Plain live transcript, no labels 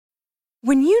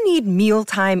When you need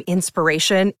mealtime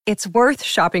inspiration, it's worth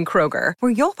shopping Kroger,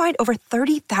 where you'll find over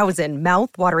 30,000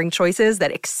 mouth-watering choices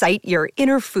that excite your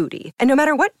inner foodie. And no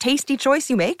matter what tasty choice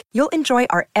you make, you'll enjoy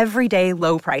our everyday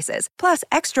low prices, plus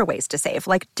extra ways to save,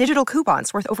 like digital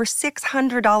coupons worth over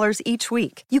 $600 each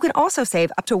week. You can also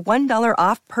save up to $1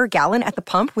 off per gallon at the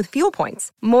pump with fuel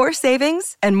points. More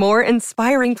savings and more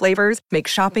inspiring flavors make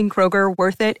shopping Kroger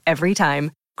worth it every time.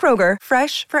 Kroger,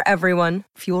 fresh for everyone.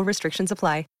 Fuel restrictions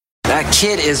apply. That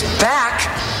kid is back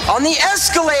on the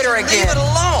escalator again. Leave it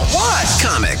alone. What?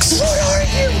 Comics. What are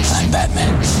you? I'm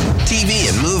Batman. TV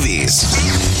and movies.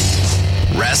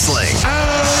 Wrestling.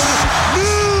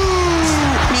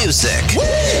 Music. We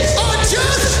are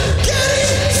just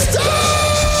getting started!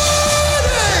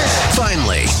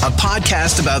 Finally, a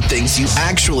podcast about things you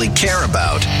actually care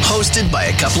about, hosted by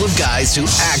a couple of guys who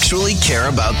actually care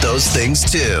about those things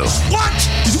too. What?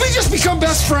 Did we just become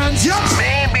best friends? Yep.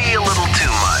 Maybe a little too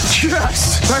much.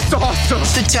 Yes, that's awesome.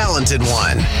 The talented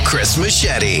one, Chris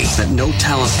Machete. That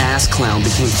no-talent ass clown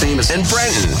became famous. And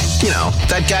Brenton, you know,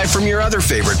 that guy from your other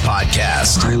favorite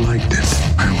podcast. I liked it.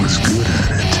 I was good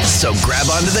at it. So grab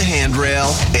onto the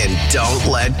handrail and don't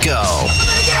let go.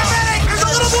 Get ready! There's a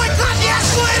little boy climbing the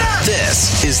escalator!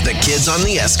 This is the Kids on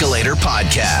the Escalator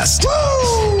podcast.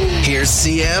 Woo! Here's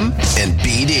CM and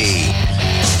BD.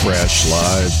 Fresh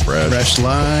live, fresh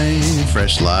live,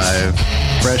 fresh live,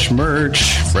 fresh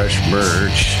merch, fresh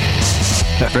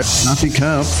coffee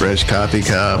cup, fresh coffee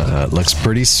cup. That looks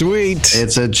pretty sweet.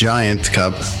 It's a giant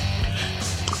cup.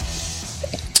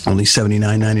 Only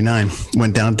 $79.99.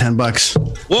 Went down $10.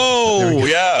 Whoa!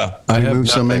 Yeah, I moved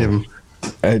so many of them.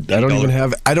 I don't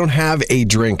have a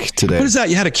drink today. What is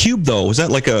that? You had a cube though. Was that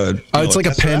like a? It's like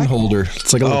a pen holder.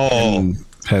 It's like a little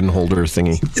pen holder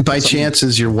thingy. By chance,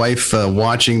 is your wife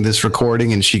watching this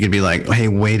recording and she could be like, hey,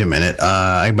 wait a minute.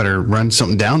 I better run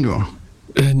something down to him.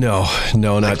 No,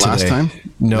 not like today. Last time?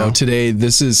 No, today.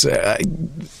 This is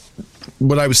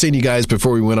what I was saying to you guys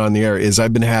before we went on the air is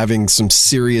I've been having some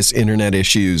serious internet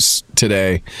issues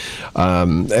today.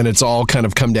 And it's all kind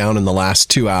of come down in the last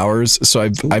 2 hours. So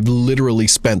I've literally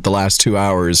spent the last 2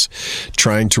 hours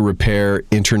trying to repair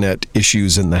internet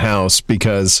issues in the house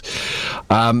because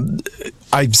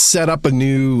I've set up a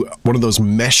new one of those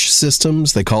mesh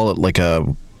systems. They call it like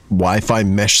a Wi-Fi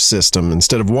mesh system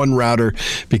instead of one router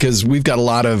because we've got a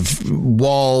lot of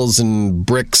walls and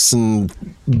bricks and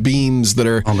beams that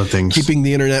are keeping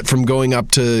the internet from going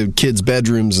up to kids'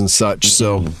 bedrooms and such.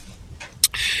 So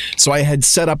I had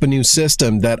set up a new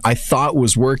system that I thought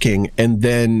was working, and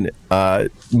then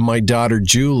my daughter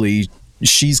Julie,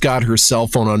 she's got her cell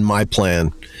phone on my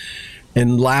plan.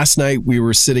 And last night we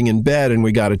were sitting in bed and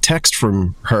we got a text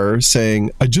from her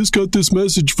saying, I just got this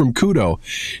message from Kudo.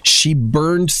 She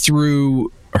burned through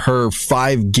her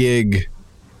 5 gig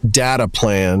data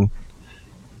plan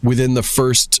within the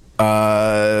first,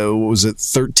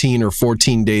 13 or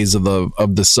 14 days of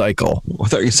the cycle. I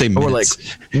thought you were saying we're like,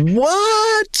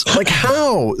 what? Like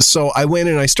how? So I went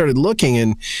and I started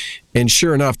looking and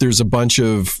sure enough, there's a bunch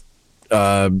of,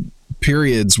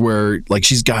 periods where like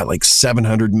she's got like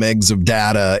 700 megs of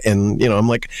data and I'm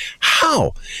like,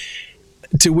 how?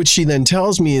 To which she then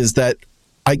tells me is that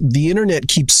the internet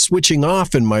keeps switching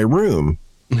off in my room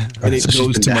and it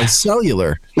goes to my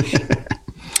cellular.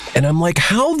 And I'm like,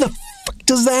 how the fuck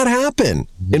does that happen?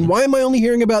 And why am I only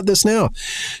hearing about this now?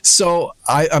 So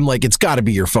I'm like, it's got to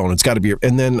be your phone. It's got to be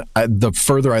and then the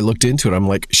further I looked into it, I'm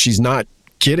like, she's not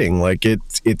kidding. Like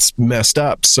it's messed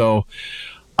up. So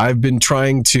I've been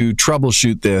trying to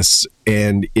troubleshoot this,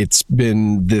 and it's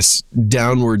been this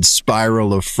downward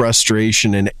spiral of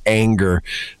frustration and anger.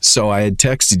 So I had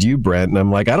texted you, Brent, and I'm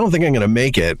like, I don't think I'm going to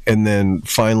make it. And then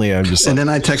finally, I'm just. And then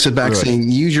I texted back saying,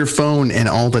 use your phone and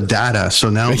all the data. So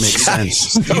now it makes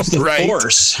sense. Right.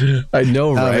 Force. I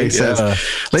know, right? Ladies and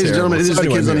gentlemen, this is the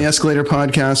Kids on the Escalator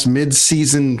podcast,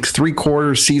 mid-season,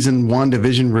 3/4 season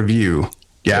Wandavision review.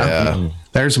 Yeah.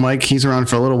 There's Mike. He's around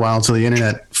for a little while until the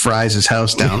internet fries his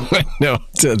house down. No,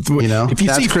 if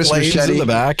you see Chris Machete in the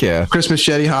back, Chris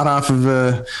Machete, hot off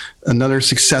of another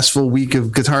successful week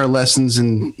of guitar lessons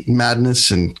and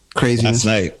madness and craziness.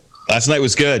 Last night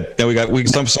was good.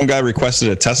 Then some guy requested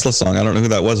a Tesla song. I don't know who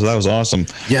that was. But that was awesome.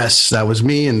 Yes, that was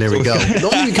me, and there we go.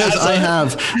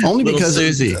 Only because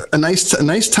Susie. a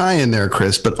nice tie in there,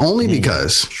 Chris, but only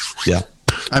because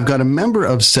I've got a member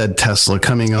of said Tesla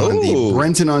coming on the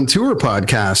Brenton on Tour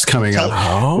podcast coming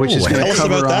up, which is going to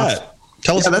cover off. That.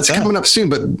 Tell us about that's coming up soon.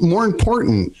 But more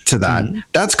important to that,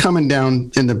 that's coming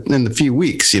down in the few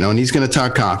weeks, and he's going to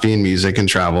talk coffee and music and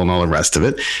travel and all the rest of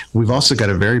it. We've also got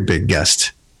a very big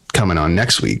guest coming on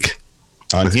next week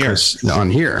on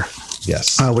here.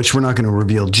 Yes. Which we're not going to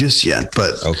reveal just yet,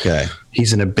 but okay.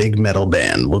 He's in a big metal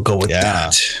band. We'll go with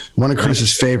that. One of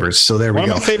Chris's favorites. So there we go.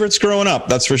 One of my favorites growing up,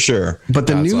 that's for sure. But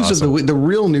the news of the week, the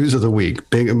real news of the week,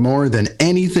 more than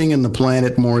anything in the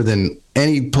planet, more than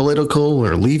any political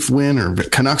or Leaf win or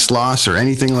Canucks loss or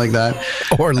anything like that,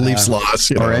 or Leafs loss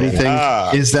or anything,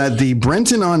 is that the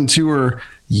Brenton on Tour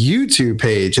YouTube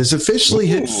page has officially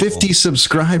hit 50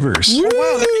 subscribers. Oh,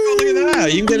 wow, there you go. Look at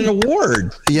that. You can get an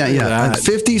award. Yeah.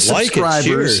 50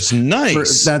 subscribers.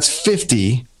 Nice. That's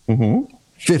 50.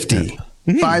 50.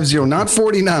 50, not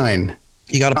 49.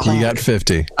 You got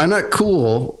 50. I'm not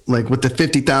cool like with the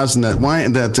 50,000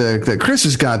 that Chris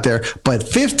has got there, but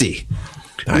 50.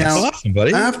 Nice. Now, awesome,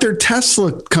 buddy. After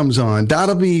Tesla comes on,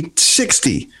 that'll be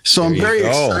 60. So I'm very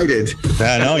excited.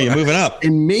 I know you're moving up.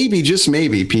 And maybe, just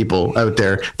maybe, people out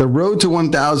there, the road to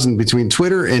 1,000 between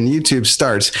Twitter and YouTube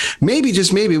starts. Maybe,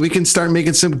 just maybe, we can start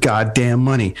making some goddamn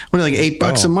money. What, like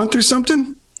 $8 a month or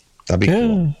something? That'd be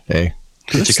cool. Hey.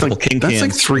 Get you a couple King cans,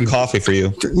 like 3 coffee for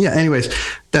you. Yeah, anyways,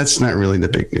 that's not really the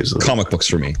big news. Comic books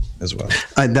for me as well.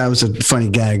 That was a funny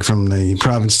gag from the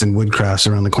Provincetown Woodcrafts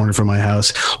around the corner from my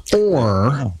house.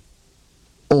 Or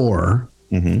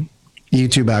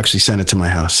YouTube actually sent it to my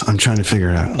house. I'm trying to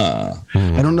figure it out.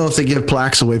 I don't know if they give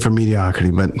plaques away for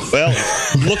mediocrity, but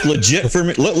look legit for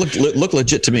me. Look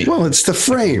legit to me. Well, it's the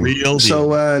frame.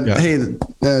 So, hey,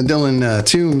 Dylan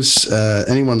Toombs,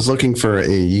 anyone's looking for a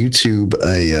YouTube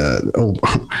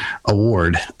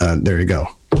award? There you go.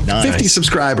 Nice. 50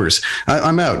 subscribers.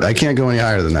 I'm out. I can't go any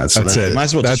higher than that. So that's it. Might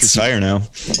as well just retire now.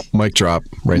 Mic drop.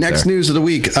 Next news of the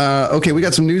week. Okay, we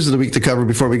got some news of the week to cover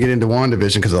before we get into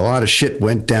Wandavision because a lot of shit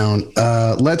went down.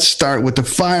 Let's start with the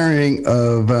firing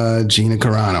of Gina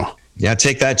Carano. Yeah,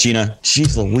 take that, Gina.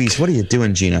 Jeez Louise, what are you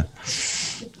doing, Gina?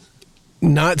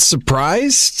 Not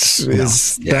surprised. No.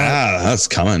 That's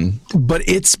coming. But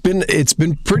it's been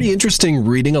pretty interesting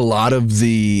reading a lot of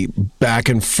the back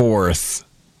and forth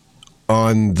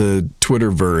on the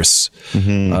Twitterverse,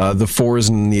 the fors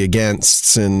and the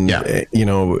againsts, and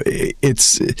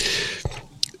it's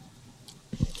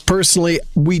personally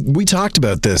we talked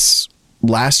about this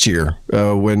last year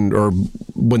when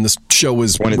the show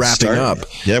was wrapping up.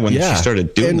 Yeah, when she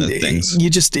started doing the things.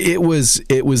 It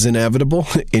was inevitable.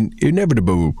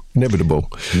 Inevitable.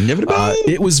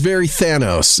 It was very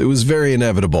Thanos. It was very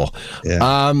inevitable.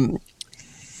 Yeah.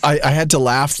 I had to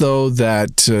laugh, though,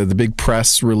 that the big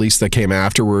press release that came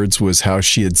afterwards was how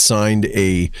she had signed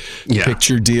a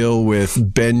picture deal with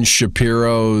Ben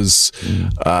Shapiro's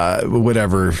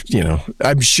whatever,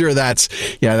 I'm sure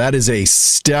that is a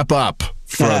step up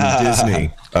from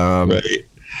Disney. Right.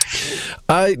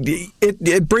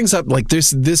 It brings up, like,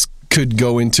 this could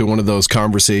go into one of those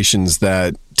conversations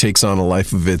that takes on a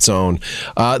life of its own.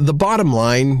 The bottom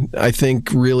line, I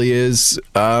think, really is...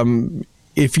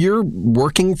 if you're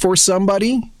working for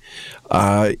somebody,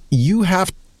 you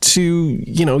have to,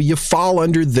 you fall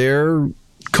under their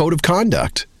code of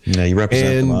conduct. Yeah, you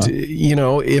represent them.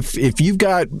 And, if you've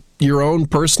got your own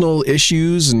personal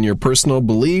issues and your personal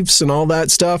beliefs and all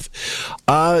that stuff,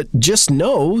 just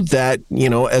know that,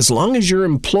 as long as you're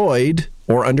employed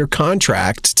or under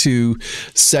contract to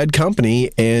said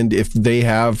company, and if they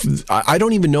have, I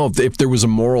don't even know if there was a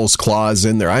morals clause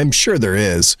in there. I'm sure there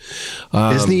is.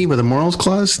 Disney with a morals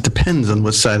clause? Depends on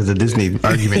what side of the Disney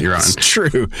argument you're on. That's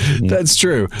true. That's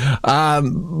true.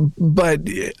 But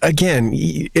again,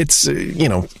 it's,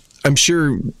 I'm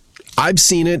sure I've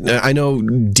seen it. I know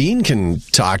Dean can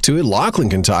talk to it. Lochlin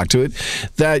can talk to it.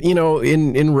 That,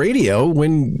 in radio,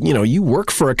 when, you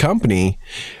work for a company,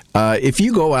 if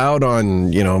you go out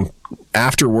on,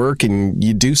 after work and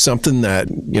you do something that,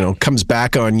 comes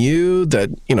back on you, that,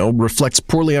 reflects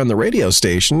poorly on the radio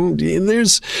station,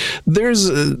 there's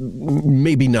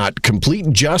maybe not complete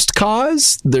just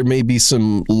cause. There may be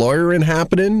some lawyering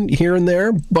happening here and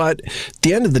there, but at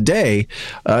the end of the day,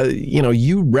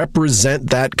 you represent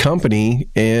that company.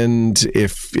 And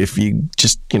if you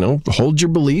just, hold your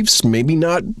beliefs, maybe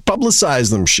not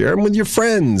publicize them, share them with your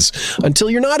friends until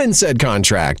you're not in said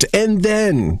contract. And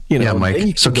then, Mike.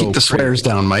 then so keep the swears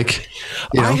down, Mike.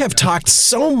 I have talked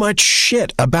so much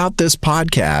shit about this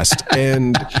podcast,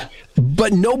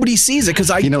 but nobody sees it because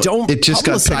I don't. It just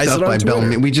got picked up by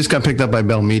Bell. We just got picked up by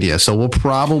Bell Media, so we'll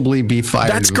probably be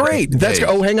fired. That's great.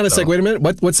 Hang on a sec. Wait a minute.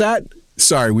 What's that?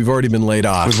 Sorry, we've already been laid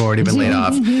off. We've already been laid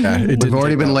off. We've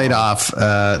already been laid off.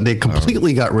 They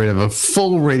completely got rid of a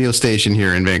full radio station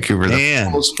here in Vancouver. The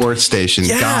full sports station.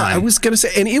 Yeah, gone. I was going to say,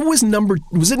 and it was number 2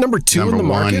 in the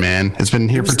market? One, man. It's been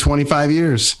here for 25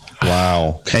 years.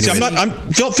 Wow. Anyway.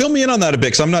 Fill me in on that a bit,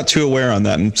 because I'm not too aware on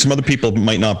that, and some other people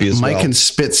might not be as well. Mike can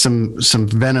spit some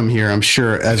venom here, I'm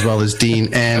sure, as well as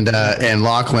Dean and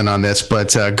Lochlin on this.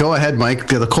 But go ahead, Mike.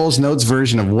 The Coles Notes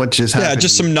version of what just happened. Yeah,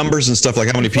 just some numbers and stuff, like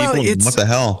how many people. What the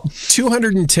hell?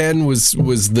 210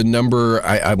 was the number,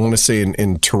 I want to say,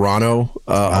 in Toronto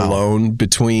alone,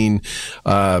 between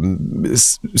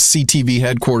CTV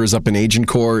headquarters up in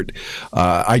Agincourt.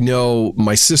 I know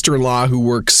my sister-in-law who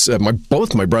works,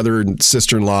 both my brother and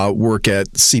sister-in-law work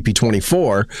at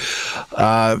CP24.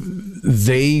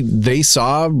 They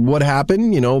saw what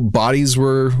happened. Bodies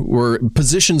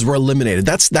positions were eliminated.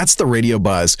 That's the radio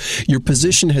buzz. Your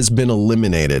position has been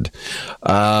eliminated.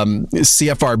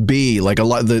 CFRB, like a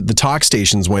lot, the talk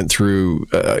stations went through,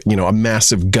 a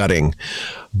massive gutting.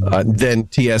 Then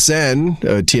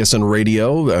TSN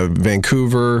Radio,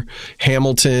 Vancouver,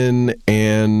 Hamilton,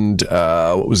 and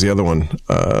what was the other one?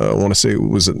 I want to say,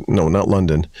 not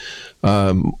London,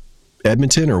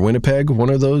 Edmonton or Winnipeg, one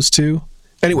of those two.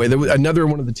 Anyway, there was another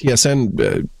one of the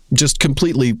TSN just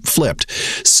completely flipped.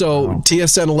 So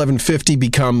TSN 1150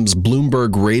 becomes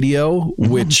Bloomberg Radio,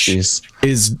 which is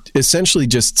essentially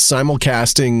just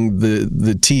simulcasting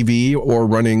the TV or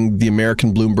running the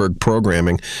American Bloomberg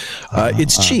programming.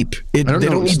 It's cheap. They don't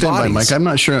need bodies. Mike, I'm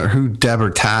not sure who Deb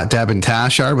and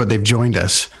Tash are, but they've joined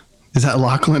us. Is that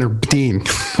Lochlin or Dean?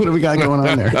 What do we got going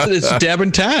on there? It's Deb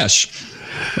and Tash.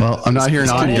 Well, I'm not hearing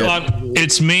audio.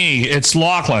 It's me. It's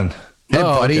Lochlin. Hey,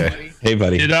 buddy. Okay. Hey,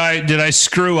 buddy. Did I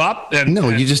screw up? No,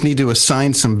 you just need to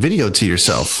assign some video to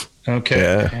yourself. Okay.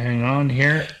 Yeah. Hang on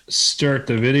here. Start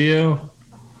the video.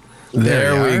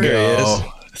 There we go.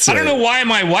 I don't know why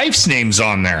my wife's name's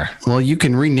on there. Well, you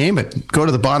can rename it. Go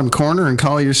to the bottom corner and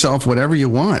call yourself whatever you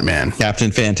want, man.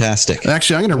 Captain Fantastic.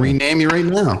 Actually, I'm going to rename you right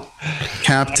now.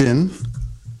 Captain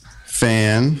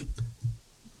Fantastic.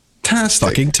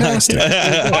 Fucking tastic.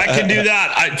 I can do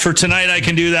that. For tonight, I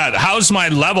can do that. How's my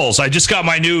levels? I just got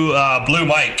my new blue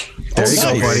mic. There you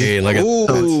go, buddy.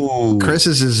 So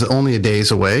Chris's is only a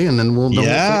days away, and then we'll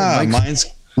mine's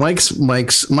Mike's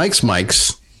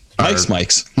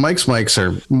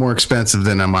are more expensive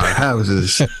than our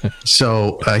houses,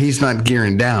 so he's not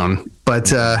gearing down.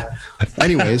 But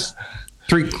anyways,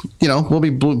 we'll be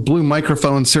blue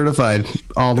microphone certified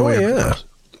all the way. Yeah.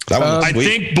 I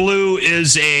think Blue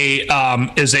is a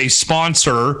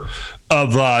sponsor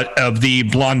of the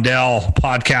Blondell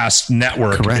Podcast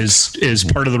Network. Correct. Is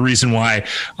part of the reason why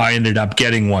I ended up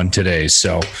getting one today.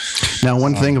 So now,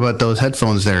 one thing about those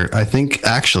headphones there, I think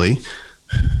actually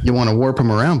you want to warp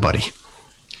them around, buddy,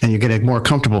 and you get a more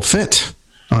comfortable fit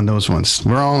on those ones.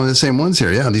 We're all in the same ones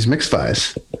here. Yeah, these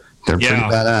Mix-Fis, they're pretty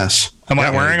badass. Am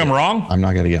I wearing them wrong? I'm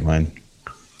not going to get mine.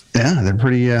 Yeah, they're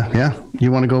pretty.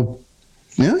 You want to go?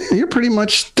 Yeah, you're pretty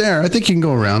much there. I think you can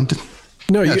go around.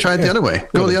 No, try it the other way.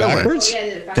 Go the other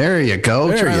way. There you go.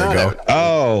 There you go.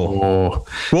 Oh.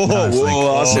 Whoa.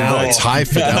 Now it's high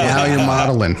fidelity. Now you're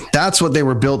modeling. That's what they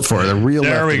were built for. The real.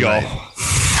 There we go.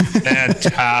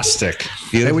 Fantastic.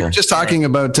 Hey, we were just talking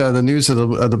about the news of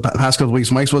the past couple of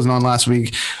weeks. Mike's wasn't on last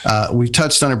week. We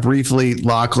touched on it briefly,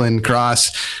 Lochlin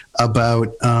Cross,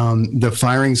 about the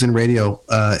firings in radio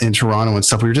in Toronto and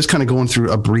stuff. We were just kind of going through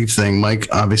a brief thing. Mike,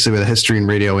 obviously, with a history in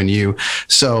radio, and you.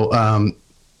 So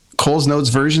Coles Notes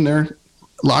version there,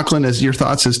 Lochlin, as your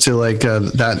thoughts as to like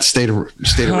that state of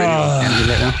radio right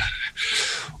now?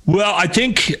 Well, I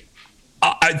think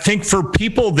for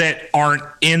people that aren't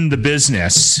in the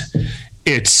business,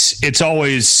 it's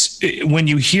always, when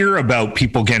you hear about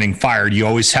people getting fired, you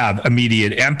always have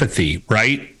immediate empathy,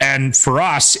 right? And for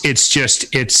us,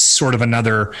 it's sort of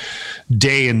another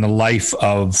day in the life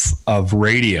of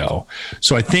radio.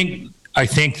 So I think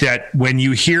that when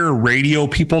you hear radio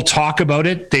people talk about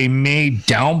it, they may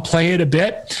downplay it a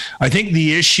bit. I think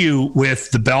the issue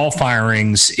with the Bell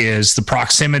firings is the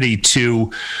proximity to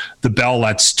the Bell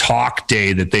Let's Talk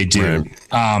day that they do.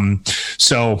 Right.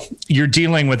 So you're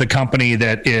dealing with a company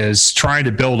that is trying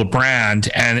to build a brand,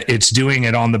 and it's doing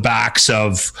it on the backs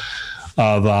of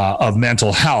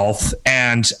mental health.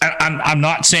 And I'm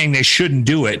not saying they shouldn't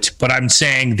do it, but I'm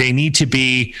saying they need to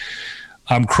be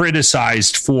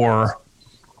criticized for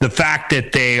the fact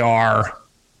that they are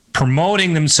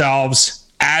promoting themselves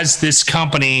as this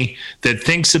company that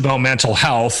thinks about mental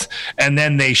health, and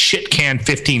then they shit can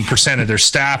 15% of their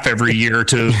staff every year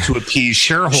to appease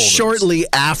shareholders. Shortly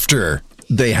after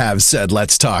they have said,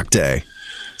 "Let's Talk Day."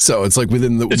 So it's like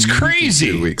within the it's crazy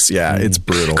 2 weeks. Yeah, it's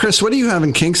brutal. Chris, what do you have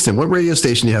in Kingston? What radio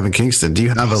station do you have in Kingston? Do you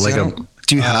have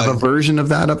a version of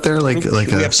that up there? We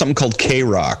have something called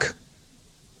K-Rock.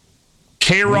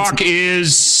 K-Rock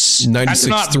is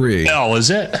 96.3. Bell,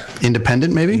 is it?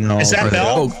 Independent, maybe? No. Is that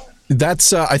Bell?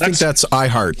 That's I think that's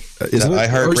iHeart. Isn't it?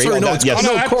 iHeart Radio? No,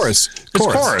 Chorus. It's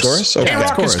Chorus. Okay.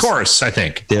 K-Rock is Chorus, I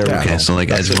think. There we go. So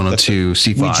Edge 102,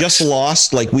 C5. We just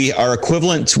lost, our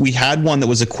equivalent, we had one that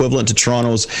was equivalent to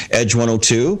Toronto's Edge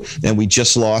 102, and we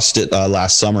just lost it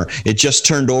last summer. It just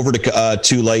turned over to I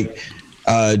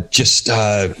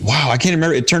can't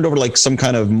remember. It turned over to some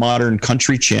kind of modern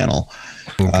country channel.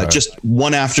 Okay. Just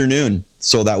one afternoon.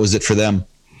 So that was it for them.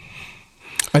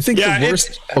 I think the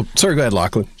worst. Sorry, go ahead,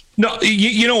 Lochlin. No,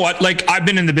 you know what? I've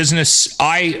been in the business.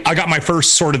 I got my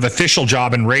first sort of official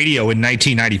job in radio in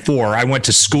 1994. I went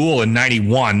to school in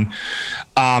 91,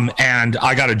 and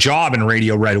I got a job in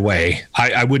radio right away.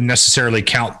 I wouldn't necessarily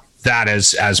count that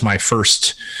as my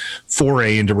first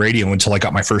foray into radio until I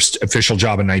got my first official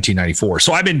job in 1994.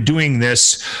 So I've been doing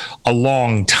this a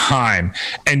long time,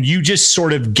 and you just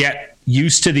sort of get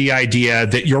used to the idea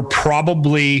that you're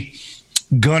probably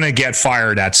gonna get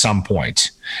fired at some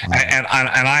point. And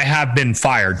I have been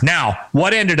fired. Now,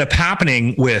 what ended up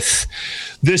happening with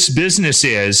this business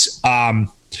is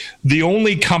the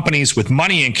only companies with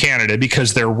money in Canada,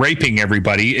 because they're raping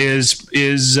everybody, is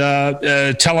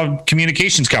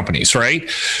telecommunications companies, right?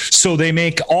 So they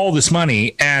make all this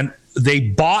money, and they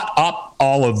bought up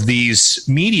all of these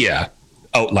media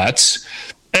outlets.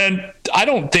 And I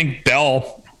don't think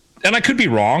Bell, and I could be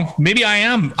wrong, maybe I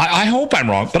am, I hope I'm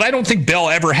wrong, but I don't think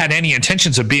Bell ever had any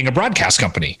intentions of being a broadcast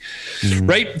company,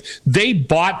 right? They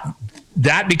bought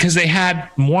that because they had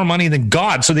more money than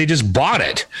God, so they just bought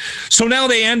it. So now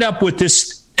they end up with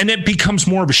this, and it becomes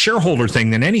more of a shareholder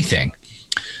thing than anything.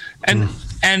 And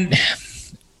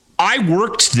I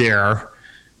worked there.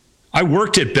 I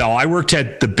worked at Bell. I worked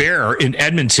at the Bear in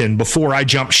Edmonton before I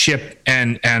jumped ship,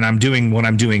 and I'm doing what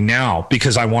I'm doing now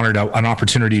because I wanted an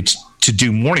opportunity to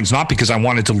do mornings, not because I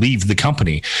wanted to leave the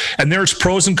company. And there's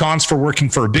pros and cons for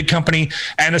working for a big company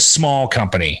and a small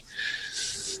company.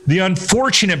 The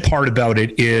unfortunate part about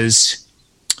it is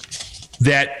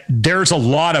that there's a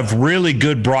lot of really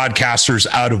good broadcasters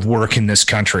out of work in this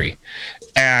country.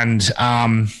 And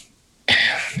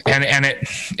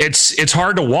it's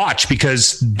hard to watch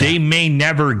because they may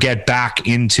never get back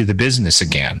into the business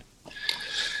again.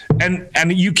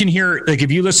 And you can hear,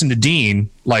 if you listen to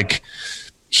Dean,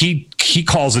 he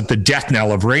calls it the death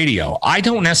knell of radio. I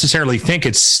don't necessarily think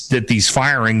it's that these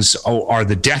firings are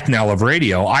the death knell of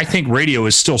radio. I think radio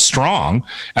is still strong,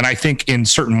 and I think in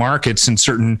certain markets and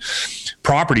certain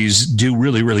properties do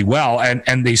really, really well,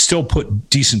 and they still put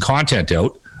decent content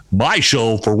out. My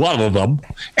show for one of them.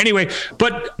 Anyway,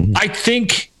 but I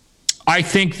think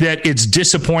that it's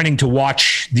disappointing to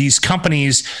watch these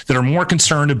companies that are more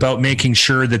concerned about making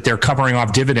sure that they're covering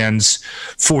off dividends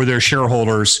for their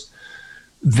shareholders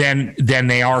than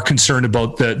they are concerned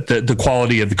about the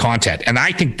quality of the content. And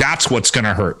I think that's what's going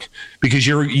to hurt, because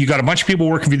you got a bunch of people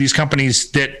working for these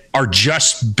companies that are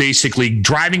just basically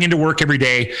driving into work every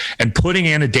day and putting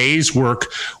in a day's work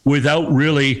without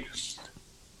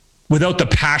the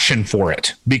passion for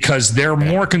it, because they're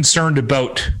more concerned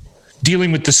about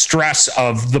dealing with the stress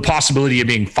of the possibility of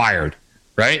being fired,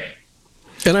 right?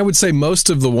 And I would say most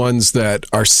of the ones that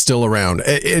are still around,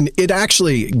 and it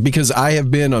actually, because I have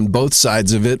been on both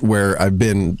sides of it, where I've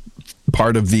been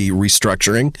part of the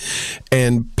restructuring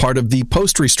and part of the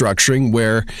post-restructuring,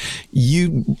 where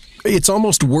it's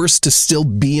almost worse to still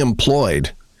be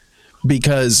employed.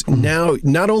 Because now,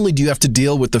 not only do you have to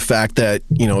deal with the fact that,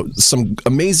 some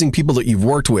amazing people that you've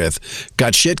worked with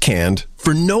got shit canned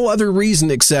for no other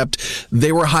reason except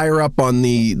they were higher up on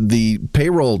the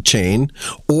payroll chain,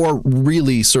 or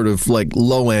really sort of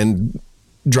low end,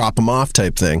 drop them off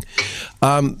type thing.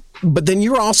 But then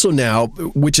you're also now,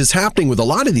 which is happening with a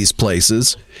lot of these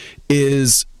places,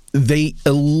 is they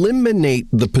eliminate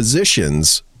the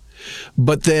positions,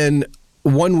 but then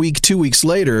 1 week, 2 weeks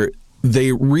later,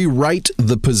 they rewrite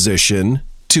the position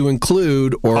to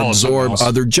include or absorb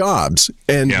other jobs.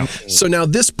 And so now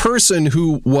this person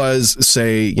who was,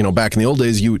 say, back in the old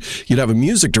days, you'd have a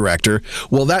music director.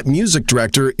 Well, that music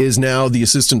director is now the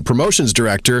assistant promotions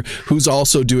director, who's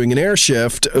also doing an air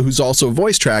shift, who's also a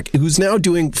voice track, who's now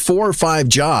doing 4 or 5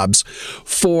 jobs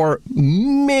for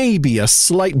maybe a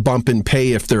slight bump in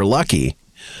pay if they're lucky.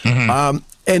 Mm-hmm.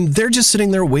 And they're just sitting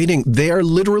there waiting. They are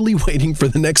literally waiting for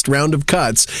the next round of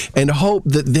cuts and hope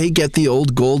that they get the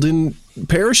old golden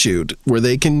parachute where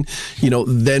they can,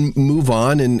 then move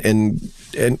on and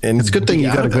it's a good thing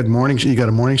you got a good morning. You got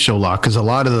a morning show lock, because a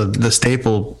lot of the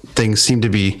staple things seem to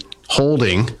be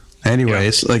holding.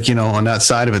 Anyways, like, on that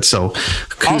side of it. So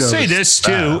kudos. I'll say this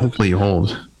too. Hopefully you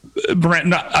hold. Brent,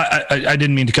 no, I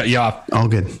didn't mean to cut you off. All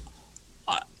good.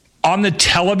 On the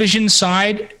television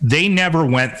side, they never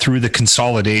went through the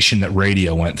consolidation that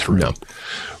radio went through. No.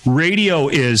 Radio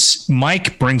is,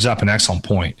 Mike brings up an excellent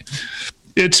point.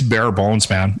 It's bare bones,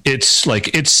 man. It's like,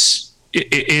 it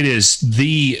is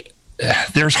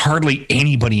there's hardly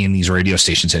anybody in these radio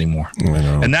stations anymore.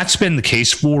 And that's been the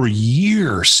case for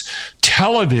years.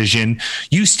 Television,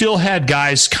 you still had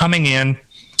guys coming in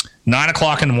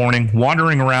 9:00 in the morning,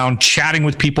 wandering around, chatting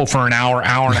with people for an hour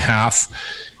and a half,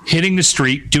 hitting the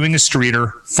street, doing a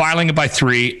streeter, filing it by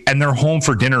 3, and they're home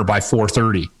for dinner by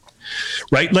 4:30.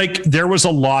 Right? Like, there was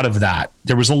a lot of that.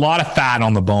 There was a lot of fat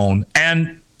on the bone.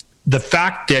 And the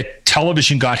fact that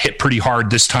television got hit pretty hard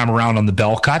this time around on the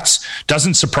bell cuts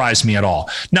doesn't surprise me at all.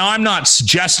 Now, I'm not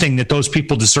suggesting that those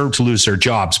people deserve to lose their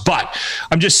jobs, but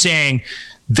I'm just saying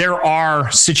there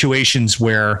are situations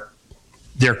where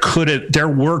there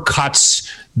were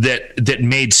cuts that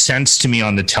made sense to me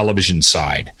on the television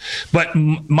side. But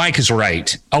Mike is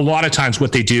right. A lot of times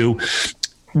what they do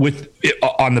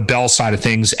on the bell side of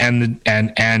things and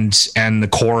the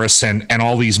chorus and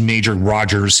all these major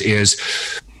Rogers is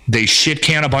they shit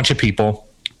can a bunch of people,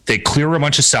 they clear a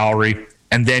bunch of salary,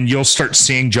 and then you'll start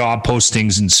seeing job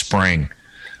postings in spring,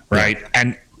 right? Yeah.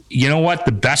 And you know what?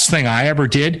 The best thing I ever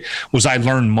did was I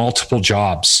learned multiple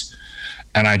jobs,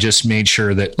 and I just made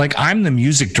sure that, like, I'm the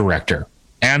music director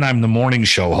and I'm the morning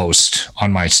show host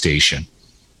on my station.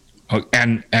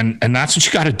 And that's what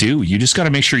you got to do. You just got to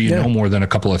make sure you know more than a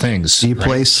couple of things. Do you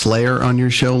play Slayer on your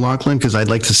show, Lochlin? Because I'd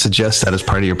like to suggest that as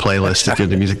part of your playlist if you're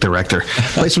the music director.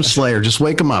 Play some Slayer. Just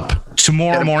wake them up.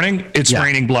 Tomorrow morning, it's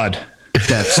Raining Blood.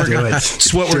 That's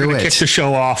It's what we're going to kick the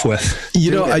show off with.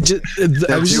 I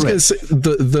was just going to say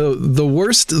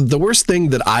the worst thing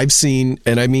that I've seen,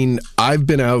 and I mean, I've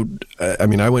been out.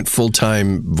 I went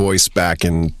full-time voice back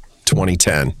in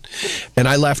 2010, and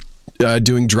I left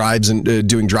doing drive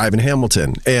in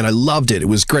Hamilton, and I loved it. It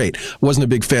was great. Wasn't a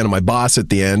big fan of my boss at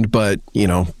the end, but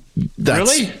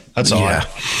that's odd.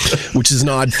 Which is an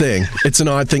odd thing. It's an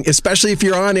odd thing, especially if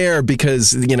you're on air,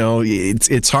 because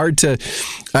it's hard to.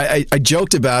 I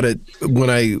joked about it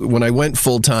when I went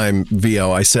full time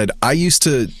VO. I said I used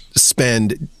to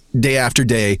spend day after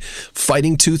day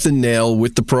fighting tooth and nail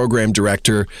with the program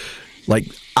director. Like,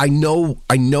 I know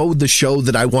the show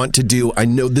that I want to do. I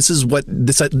know this is what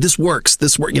this works.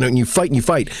 And you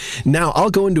fight. Now I'll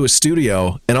go into a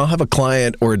studio and I'll have a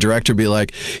client or a director be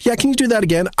like, "Yeah, can you do that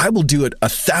again?" I will do it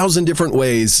 1,000 different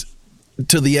ways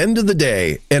to the end of the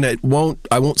day, and I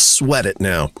won't sweat it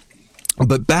now.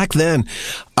 But back then,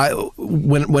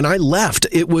 when I left,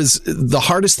 it was the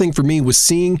hardest thing for me was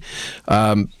seeing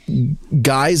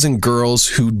guys and girls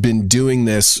who'd been doing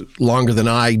this longer than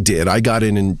I did. I got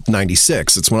in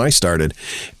 96. That's when I started.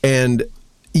 And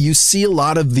you see a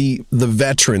lot of the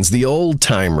veterans, the old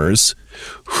timers,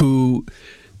 who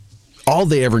all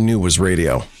they ever knew was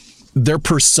radio. Their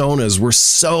personas were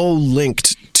so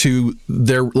linked to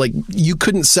their, like, you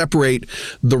couldn't separate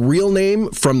the real name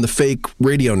from the fake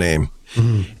radio name.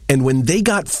 Mm-hmm. And when they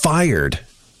got fired,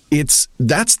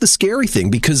 that's the scary thing,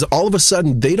 because all of a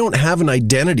sudden they don't have an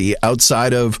identity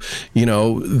outside of,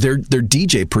 their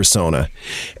DJ persona.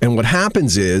 And what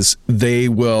happens is they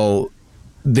will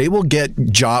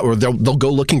get job, or they'll go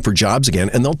looking for jobs again,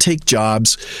 and they'll take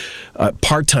jobs,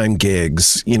 part-time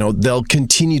gigs. They'll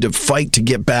continue to fight to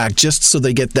get back, just so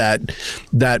they get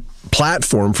that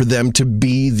platform for them to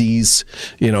be these,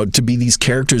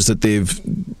 characters that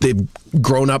they've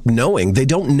grown up knowing. They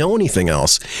don't know anything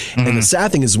else. Mm-hmm. And the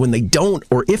sad thing is, when they don't,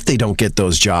 or if they don't get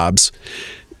those jobs,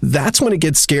 that's when it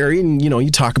gets scary. And you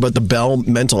talk about the Bell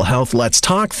mental health let's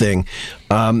talk thing.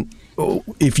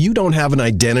 If you don't have an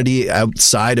identity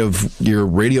outside of your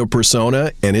radio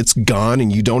persona and it's gone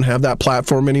and you don't have that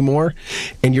platform anymore,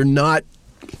 and you're not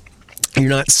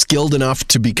skilled enough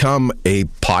to become a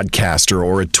podcaster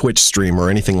or a Twitch streamer or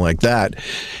anything like that,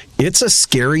 it's a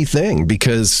scary thing,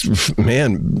 because,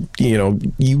 man,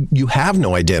 you have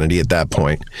no identity at that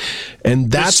point. And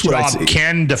that's this what job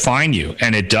can define you,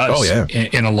 and it does. Oh, yeah.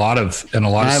 in a lot of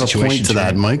situations. I have a point to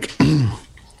that, Mike.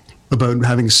 About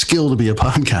having skill to be a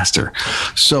podcaster.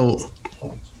 So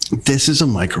this is a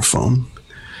microphone.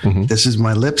 Mm-hmm. This is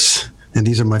my lips, and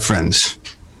these are my friends.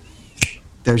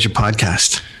 There's your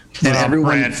podcast. And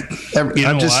everyone,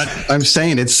 I'm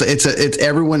saying it's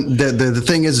everyone. The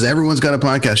thing is everyone's got a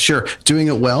podcast. Sure, doing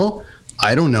it well,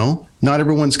 I don't know. Not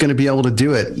everyone's going to be able to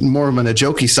do it. More of a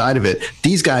jokey side of it.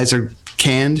 These guys are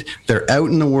canned. They're out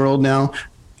in the world now.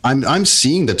 I'm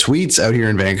seeing the tweets out here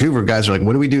in Vancouver. Guys are like,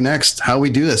 what do we do next? How do we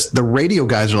do this? The radio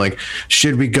guys are like,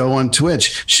 should we go on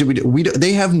Twitch? Should we do?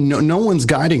 They have no one's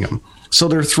guiding them. So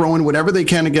they're throwing whatever they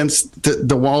can against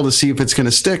the wall to see if it's going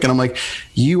to stick. And I'm like,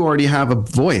 you already have a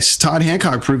voice. Todd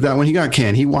Hancock proved that when he got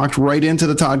canned. He walked right into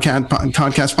the Toddcast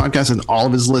podcast and all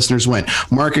of his listeners went.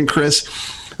 Mark and Chris,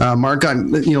 Mark got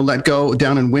let go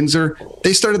down in Windsor.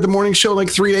 They started the morning show like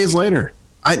 3 days later.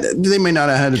 They may not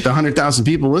have had 100,000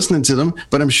 people listening to them,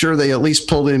 but I'm sure they at least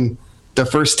pulled in the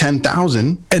first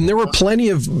 10,000. And there were plenty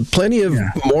of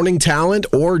morning talent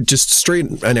or just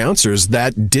straight announcers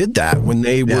that did that when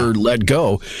they were let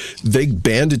go. They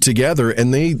banded together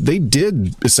and they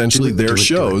did essentially their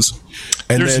shows.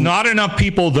 And there's not enough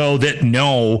people though that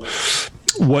know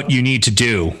what you need to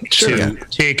do to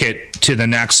take it to the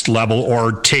next level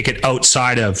or take it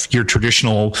outside of your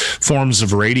traditional forms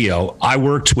of radio. I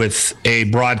worked with a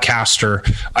broadcaster,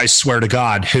 I swear to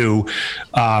God, who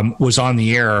was on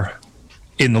the air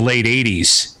in the late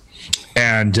 80s.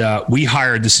 And we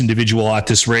hired this individual at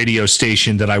this radio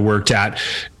station that I worked at.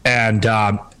 And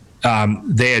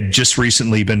they had just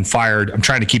recently been fired. I'm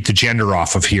trying to keep the gender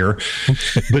off of here,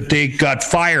 but they got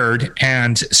fired.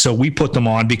 And so we put them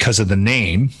on because of the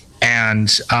name. And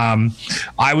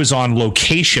I was on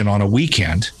location on a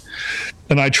weekend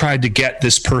and I tried to get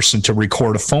this person to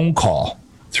record a phone call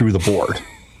through the board.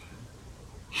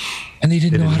 And they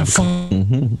didn't know how to phone.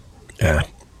 Mm-hmm. Yeah.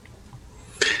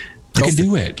 I can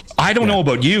do it. I don't know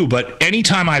about you, but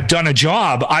anytime I've done a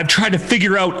job, I've tried to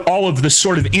figure out all of the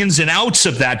sort of ins and outs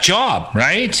of that job,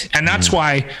 right? And that's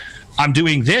why I'm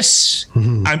doing this.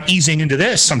 I'm easing into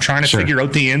this. I'm trying to figure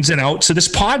out the ins and outs of this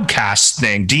podcast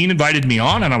thing. Dean invited me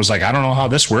on, and I was like, I don't know how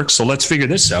this works, so let's figure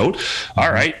this out.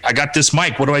 All right, I got this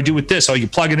mic. What do I do with this? Oh, you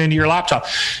plug it into your laptop.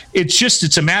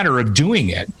 It's a matter of doing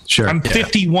it. Sure. I'm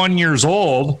 51 years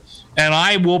old. And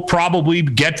I will probably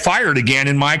get fired again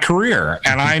in my career.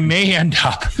 And I may end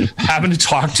up having to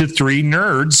talk to 3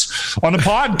 nerds on a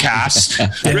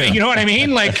podcast. You know what I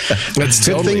mean? Like, that's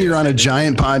a good thing you're on a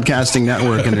giant podcasting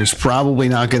network and there's probably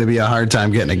not going to be a hard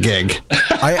time getting a gig.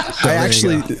 I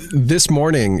actually, this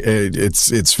morning,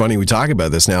 it's funny we talk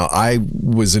about this now. I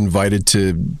was invited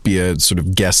to be a sort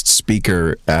of guest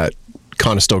speaker at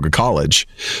Conestoga College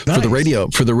for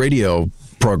the radio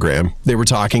program. They were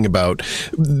talking about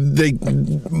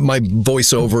my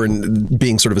voiceover and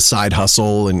being sort of a side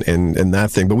hustle and that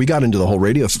thing. But we got into the whole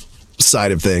radio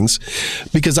side of things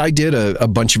because I did a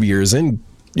bunch of years in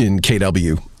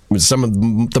KW. Some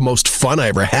of the most fun I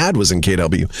ever had was in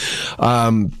KW.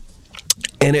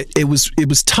 And it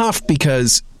was tough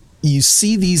because you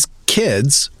see these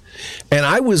kids. And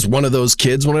I was one of those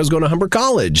kids when I was going to Humber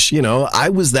College. You know, I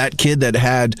was that kid that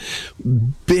had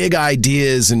big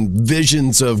ideas and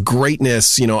visions of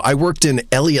greatness. You know, I worked in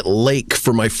Elliott Lake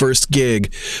for my first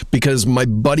gig because my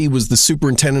buddy was the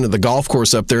superintendent of the golf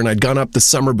course up there, and I'd gone up the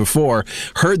summer before,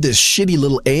 heard this shitty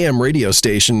little AM radio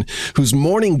station whose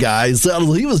morning guy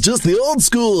sounded, he was just the old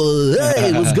school.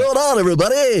 Hey, what's going on,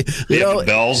 everybody? You know,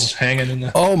 bells hanging in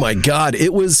the... Oh my God,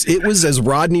 it was as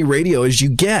Rodney radio as you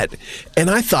get. And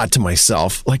I thought to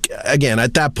myself, like, again,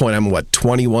 at that point, I'm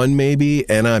 21 maybe,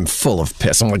 and I'm full of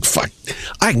piss. I'm like, fuck,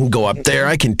 I can go up there,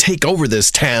 I can take over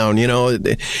this town, you know.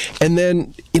 And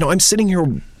then, you know, I'm sitting here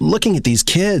looking at these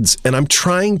kids, and I'm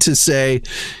trying to say,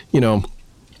 you know,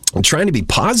 I'm trying to be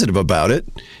positive about it,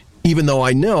 even though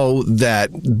I know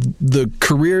that the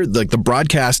career, like the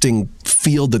broadcasting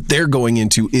field that they're going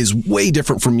into is way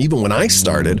different from even when I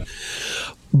started.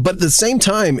 But at the same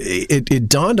time, it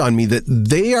dawned on me that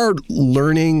they are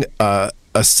learning a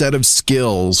set of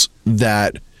skills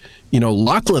that, you know,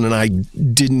 Lochlin and I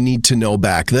didn't need to know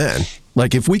back then.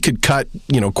 Like if we could cut,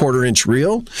 you know, 1/4-inch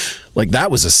reel, like that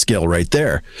was a skill right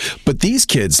there. But these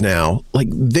kids now, like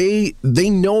they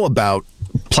know about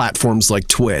platforms like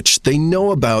Twitch. They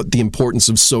know about the importance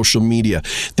of social media.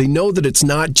 They know that it's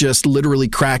not just literally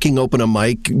cracking open a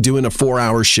mic, doing a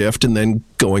 4-hour shift, and then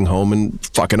going home and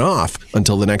fucking off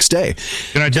until the next day.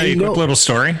 Can I tell you a quick little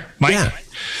story, Mike? Yeah.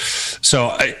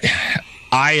 So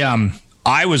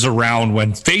I was around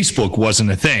when Facebook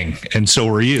wasn't a thing, and so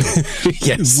were you.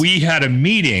 Yes. We had a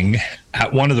meeting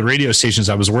at one of the radio stations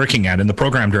I was working at, and the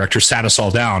program director sat us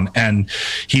all down, and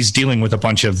he's dealing with a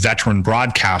bunch of veteran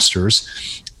broadcasters,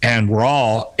 and we're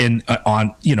all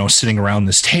sitting around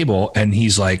this table, and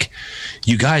he's like,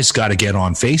 "You guys got to get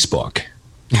on Facebook.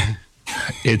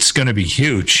 It's going to be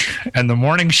huge." And the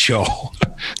morning show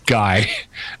guy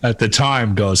at the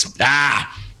time goes,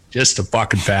 just a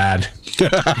fucking fad.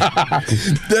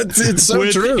 It's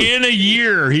so true. Within a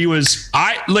year,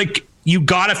 you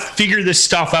got to figure this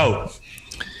stuff out.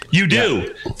 You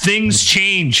do. Yeah. Things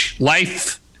change.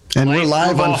 Life And we're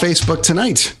live on Facebook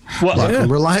tonight. Well,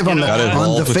 we're live on the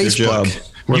Facebook.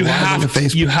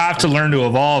 You have to learn to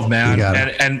evolve, man.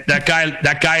 And that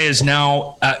guy is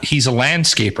now he's a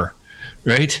landscaper,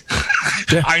 right?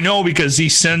 Yeah. I know because he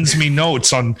sends me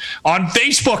notes on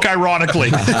Facebook, ironically.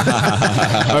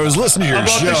 I was listening to your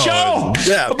about the show.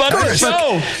 Yeah, about the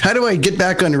show. How do I get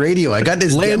back on radio? I got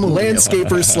this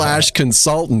landscaper /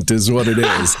 consultant is what it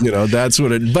is. That's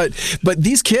what it. But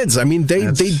these kids, I mean,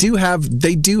 they do have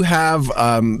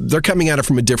they're coming at it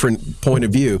from a different point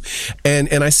of view,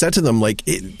 and I said to them I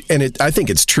think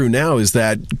it's true now, is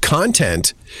that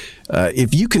content.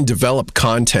 If you can develop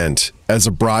content as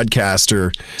a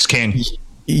broadcaster, it's king.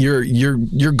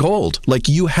 You're gold. Like,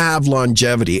 you have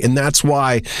longevity, and that's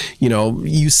why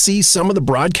you see some of the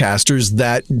broadcasters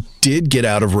that did get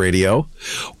out of radio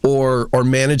or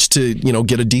managed to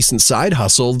get a decent side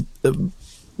hustle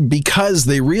because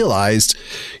they realized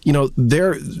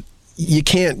you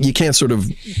can't sort of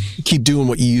keep doing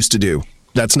what you used to do.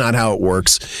 That's not how it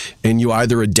works, and you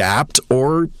either adapt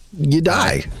or you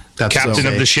die. That's Captain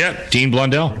of the ship, Dean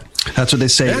Blundell. That's what they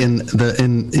say in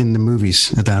the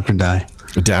movies. Adapt or die.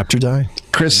 Adapt or die.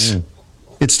 Chris,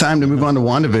 it's time to move on to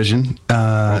WandaVision.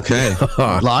 Okay.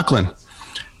 Lochlin,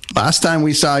 last time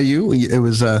we saw you, it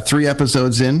was 3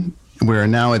 episodes in. We're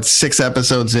now at 6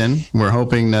 episodes in. We're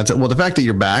hoping the fact that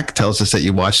you're back tells us that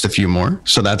you watched a few more,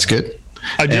 so that's good.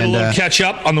 I did a little catch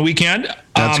up on the weekend.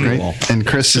 That's great. And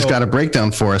Chris has got a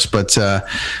breakdown for us, but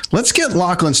let's get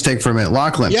Lochlin's take for a minute.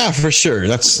 Lochlin. Yeah, for sure.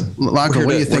 Lochlin,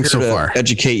 what do you think so far?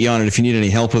 Educate you on it if you need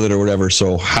any help with it or whatever.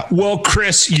 So, well,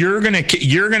 Chris, you're gonna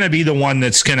be the one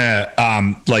that's gonna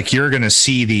you're gonna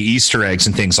see the Easter eggs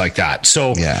and things like that.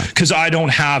 So, because I don't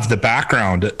have the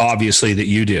background, obviously, that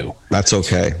you do. That's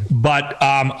okay. But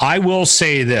I will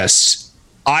say this: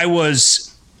 I was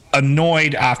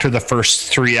annoyed after the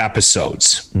first 3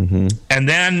 episodes, and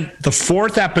then the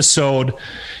 4th episode,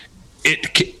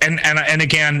 and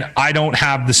again, I don't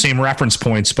have the same reference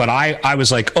points, but I was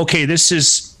like, okay, this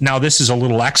is a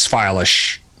little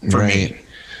X-File-ish for me.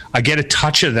 I get a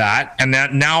touch of that, and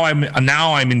that now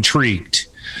I'm intrigued.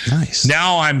 Nice.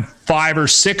 Now I'm 5 or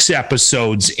 6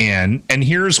 episodes in, and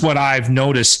here's what I've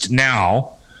noticed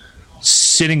now,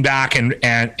 sitting back and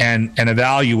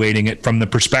evaluating it from the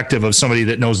perspective of somebody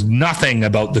that knows nothing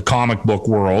about the comic book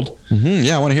world.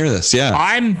 Yeah, I want to hear this.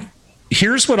 Yeah.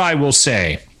 Here's what I will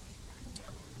say.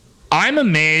 I'm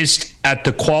amazed at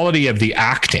the quality of the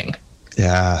acting.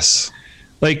 Yes.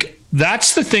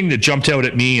 That's the thing that jumped out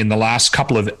at me in the last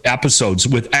couple of episodes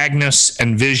with Agnes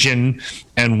and Vision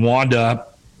and Wanda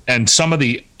and some of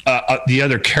the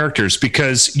other characters,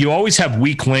 because you always have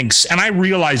weak links, and I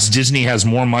realize Disney has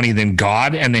more money than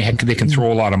God, and they can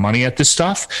throw a lot of money at this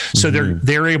stuff, so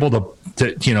they're able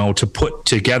to put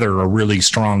together a really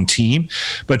strong team.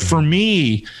 But for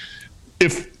me,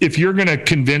 if you're going to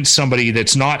convince somebody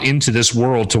that's not into this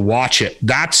world to watch it,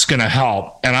 that's going to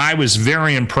help. And I was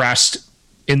very impressed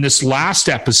in this last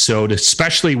episode,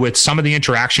 especially with some of the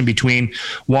interaction between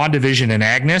WandaVision and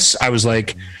Agnes. I was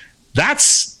like,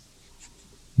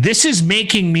 this is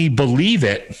making me believe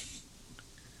it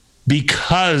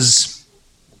because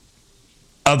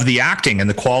of the acting and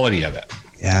the quality of it.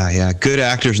 Yeah. Good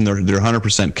actors, and they're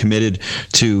 100% committed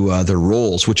to their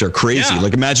roles, which are crazy. Yeah.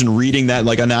 Like, imagine reading that,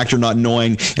 like an actor not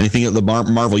knowing anything of the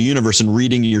Marvel universe and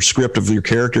reading your script of your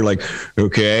character, like,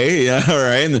 okay, yeah, all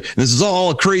right. And this is all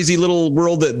a crazy little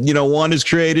world that, Wanda's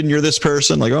created, and you're this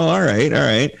person. Like, oh, all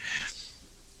right.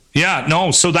 Yeah,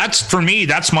 no. So that's, for me,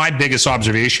 that's my biggest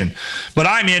observation. But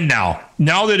I'm in now.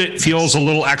 Now that it feels a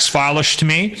little X-File-ish to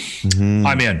me,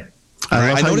 I'm in.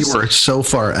 I love how you were so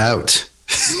far out.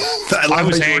 I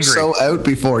was angry. You were so out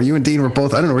before. You and Dean were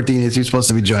both, I don't know where Dean is. You're supposed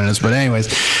to be joining us. But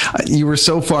anyways, you were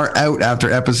so far out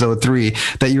after episode 3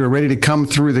 that you were ready to come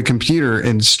through the computer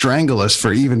and strangle us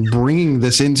for even bringing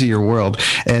this into your world.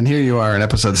 And here you are in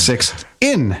episode 6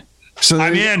 in. So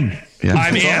I'm in. Yeah,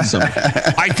 I'm in. Awesome.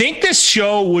 I think this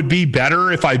show would be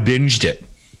better if I binged it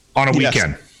on a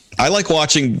weekend. I like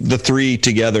watching the 3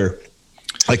 together,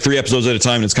 like 3 episodes at a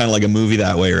time. And it's kind of like a movie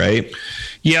that way, right?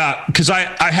 Yeah, because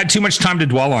I had too much time to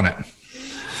dwell on it.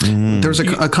 There's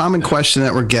a common question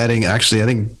that we're getting. Actually, I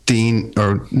think Dean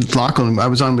or Lochlin, I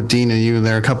was on with Dean and you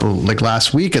there a couple,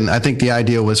 last week. And I think the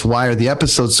idea was, why are the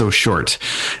episodes so short?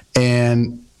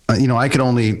 And, I could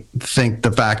only think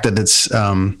the fact that it's,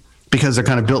 because they're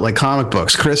kind of built like comic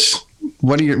books. Chris,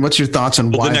 what's your thoughts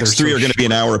on why the next 3 are going to be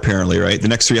an hour, apparently, right? The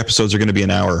next 3 episodes are going to be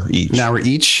an hour each. An hour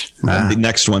each? And the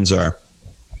next ones are.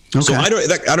 Okay. So I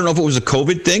don't know if it was a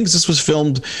COVID thing, because this was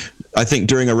filmed, I think,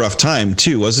 during a rough time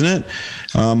too, wasn't it?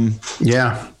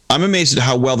 Yeah. I'm amazed at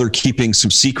how well they're keeping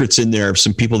some secrets in there of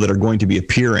some people that are going to be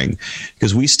appearing,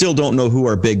 because we still don't know who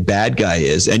our big bad guy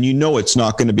is. And it's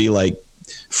not going to be like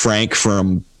Frank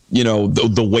from,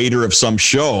 the waiter of some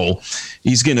show.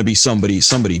 He's going to be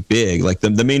somebody big. Like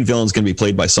the main villain's going to be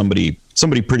played by somebody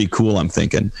pretty cool, I'm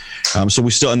thinking.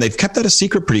 So and they've kept that a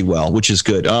secret pretty well, which is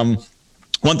good.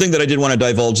 One thing that I did want to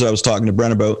divulge that I was talking to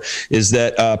Brent about is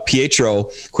that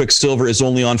Pietro Quicksilver is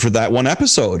only on for that one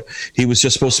episode. He was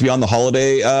just supposed to be on the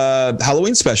holiday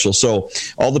Halloween special. So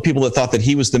all the people that thought that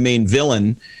he was the main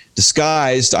villain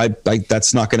disguised,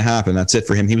 that's not going to happen. That's it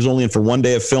for him. He was only in for one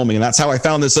day of filming. And that's how I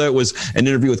found this out, was an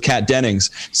interview with Kat Dennings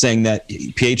saying that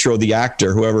Pietro, the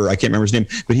actor, whoever, I can't remember his name,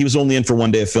 but he was only in for one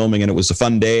day of filming, and it was a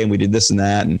fun day, and we did this and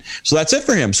that. And so that's it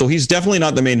for him. So he's definitely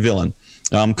not the main villain.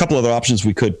 A couple other options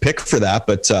we could pick for that,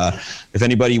 but if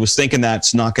anybody was thinking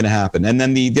that's not going to happen. And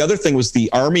then the other thing was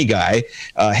the army guy,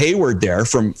 Hayward there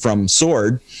from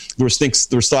Sword. There was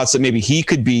thoughts that maybe he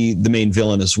could be the main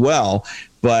villain as well,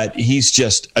 but he's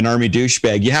just an army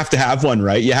douchebag. You have to have one,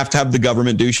 right? You have to have the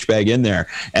government douchebag in there,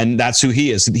 and that's who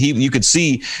he is. You could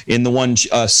see in the one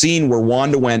scene where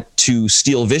Wanda went to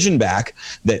steal Vision back,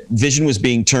 that Vision was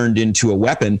being turned into a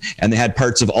weapon, and they had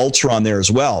parts of Ultron there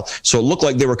as well. So it looked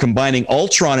like they were combining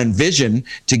Ultron and Vision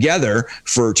together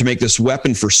to make this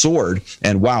weapon for Sword.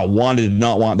 And wow, Wanda did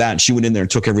not want that, and she went in there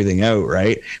and took everything out,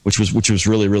 right? Which was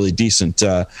really, really decent.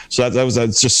 So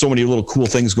that's just so many little cool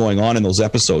things going on in those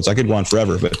episodes. I could go on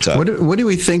forever. But what do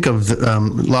we think of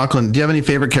Lochlin? Do you have any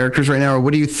favorite characters right now, or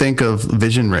what do you think of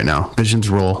Vision right now? Vision's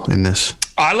role in this?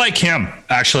 I like him,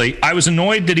 actually. I was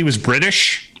annoyed that he was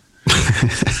British.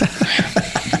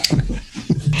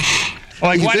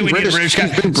 Why do we need a British guy?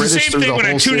 It's the same thing when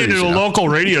I tune into a local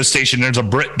radio station. There's a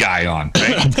Brit guy on.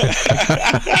 Right?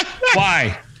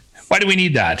 Why? Why do we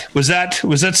need that? Was that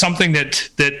something that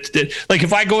like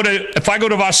if I go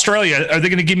to Australia, are they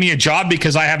going to give me a job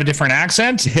because I have a different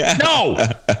accent? Yeah. No,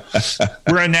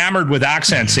 we're enamored with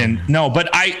accents, but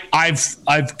I've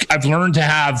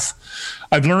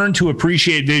learned to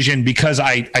appreciate Vision because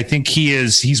I think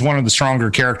he's one of the stronger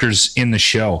characters in the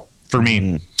show for me.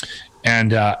 Mm-hmm.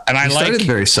 And I started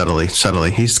very subtly.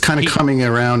 He's kind of coming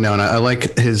around now, and I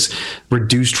like his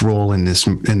reduced role in this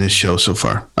show so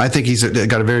far. I think he's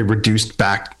got a very reduced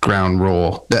background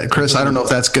role. Chris, I don't know if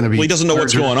that's going to be. Well, he doesn't know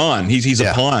what's going on. He's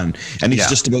a pawn, and he's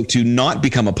just about to not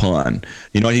become a pawn.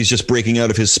 He's just breaking out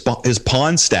of his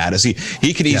pawn status.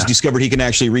 He's discovered he can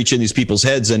actually reach in these people's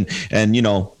heads and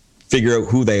figure out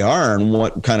who they are and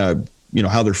what kind of.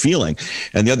 How they're feeling.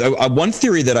 And the other one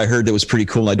theory that I heard that was pretty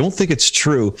cool, and I don't think it's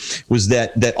true, was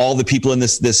that all the people in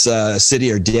this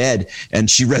city are dead and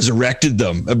she resurrected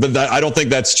them. But I don't think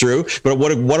that's true. But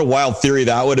what a wild theory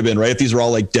that would have been, right? If these were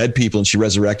all like dead people and she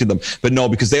resurrected them. But no,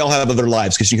 because they all have other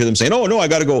lives. Because you hear them saying, "Oh no, I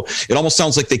got to go." It almost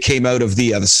sounds like they came out of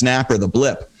the snap or the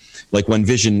blip. Like when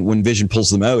Vision pulls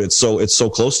them out, it's so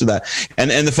close to that.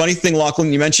 And the funny thing,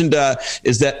 Lochlin, you mentioned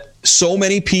is that so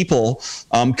many people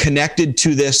connected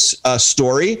to this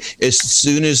story as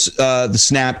soon as the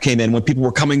snap came in. When people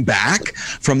were coming back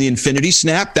from the Infinity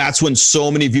Snap, that's when so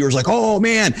many viewers like, oh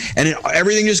man, and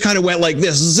everything just kind of went like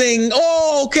this, zing.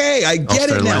 Oh, okay, I get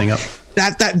it now.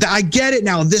 That I get it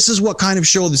now. This is what kind of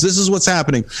show this is what's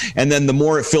happening. And then the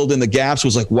more it filled in the gaps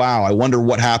was like, wow, I wonder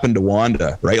what happened to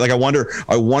Wanda, right? Like I wonder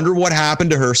what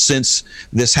happened to her since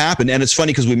this happened. And it's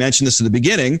funny because we mentioned this at the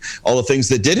beginning, all the things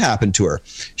that did happen to her.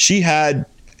 She had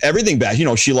everything bad.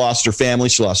 She lost her family,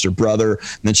 she lost her brother,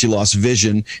 and then she lost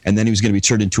Vision, and then he was going to be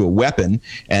turned into a weapon.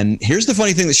 And here's the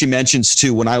funny thing that she mentions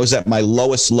too, when I was at my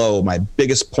lowest low, my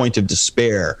biggest point of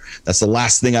despair, that's the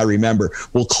last thing I remember.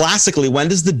 Well, classically, when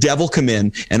does the devil come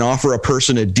in and offer a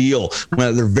person a deal?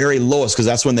 When they're very lowest, because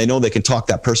that's when they know they can talk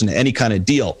that person to any kind of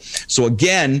deal. So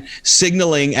again,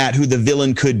 signaling at who the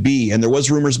villain could be. And there was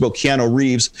rumors about Keanu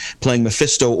Reeves playing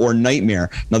Mephisto or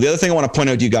Nightmare. Now, the other thing I want to point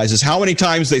out to you guys is how many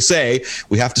times they say,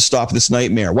 we have to stop this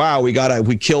nightmare. Wow, we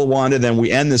kill Wanda, then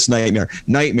we end this nightmare.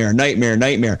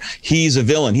 Nightmare. He's a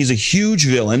villain. He's a huge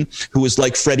villain who is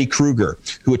like Freddy Krueger,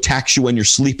 who attacks you when you're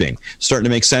sleeping. Starting to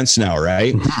make sense now,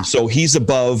 right? Mm-hmm. So he's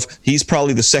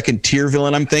probably the second tier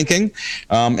villain, I'm thinking.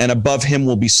 And above him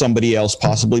will be somebody else,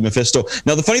 possibly Mephisto.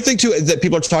 Now, the funny thing too that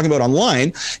people are talking about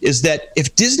online is that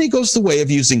if Disney goes the way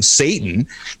of using Satan,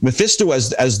 Mephisto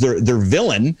as their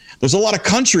villain, there's a lot of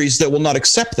countries that will not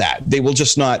accept that. They will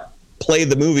just not play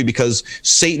the movie because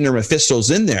Satan or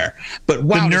Mephisto's in there. But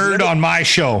wow, the nerd on my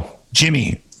show,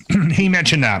 Jimmy, he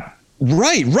mentioned that.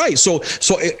 Right. So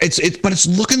but it's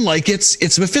looking like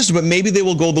it's Mephisto, but maybe they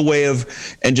will go the way of,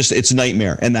 and just it's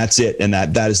Nightmare, and that's it, and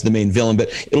that is the main villain. But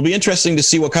it'll be interesting to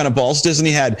see what kind of balls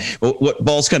Disney had, what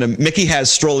balls kind of Mickey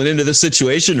has strolling into this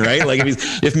situation, right? Like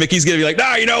if Mickey's gonna be like,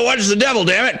 no, you know what, it's the devil,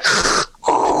 damn it.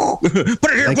 Put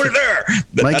it here, put it there.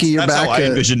 Mikey, you're that's back. How I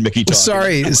envision Mickey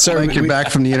talking. Sorry, Mike, you're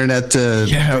back from the internet.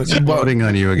 Voting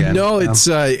on you again. No, it's.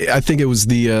 I think it was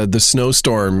the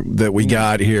snowstorm that we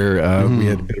got here. We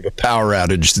had a bit of a power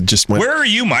outage that just went. Where are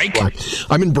you, Mike?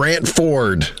 I'm in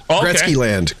Brantford, Gretzky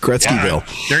land, Gretzkyville.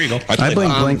 Yeah, there you go. I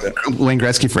blame Wayne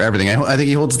Gretzky for everything. I think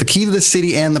he holds the key to the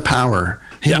city and the power.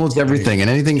 He holds everything and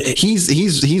anything.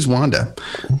 He's Wanda.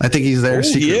 I think he's there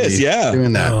secretly. He is, yeah.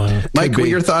 Doing that. Mike, what are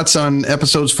your thoughts on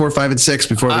episodes 4, 5, and 6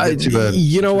 before we get to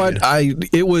you know what?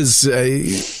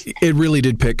 It really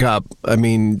did pick up. I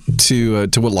mean, to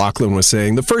what Lochlin was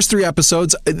saying, the first 3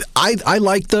 episodes, I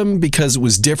liked them because it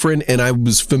was different, and I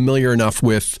was familiar enough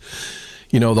with,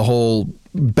 the whole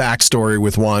backstory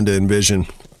with Wanda and Vision.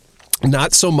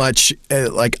 Not so much,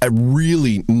 I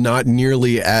really not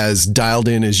nearly as dialed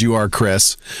in as you are,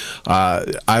 Chris.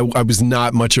 I was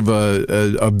not much of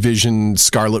a Vision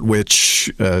Scarlet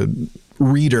Witch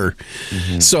reader.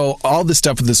 Mm-hmm. So all this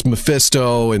stuff with this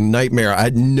Mephisto and Nightmare, I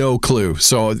had no clue.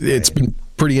 So it's been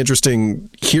pretty interesting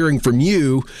hearing from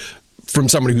you, from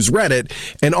somebody who's read it,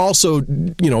 and also,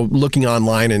 looking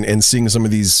online and seeing some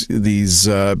of these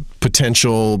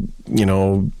potential,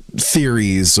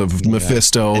 theories of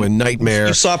Mephisto and Nightmare.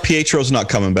 You saw Pietro's not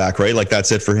coming back, right? Like that's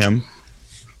it for him.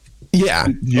 Yeah.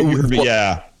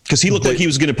 Yeah. Because he looked like he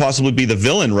was going to possibly be the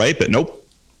villain, right? But nope.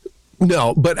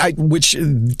 No, but which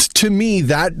to me,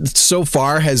 that so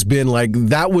far has been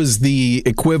that was the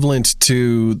equivalent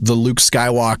to the Luke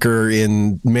Skywalker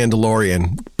in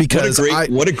Mandalorian. Because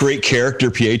what a great character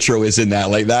Pietro is in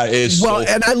that. That is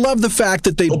and I love the fact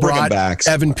that they brought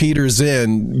Evan Peters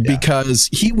in because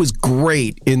he was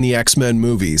great in the X-Men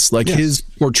movies. His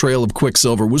portrayal of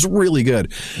Quicksilver was really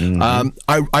good. Mm-hmm.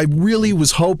 I really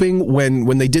was hoping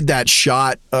when they did that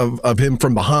shot of him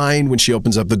from behind when she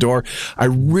opens up the door, I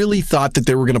really thought that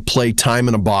they were going to play Time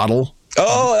in a Bottle.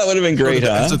 Oh, that would have been great,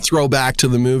 as a throwback to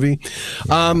the movie.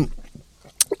 I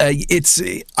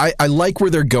like where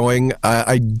they're going.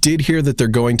 I did hear that they're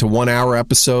going to 1-hour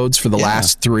episodes for the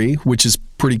last 3, which is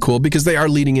pretty cool because they are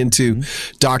leading into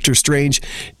Doctor Strange.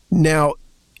 Now,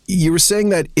 you were saying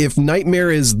that if Nightmare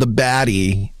is the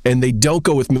baddie and they don't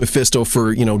go with Mephisto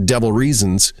for, devil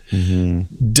reasons,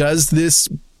 does this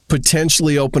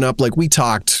potentially open up, like we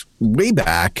talked way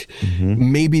back,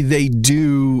 maybe they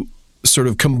do sort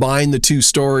of combine the 2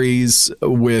 stories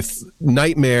with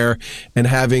Nightmare and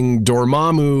having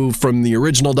Dormammu from the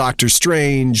original Doctor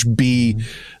Strange be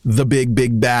the big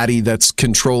baddie that's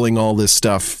controlling all this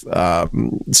stuff,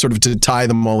 sort of to tie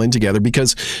them all in together.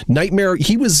 Because Nightmare,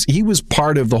 he was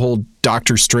part of the whole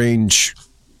Doctor Strange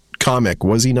comic,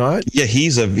 was he not? Yeah,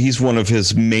 he's one of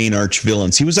his main arch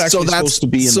villains. He was actually supposed to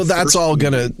be in that's all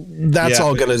gonna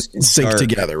sync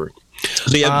together.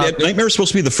 So Nightmare was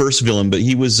supposed to be the first villain, but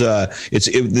he was. They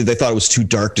thought it was too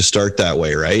dark to start that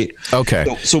way, right? Okay.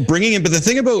 So bringing in, but the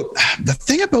thing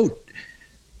about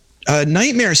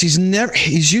Nightmares,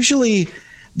 he's usually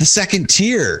the second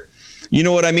tier. You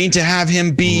know what I mean? To have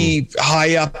him be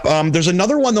high up. There's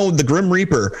another one though, the Grim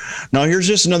Reaper. Now here's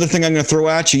just another thing I'm going to throw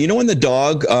at you. You know when the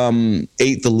dog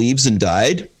ate the leaves and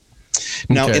died?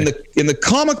 Now in the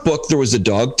comic book there was a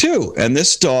dog too, and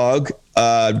this dog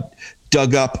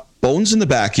dug up bones in the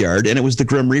backyard, and it was the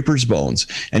Grim Reaper's bones,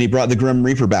 and he brought the Grim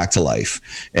Reaper back to life.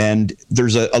 And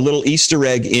there's a little Easter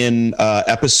egg in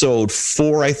episode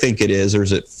 4, I think it is, or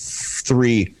is it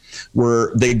 3,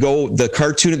 where the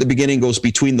cartoon at the beginning goes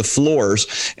between the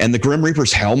floors, and the Grim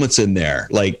Reaper's helmet's in there.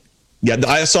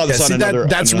 I saw this on another.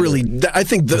 That's really. I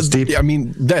think that's deep. I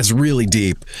mean, that's really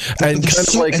deep. And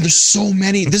there's so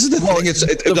many. This is the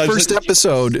thing. The first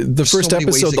episode,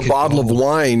 the bottle of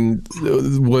wine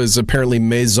was apparently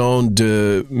Maison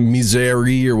de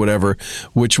Miserie or whatever,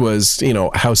 which was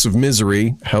House of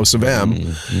Misery, House of M.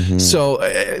 Mm-hmm. So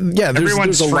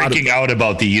everyone's freaking out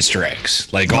about the Easter eggs.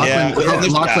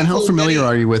 Lochlin, how familiar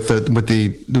are you with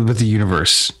the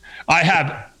universe? I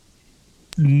have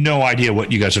no idea what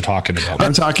you guys are talking about.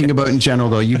 I'm talking about in general,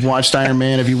 though. You've watched Iron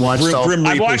Man. Have you watched?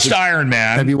 I've watched Iron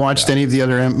Man. Have you watched any of the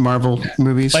other Marvel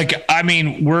movies?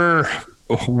 We're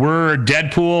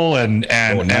Deadpool and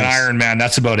Iron Man.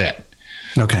 That's about it.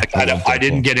 Okay. I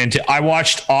didn't get into. I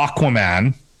watched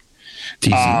Aquaman.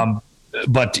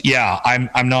 But yeah,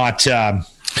 I'm not.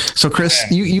 So Chris,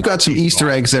 you got some Easter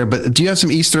eggs there, but do you have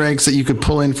some Easter eggs that you could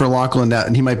pull in for Lochlin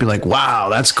and he might be like, wow,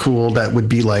 that's cool. That would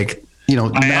be like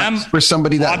I am for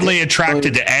somebody that oddly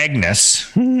attracted to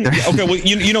Agnes. Okay,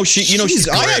 well, she's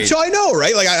I know,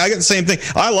 right? Like I got the same thing.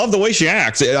 I love the way she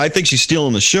acts. I think she's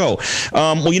stealing the show.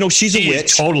 She's a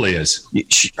witch. Totally is.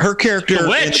 Her character, a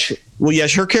witch. Well,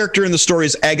 yes, her character in the story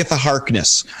is Agatha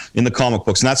Harkness in the comic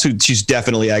books, and that's who she's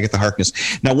definitely Agatha Harkness.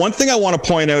 Now, one thing I want to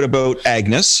point out about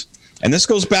Agnes, and this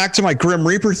goes back to my Grim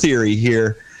Reaper theory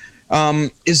here,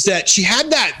 is that she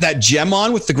had that gem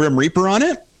on with the Grim Reaper on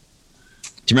it.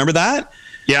 Do you remember that?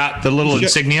 Yeah, the little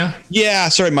insignia. Yeah,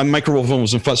 sorry, my microphone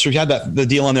was in front. So she had the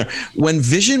deal on there. When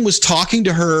Vision was talking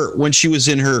to her when she was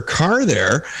in her car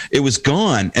there, it was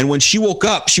gone. And when she woke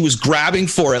up, she was grabbing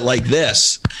for it like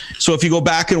this. So if you go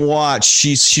back and watch,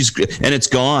 she's and it's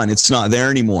gone. It's not there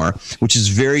anymore, which is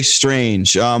very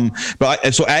strange. So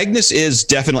Agnes is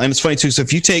definitely, and it's funny too. So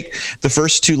if you take the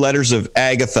first two letters of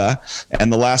Agatha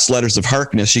and the last letters of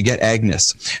Harkness, you get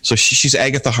Agnes. So she's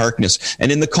Agatha Harkness.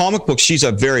 And in the comic book, she's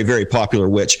a very, very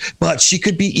popular witch, but she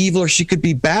could be evil or she could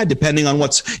be bad depending on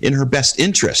what's in her best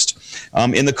interest.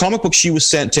 In the comic book, she was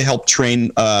sent to help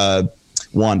train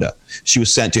Wanda. She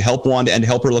was sent to help Wanda and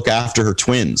help her look after her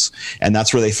twins. And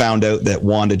that's where they found out that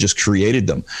Wanda just created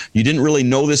them. You didn't really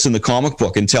know this in the comic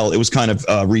book until it was kind of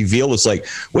revealed. It's like,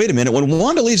 wait a minute, when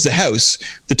Wanda leaves the house,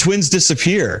 the twins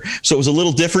disappear. So it was a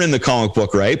little different in the comic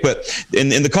book, right? But in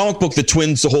the comic book, the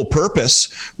twins, the whole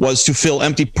purpose was to fill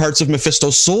empty parts of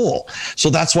Mephisto's soul. So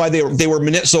that's why they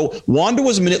were so Wanda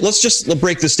was let's just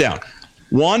break this down.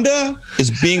 Wanda is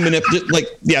being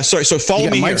manipulated. So follow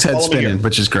me Mike's here. Head spinning,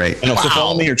 which is great. So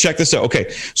follow me here. Check this out. Okay,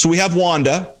 so we have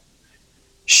Wanda.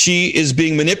 She is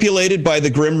being manipulated by the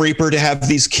Grim Reaper to have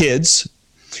these kids.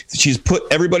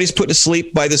 Everybody's put to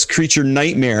sleep by this creature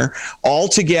Nightmare, all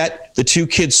to get the two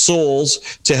kids'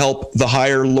 souls to help the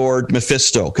higher Lord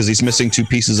Mephisto, because he's missing two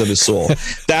pieces of his soul.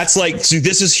 That's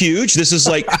this is huge. This is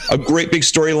like a great big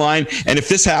storyline. And if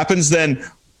this happens, then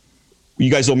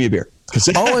you guys owe me a beer.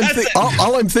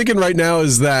 All I'm thinking right now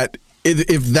is that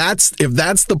if that's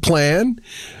the plan,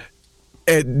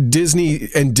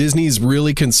 Disney's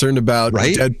really concerned about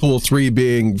Deadpool 3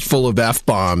 being full of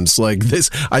F-bombs like this.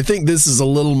 I think this is a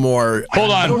little more.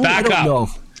 Hold on, back up. Know.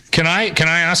 Can I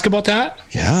ask about that?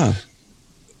 Yeah.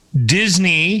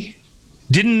 Disney,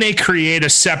 didn't they create a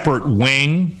separate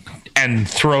wing and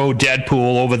throw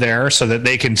Deadpool over there so that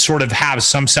they can sort of have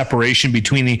some separation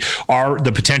between the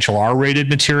potential R-rated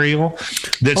material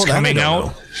that's coming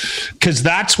out? Because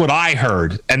that's what I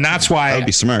heard, and that's why that would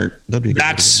be smart. That'd be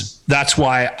that's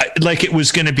why it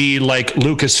was going to be like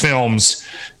Lucasfilms.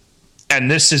 And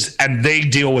they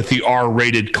deal with the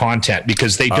R-rated content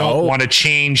because they don't want to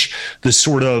change the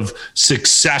sort of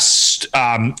success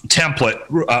template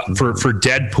for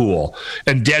Deadpool.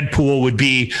 And Deadpool would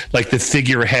be like the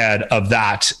figurehead of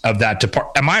that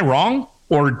department. Am I wrong?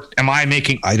 Or am I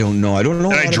making? I don't know.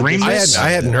 Did I dream this?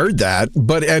 I hadn't heard that,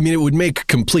 but I mean, it would make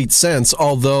complete sense.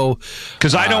 Although,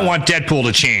 because I don't want Deadpool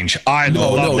to change. I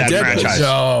love that franchise.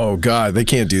 Oh God, they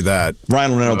can't do that.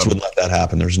 Ryan Reynolds would let that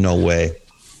happen. There's no way.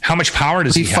 How much power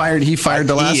does he have? He fired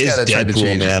the last guy that tried to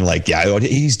change. Man,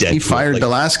 he's Deadpool. He fired the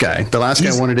last guy. The last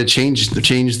guy wanted to change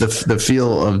the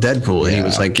feel of Deadpool, and he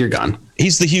was like, "You're gone."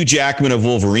 He's the Hugh Jackman of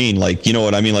Wolverine. Like, you know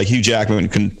what I mean? Like Hugh Jackman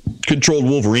controlled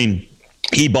Wolverine.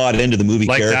 He bought into the movie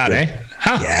like character. That, eh?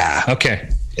 Huh. Yeah. Okay.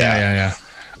 Yeah.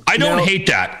 I don't hate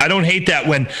that. I don't hate that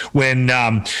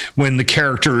when the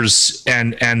characters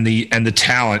and the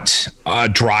talent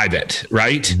drive it,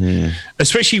 right? Mm-hmm.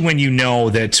 Especially when you know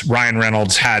that Ryan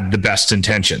Reynolds had the best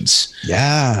intentions.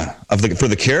 Yeah, for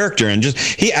the character, and just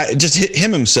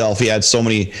him himself. He had so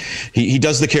many. He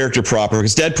does the character proper,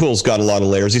 because Deadpool's got a lot of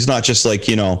layers. He's not just like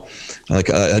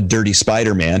a dirty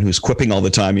Spider-Man who's quipping all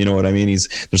the time. You know what I mean?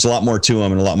 There's a lot more to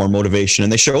him and a lot more motivation,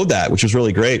 and they showed that, which was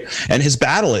really great. And his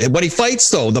battle, what he fights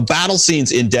though, the battle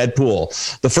scenes in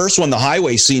Deadpool, the first one, the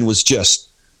highway scene, was just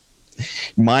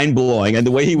mind-blowing, and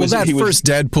the way he was first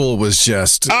Deadpool was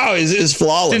just is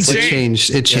flawless. It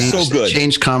changed so good. It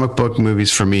changed comic book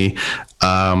movies for me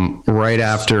right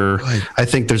after. I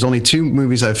think there's only two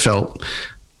movies I've felt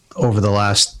over the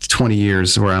last 20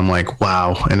 years where I'm like,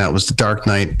 wow, and that was The Dark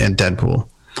Knight and Deadpool.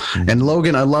 And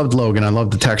Logan, I loved Logan. I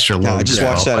loved the texture of Logan. I just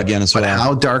watched that again as well. But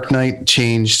how Dark Knight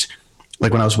changed,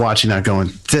 like when I was watching that, going,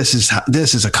 this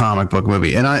is a comic book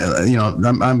movie. And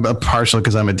I'm partial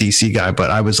because I'm a DC guy, but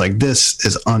I was like, this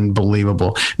is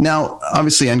unbelievable. Now,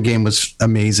 obviously, Endgame was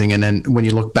amazing, and then when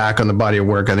you look back on the body of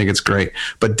work, I think it's great.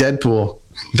 But Deadpool,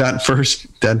 that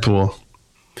first Deadpool.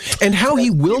 And how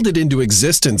he willed it into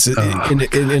existence in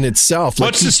itself.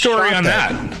 What's the story on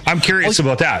that? I'm curious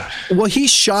about that. Well, he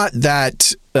shot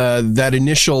that that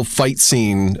initial fight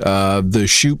scene, the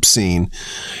shoot scene,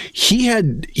 he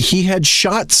had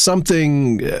shot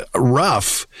something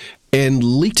rough and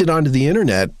leaked it onto the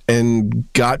internet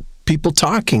and got people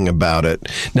talking about it.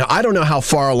 Now, I don't know how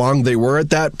far along they were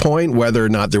at that point, whether or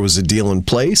not there was a deal in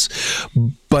place,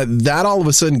 but that all of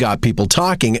a sudden got people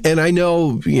talking. And I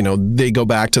know, they go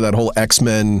back to that whole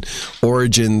X-Men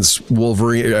Origins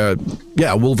Wolverine,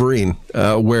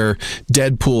 where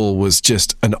Deadpool was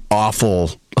just an awful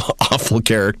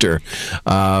character,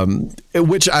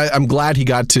 which I'm glad he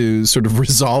got to sort of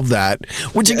resolve that.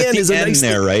 Which again is a nice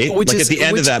thing, right? Which is at the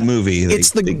end of that movie.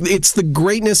 It's the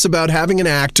greatness about having an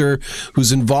actor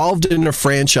who's involved in a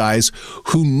franchise,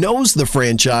 who knows the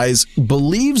franchise,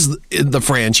 believes in the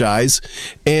franchise,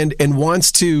 and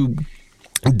wants to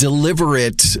deliver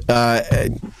it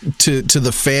to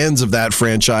the fans of that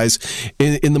franchise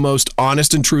in the most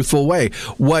honest and truthful way.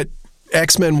 What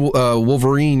X-Men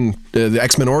Wolverine, the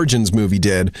X-Men Origins movie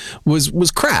did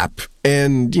was crap,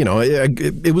 and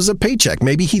it was a paycheck.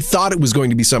 Maybe he thought it was going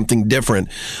to be something different,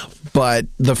 but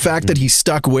the fact that he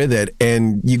stuck with it,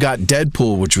 and you got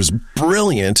Deadpool, which was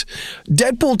brilliant.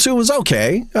 Deadpool 2 was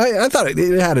okay. I thought it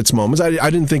had its moments. I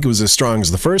didn't think it was as strong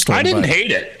as the first one. I didn't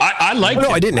hate it. I liked it.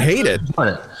 No, I didn't hate it.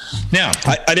 Yeah,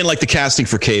 I didn't like the casting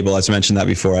for Cable. As I mentioned that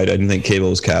before, I didn't think Cable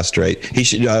was cast right. He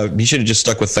should have just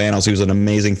stuck with Thanos. He was an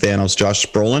amazing Thanos. Josh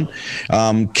Brolin.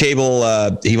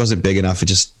 Cable, he wasn't big enough. It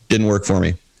just didn't work for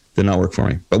me. Did not work for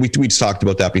me. But we talked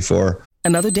about that before.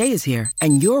 Another day is here,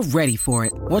 and you're ready for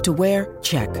it. What to wear?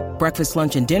 Check. Breakfast,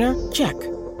 lunch, and dinner? Check.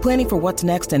 Planning for what's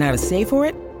next and how to save for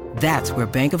it? That's where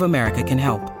Bank of America can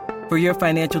help. For your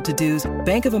financial to-dos,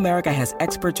 Bank of America has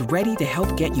experts ready to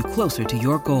help get you closer to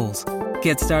your goals.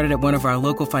 Get started at one of our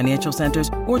local financial centers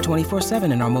or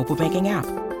 24/7 in our mobile banking app.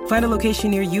 Find a location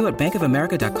near you at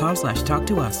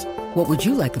bankofamerica.com/talktous. What would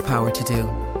you like the power to do?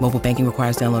 Mobile banking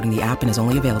requires downloading the app and is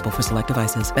only available for select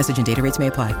devices. Message and data rates may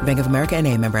apply. Bank of America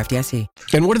N.A., member FDIC.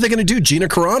 And what are they going to do? Gina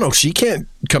Carano, she can't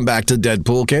come back to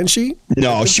Deadpool, can she?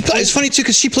 No, it's funny too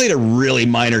because she played a really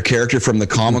minor character from the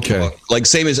comic book. Like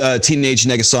same as Teenage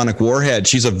Negasonic Warhead.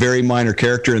 She's a very minor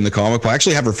character in the comic book. I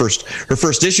actually have her first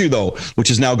issue though, which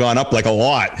has now gone up like a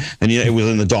lot, and it was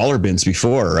in the dollar bins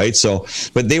before, right? So,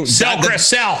 but they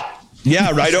sell.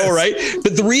 Yeah, right. Oh, right.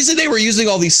 But the reason they were using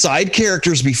all these side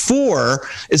characters before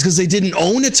is because they didn't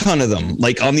own a ton of them.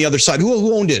 Like on the other side,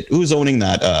 who owned it? Who was owning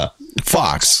that?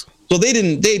 Fox. So they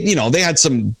had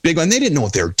some big one. They didn't know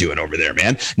what they were doing over there,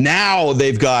 man. Now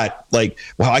they've got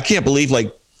I can't believe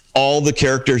all the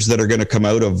characters that are going to come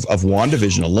out of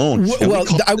WandaVision alone. Well,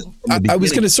 I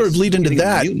was going to sort of lead into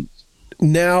that.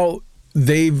 Now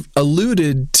they've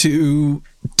alluded to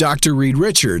Dr. Reed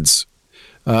Richards.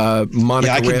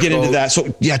 Monica I could get into that.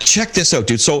 So check this out,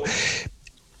 dude. So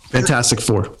Fantastic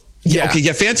Four.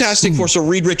 Fantastic Four. So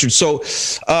Reed Richards. So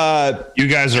you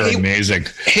guys are amazing.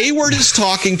 Hayward is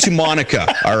talking to Monica.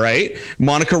 All right,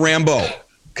 Monica Rambeau.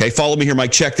 Okay, follow me here,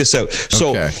 Mike. Check this out.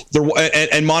 So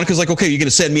and Monica's like, okay, you're going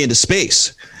to send me into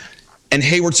space, and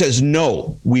Hayward says,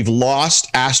 no, we've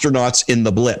lost astronauts in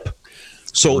the blip.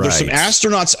 So there's some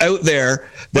astronauts out there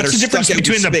that What's the difference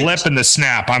between the blip and the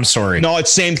snap? I'm sorry. No, it's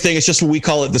same thing. It's just we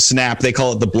call it the snap. They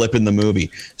call it the blip in the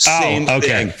movie. Same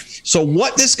thing. So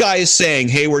what this guy is saying,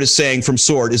 Hayward is saying from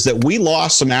S.W.O.R.D. is that we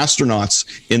lost some astronauts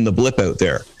in the blip out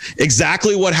there.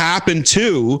 Exactly what happened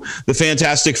to the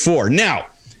Fantastic Four. Now,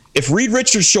 if Reed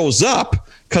Richards shows up,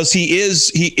 because he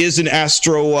is an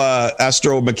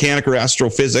astromechanic or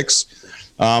astrophysics,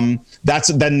 then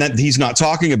he's not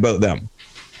talking about them.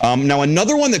 Now,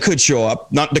 another one that could show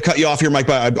up, not to cut you off here, Mike,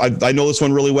 but I know this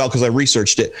one really well because I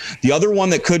researched it. The other one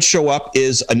that could show up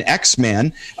is an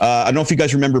X-Man. I don't know if you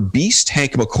guys remember Beast,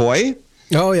 Hank McCoy.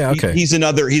 Oh, yeah, okay. He's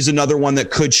another one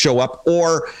that could show up,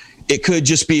 or it could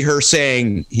just be her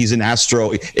saying he's an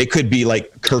astro. It could be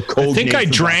like her code. I think I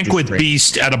drank with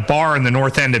Beast at a bar in the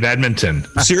north end of Edmonton.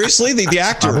 Seriously? The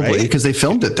actor, probably, right? Because they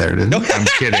filmed it there, didn't they? I'm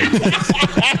kidding.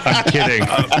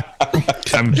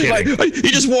 I'm kidding. You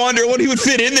just wonder what he would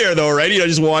fit in there, though, right? You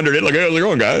just wandered in, like, hey, how's it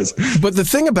going, guys? But the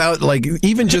thing about,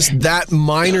 even just that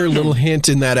minor little hint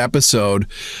in that episode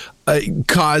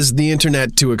caused the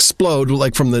internet to explode,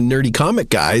 from the nerdy comic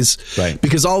guys. Right.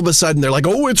 Because all of a sudden they're like,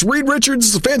 oh, it's Reed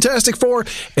Richards, the Fantastic Four.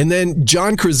 And then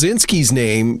John Krasinski's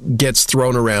name gets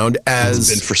thrown around as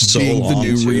being the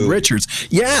new Reed Richards.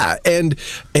 Yeah. And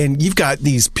you've got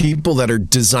these people that are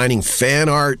designing fan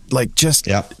art,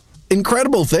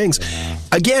 incredible things. Yeah.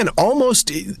 Again,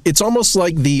 it's almost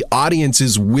like the audience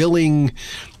is willing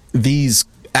these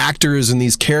actors and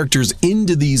these characters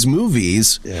into these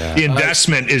movies. Yeah. The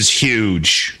investment is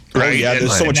huge. Right. Oh, yeah,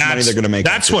 there's so much money they're going to make.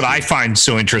 That's what I find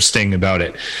so interesting about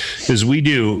it, is we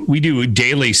do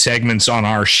daily segments on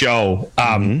our show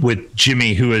with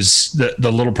Jimmy, who is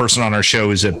the little person on our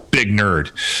show, is a big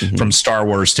nerd from Star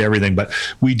Wars to everything. But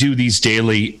we do these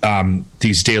daily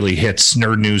hits,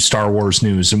 nerd news, Star Wars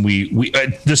news, and we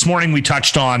this morning we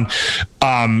touched on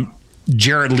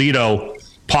Jared Leto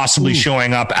possibly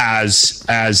showing up as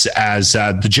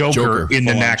the Joker in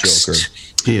the next. Joker.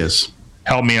 He is.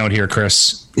 Help me out here,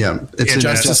 Chris. Yeah, it's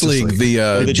Justice League.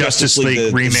 The Justice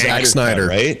League remake. Zack Snyder,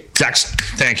 right?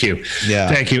 Thank you. Yeah.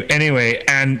 Thank you. Anyway,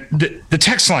 and the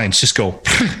text lines just go,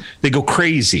 they go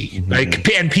crazy. Like,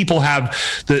 and people have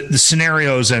the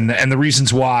scenarios and the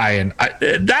reasons why, and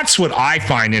that's what I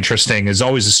find interesting, is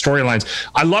always the storylines.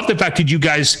 I love the fact that you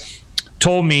guys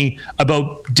told me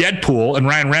about Deadpool and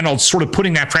Ryan Reynolds sort of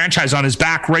putting that franchise on his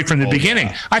back right from the beginning.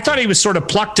 Yeah. I thought he was sort of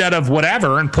plucked out of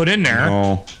whatever and put in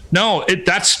there. No,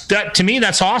 that to me,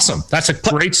 that's awesome. That's a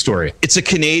great story. It's a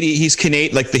Canadian. He's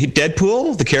Canadian. Like the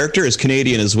Deadpool, the character is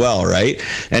Canadian as well, right?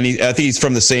 And I think he's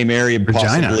from the same area,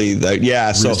 possibly.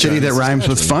 Yeah, so city that rhymes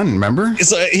with fun. Remember?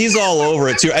 He's all over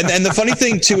it too. And the funny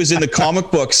thing too is in the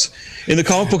comic books,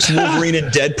 Wolverine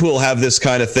and Deadpool have this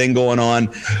kind of thing going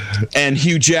on, and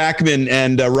Hugh Jackman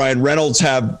and Ryan Reynolds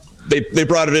have. They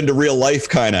brought it into real life,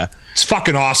 kind of. It's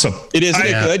fucking awesome. It is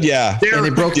good, yeah. And they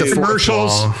broke the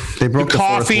commercials. They broke the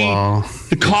coffee wall.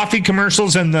 The coffee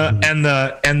commercials and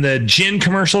the gin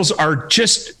commercials are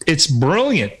just, it's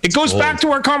brilliant. It goes back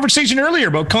to our conversation earlier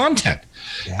about content.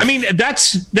 Yeah. I mean,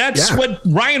 that's what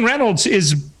Ryan Reynolds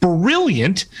is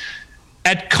brilliant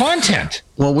at content.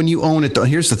 Well, when you own it, though,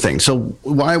 here's the thing. So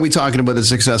why are we talking about the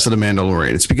success of The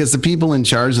Mandalorian? It's because the people in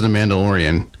charge of The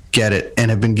Mandalorian get it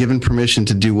and have been given permission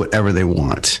to do whatever they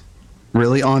want.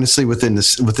 Really, honestly, within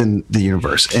the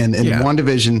universe. And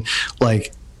WandaVision,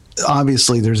 like,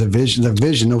 obviously there's a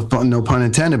vision, no pun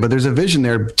intended, but there's a vision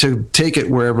there to take it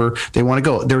wherever they want to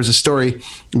go. There was a story,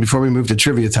 before we moved to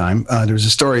trivia time, there was a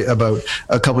story about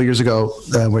a couple of years ago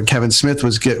when Kevin Smith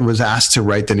was asked to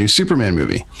write the new Superman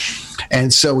movie.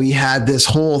 And so we had this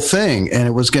whole thing, and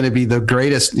it was going to be the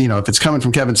greatest, if it's coming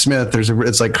from Kevin Smith,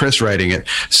 it's like Chris writing it.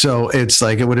 So it's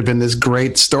like, it would have been this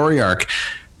great story arc.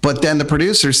 But then the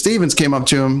producer, Stevens, came up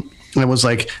to him and was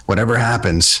like, whatever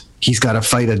happens, he's got to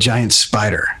fight a giant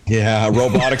spider. Yeah, a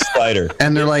robotic spider.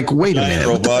 And they're like, wait a minute,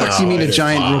 what the fuck do you mean a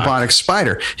giant robotic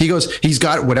spider? He goes, he's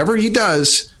got whatever he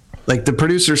does, like the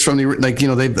producers from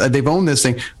they've owned this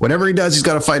thing. Whatever he does, he's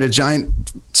got to fight a giant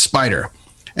spider.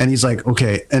 And he's like,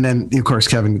 okay. And then, of course,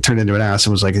 Kevin turned into an ass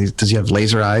and was like, does he have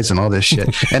laser eyes and all this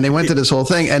shit? And they went to this whole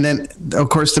thing. And then, of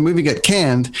course, the movie got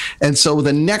canned. And so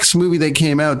the next movie that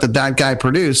came out that guy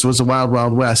produced was The Wild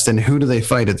Wild West. And who do they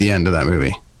fight at the end of that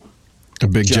movie? A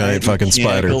big giant fucking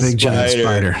spider. Giant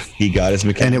spider. He got his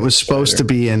mechanical. And it was supposed to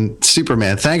be in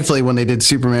Superman. Thankfully, when they did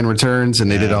Superman Returns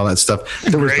and they did all that stuff,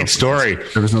 there was great story.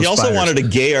 There was no he also spiders. wanted a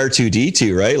gay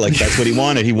R2-D2, right? Like, that's what he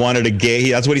wanted. He wanted a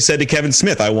gay. That's what he said to Kevin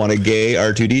Smith. I want a gay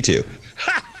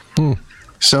R2-D2.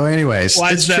 So anyways,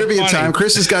 it's trivia time.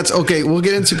 Chris has got, we'll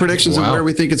get into predictions of where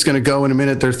we think it's going to go in a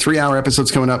minute. There are 3-hour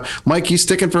episodes coming up. Mike, you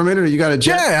sticking for a minute or you got a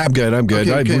jet? Yeah, I'm good.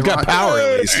 Okay, we've got power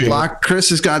at least. Chris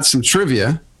has got some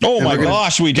trivia. Oh my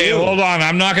gosh, we do. Hey, hold on.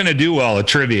 I'm not going to do well at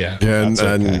trivia. Yeah,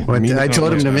 I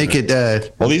told him to make it.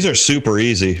 Well, these are super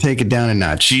easy. Take it down a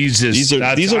notch. Jesus.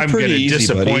 These are pretty easy,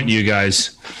 disappoint you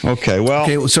guys. Okay, well.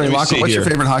 Okay, sorry, Lochlin, what's your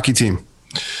favorite hockey team?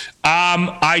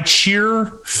 I cheer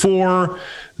for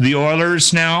the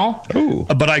Oilers now,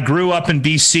 but I grew up in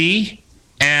BC.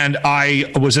 And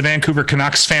I was a Vancouver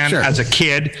Canucks fan as a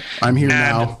kid. I'm here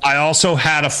now. I also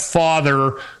had a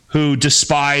father who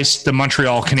despised the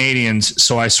Montreal Canadiens,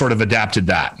 so I sort of adapted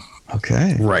that.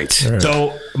 Okay. Right.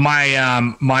 So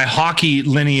my hockey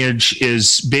lineage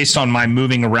is based on my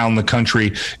moving around the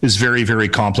country is very, very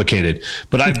complicated.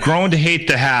 But I've grown to hate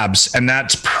the Habs, and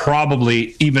that's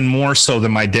probably even more so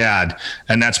than my dad.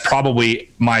 And that's probably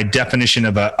my definition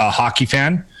of a hockey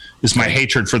fan is my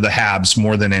hatred for the Habs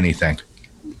more than anything.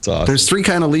 Awesome. There's 3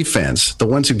 kind of Leaf fans: the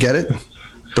ones who get it,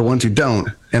 the ones who don't,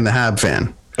 and the Hab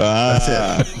fan. That's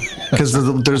it.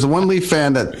 Because there's the one Leaf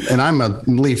fan and I'm a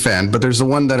Leaf fan, but there's the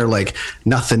one that are like,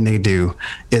 nothing they do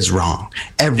is wrong.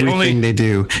 Everything they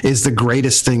do is the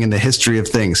greatest thing in the history of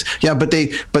things. Yeah, but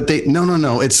they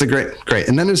no, it's the great.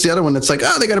 And then there's the other one that's like,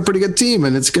 they got a pretty good team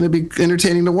and it's going to be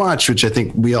entertaining to watch, which I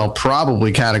think we all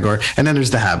probably category. And then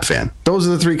there's the Hab fan. Those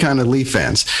are the 3 kind of Leaf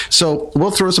fans. So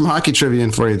we'll throw some hockey trivia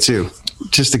in for you too,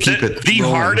 just to keep it the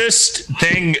rolling. Hardest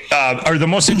thing or the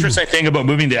most interesting thing about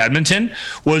moving to Edmonton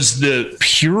was the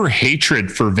pure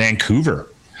hatred for Vancouver.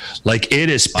 Like, it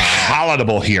is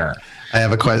palatable here. I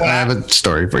have a question. I have a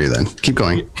story for you then. Keep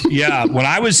going. Yeah. When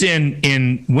I was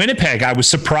in Winnipeg, I was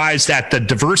surprised at the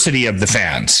diversity of the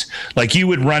fans. Like, you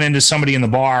would run into somebody in the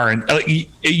bar and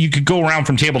you could go around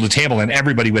from table to table and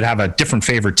everybody would have a different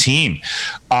favorite team.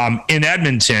 In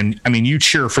Edmonton, I mean, you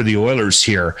cheer for the Oilers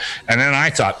here. And then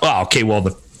I thought, well, okay, well,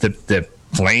 the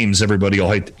Flames, everybody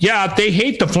will hate. Yeah, they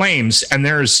hate the Flames, and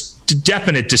there's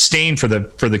definite disdain for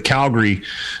the Calgary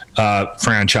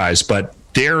franchise, but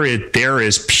there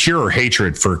is pure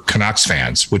hatred for Canucks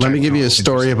fans. Let me give you a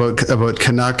story about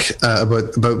Canuck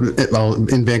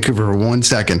in Vancouver for 1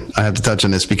 second. I have to touch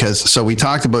on this because we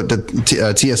talked about the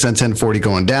TSN 1040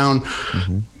 going down.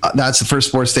 Mm-hmm. That's the first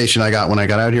sports station I got when I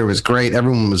got out here. It was great.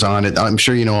 Everyone was on it. I'm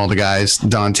sure you know all the guys.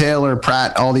 Don Taylor,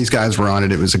 Pratt, all these guys were on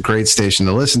it. It was a great station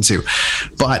to listen to.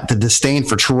 But the disdain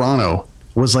for Toronto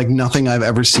was like nothing I've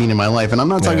ever seen in my life. And I'm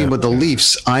not talking about the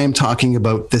Leafs. I am talking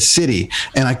about the city.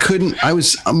 And I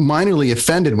was minorly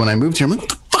offended when I moved here. I'm like, what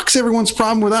the fuck's everyone's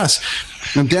problem with us?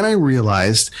 And then I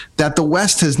realized that the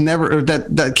West has never, or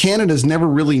that Canada's never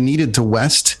really needed the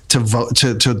West to vote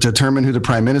to determine who the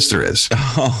prime minister is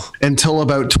until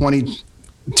about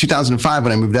 2005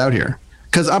 when I moved out here.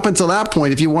 Because up until that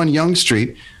point, if you won Yonge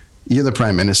Street, you're the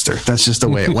prime minister. That's just the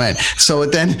way it went. So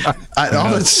then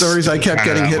all the stories I kept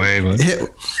getting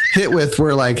hit with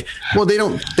were like, well, they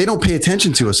don't pay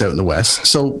attention to us out in the West,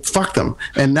 so fuck them.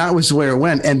 And that was where it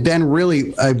went. And then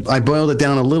really I boiled it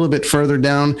down a little bit further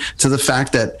down to the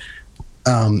fact that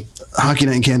Hockey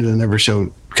Night in Canada never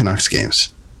showed Canucks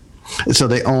games. So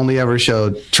they only ever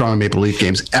showed Toronto Maple Leaf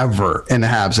games ever in the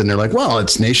Habs. And they're like, well,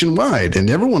 it's nationwide and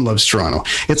everyone loves Toronto.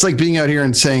 It's like being out here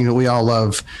and saying that we all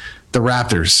love the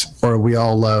Raptors or we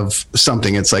all love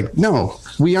something. It's like, no,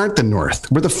 we aren't the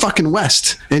North. We're the fucking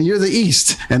West and you're the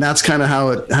East. And that's kind of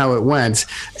how it went.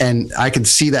 And I could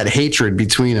see that hatred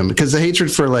between them because the hatred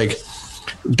for they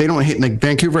don't hate,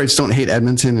 Vancouverites don't hate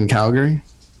Edmonton and Calgary,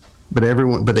 but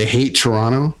they hate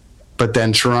Toronto. But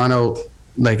then Toronto,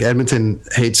 Edmonton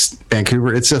hates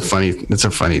Vancouver. It's a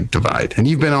funny divide. And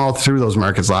you've been all through those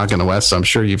markets, Locke, in the West, so I'm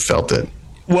sure you've felt it.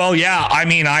 Well, yeah. I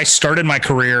mean, I started my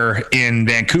career in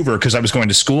Vancouver because I was going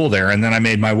to school there, and then I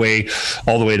made my way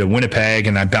all the way to Winnipeg,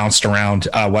 and I bounced around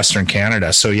Western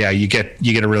Canada. So yeah, you get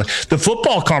the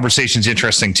football conversation is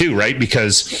interesting too, right?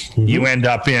 Because you end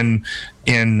up in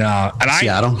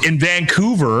Seattle. In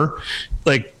Vancouver,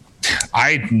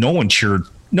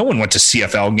 no one went to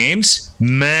CFL games.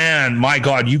 Man, my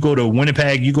God, you go to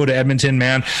Winnipeg, you go to Edmonton,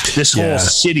 man, this whole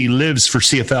city lives for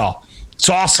CFL. It's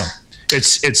awesome.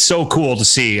 It's so cool to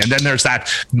see. And then there's that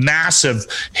massive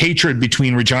hatred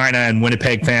between Regina and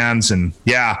Winnipeg fans. And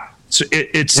so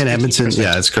it's in Edmonton.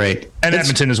 It's great. And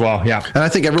Edmonton as well. Yeah. And I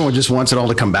think everyone just wants it all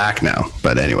to come back now.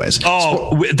 But anyways.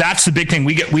 Oh, that's the big thing.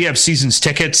 We have seasons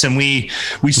tickets and we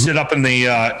sit up in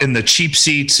the cheap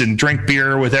seats and drink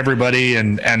beer with everybody.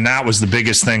 And that was the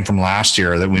biggest thing from last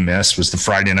year that we missed was the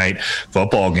Friday night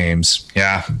football games.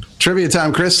 Yeah. Trivia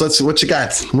time, Chris. What you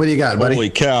got? What do you got, buddy? Holy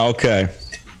cow. Okay.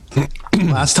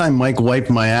 Last time Mike wiped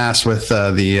my ass with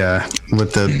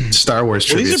the Star Wars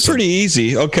trivia. These are pretty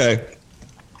easy. Okay.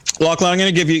 Lochlin, I'm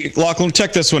going to give you... Lochlin,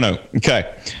 check this one out.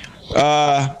 Okay.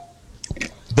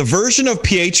 The version of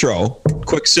Pietro,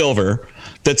 Quicksilver,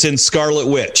 that's in Scarlet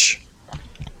Witch.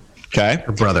 Okay?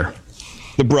 Her brother.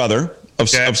 The brother of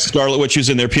Scarlet Witch who's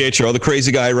in there, Pietro, the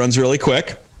crazy guy who runs really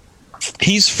quick.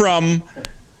 He's from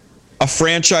a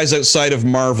franchise outside of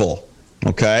Marvel.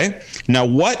 Okay? Now,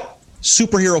 what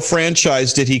superhero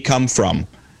franchise did he come from?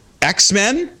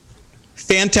 X-Men,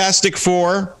 Fantastic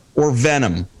Four, or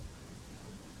Venom?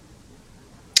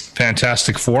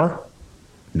 Fantastic Four?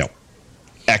 No.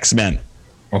 X-Men.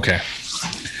 Okay.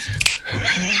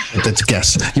 Let's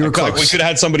guess. You were close. We could have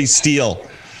had somebody steal.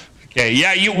 Okay.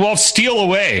 Yeah. Steal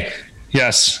away.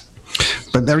 Yes.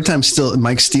 But every time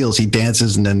Mike steals, he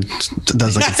dances and then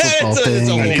does a football thing.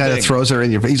 He kind of throws her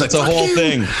in your face. He's like, it's a whole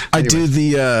thing. I do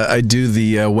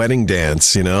the wedding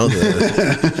dance,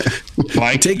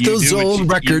 Mike, take those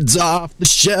old records off the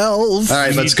shelf. All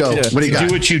right, let's go. What do you got?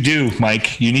 Do what you do,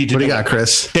 Mike. You need to. What do you got,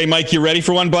 Chris? Okay, Mike, you ready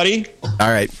for one, buddy? All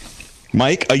right.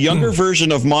 Mike, a younger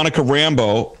version of Monica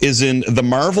Rambeau is in the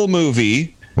Marvel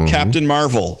movie Captain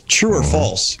Marvel. True or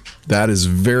false? That is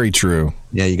very true.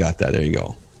 Yeah, you got that. There you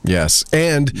go. Yes,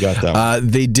 and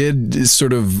they did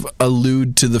sort of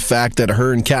allude to the fact that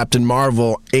her and Captain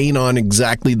Marvel ain't on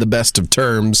exactly the best of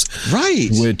terms. Right.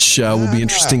 Which will be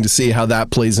interesting to see how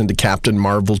that plays into Captain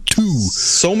Marvel 2.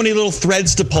 So many little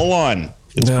threads to pull on.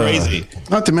 It's crazy.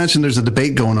 Not to mention there's a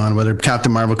debate going on whether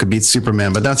Captain Marvel could beat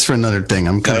Superman, but that's for another thing.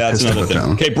 I'm kind of pissed about that.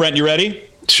 Okay, Brent, you ready?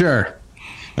 Sure.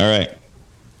 All right.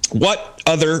 What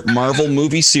other Marvel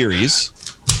movie series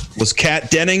Was Kat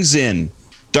Dennings in?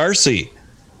 Darcy.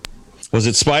 Was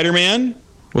it Spider-Man?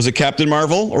 Was it Captain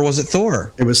Marvel? Or was it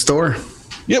Thor? It was Thor.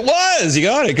 It was. You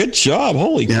got it. Good job.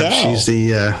 Holy cow. She's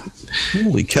the...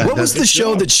 Holy cow. What was the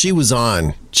show that she was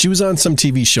on? She was on some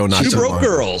TV show not Two Broke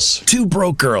Girls. Two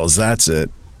Broke Girls. That's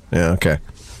it. Yeah, okay.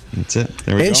 That's it.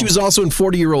 There we go. And she was also in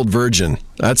 40-Year-Old Virgin.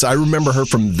 I remember her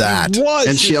from that.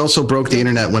 And she also broke the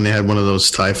internet when they had one of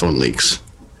those iPhone leaks.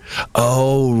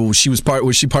 Oh, was she part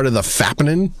of the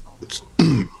Fappening?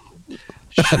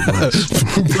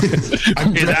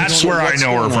 That's where I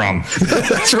know her from.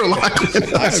 That's where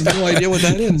Lochlin. I have no idea what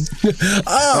that is.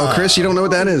 Oh, Chris, you don't know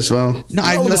what that is? Well, no,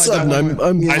 I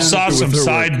I saw some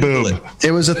side boob.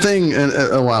 It was a thing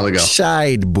a while ago.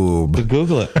 Side boob.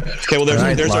 Google it. Okay, well,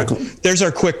 there's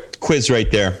our quick quiz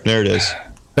right there. There it is.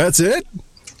 That's it.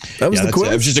 That was the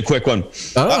quiz. It was just a quick one.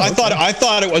 I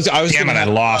thought it was. I was. Damn it! I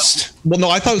lost. Well, no,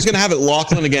 I thought I was going to have it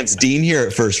Lochlin against Dean here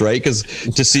at first, right? Because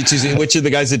to see which of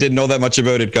the guys that didn't know that much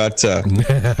about it got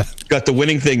the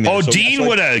winning thing there. Oh, so Dean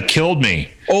would have killed me.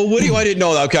 Oh, would he? I didn't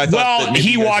know that. Okay, I thought. Well,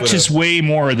 he watches way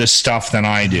more of this stuff than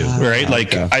I do, right?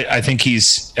 Like, okay. I think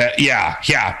he's,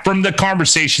 from the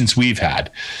conversations we've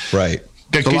had. Right.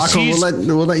 So Lochlin,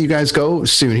 we'll let you guys go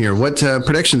soon here. What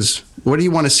predictions? Where do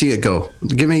you want to see it go?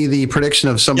 Give me the prediction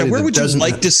of somebody. Yeah, where would you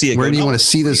like to see it go? Where do you want to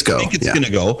see this go? I think it's going to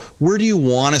go. Where do you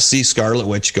want to see Scarlet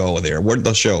Witch go there? Where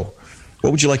the show? What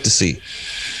would you like to see?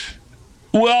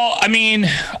 Well, I mean,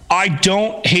 I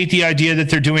don't hate the idea that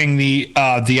they're doing the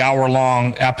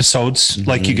hour-long episodes,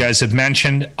 like you guys have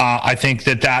mentioned. I think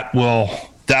that'll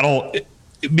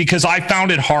because I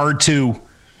found it hard to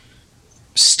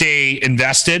stay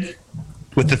invested.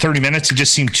 With the 30 minutes, it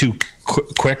just seemed too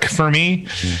quick for me.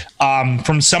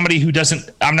 From somebody who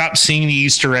I'm not seeing the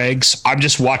Easter eggs. I'm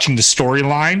just watching the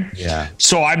storyline. Yeah.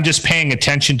 So I'm just paying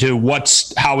attention to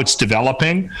how it's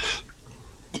developing.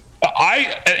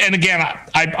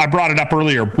 I brought it up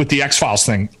earlier with the X-Files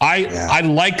thing. I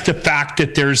like the fact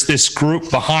that there's this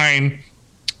group behind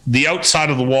the outside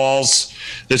of the walls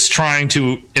that's trying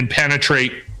to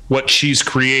penetrate what she's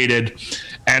created.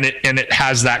 And it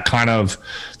has that kind of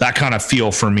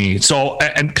feel for me. So,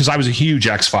 and because I was a huge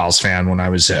X-Files fan when I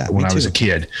was a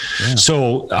kid,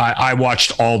 so I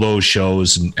watched all those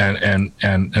shows and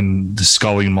the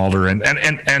Scully and Mulder and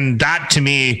that, to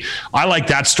me, I like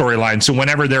that storyline. So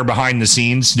whenever they're behind the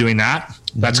scenes doing that,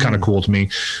 that's kind of cool to me.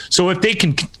 So if they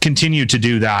can continue to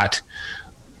do that,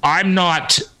 I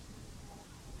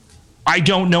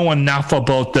don't know enough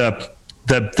about the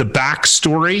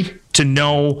backstory to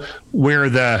know where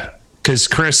because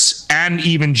Chris and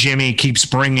even Jimmy keeps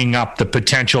bringing up the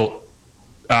potential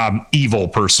evil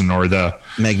person or the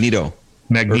Magneto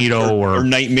or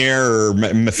Nightmare or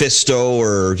Mephisto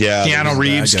or Keanu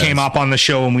Reeves came up on the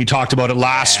show and we talked about it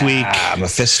last week.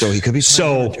 Mephisto, he could be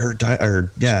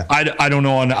I don't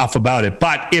know enough about it,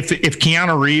 but if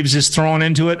Keanu Reeves is thrown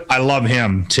into it, I love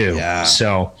him too.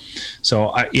 So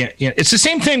it's the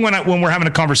same thing when we're having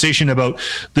a conversation about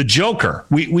the Joker.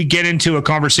 We get into a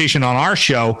conversation on our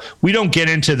show. We don't get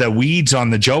into the weeds on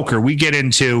the Joker. We get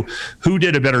into who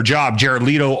did a better job, Jared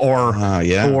Leto or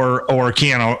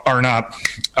Keanu or not,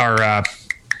 or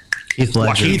Heath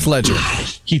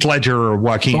Ledger or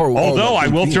Joaquin. Although I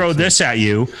will throw this at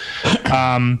you,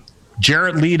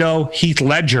 Jared Leto, Heath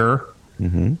Ledger.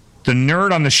 Mm-hmm. The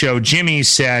nerd on the show, Jimmy,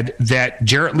 said that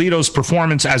Jared Leto's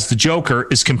performance as the Joker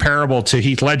is comparable to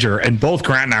Heath Ledger, and both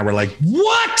Grant and I were like,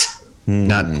 "What?"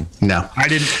 No. I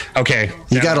didn't. Okay,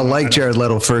 you got to like Jared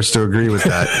Leto first to agree with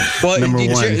that. Well,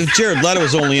 Jared Leto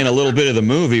was only in a little bit of the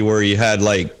movie where you had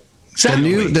like the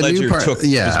new part. I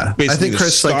think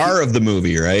Chris the star of the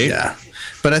movie, right? Yeah.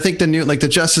 But I think the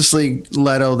Justice League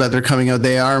Leto that they're coming out,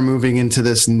 they are moving into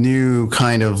this new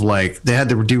kind of they had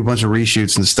to do a bunch of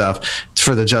reshoots and stuff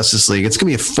for the Justice League. It's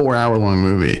going to be a 4-hour-long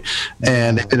movie.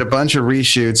 And they did a bunch of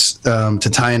reshoots to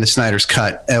tie into Snyder's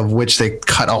cut, of which they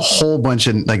cut a whole bunch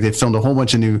of, they filmed a whole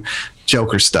bunch of new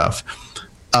Joker stuff.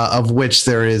 Of which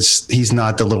he's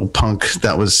not the little punk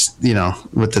that was,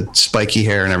 with the spiky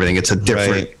hair and everything. It's a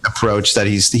different approach that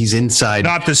he's inside.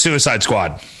 Not the Suicide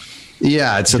Squad.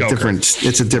 Yeah, it's a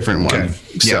different one. Okay.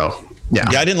 So, yeah,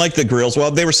 I didn't like the grills.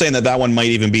 Well, they were saying that one might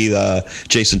even be the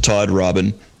Jason Todd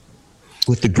Robin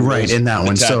with the grills. Right, in that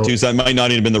one. Tattoos. That might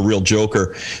not even have been the real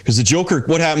Joker. Because the Joker,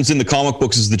 what happens in the comic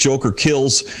books is the Joker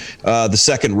kills the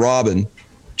second Robin,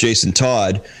 Jason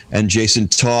Todd, and Jason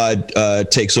Todd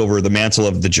takes over the mantle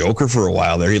of the Joker for a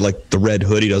while there. He the Red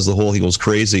Hood. He does he goes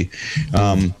crazy.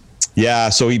 Yeah,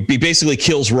 so he basically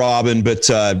kills Robin, but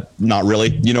not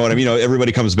really. You know what I mean?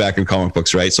 Everybody comes back in comic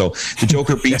books, right? So the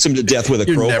Joker beats him to death with a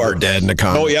crowbar. You're never dead in a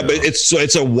comic. Oh yeah, but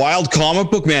it's a wild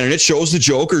comic book, man, and it shows the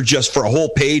Joker just for a whole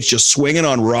page just swinging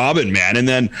on Robin, man, and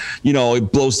then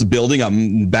it blows the building up.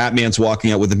 And Batman's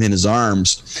walking out with him in his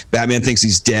arms. Batman thinks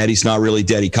he's dead. He's not really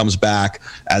dead. He comes back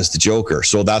as the Joker.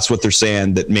 So that's what they're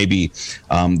saying, that maybe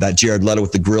that Jared Leto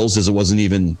with the grills it wasn't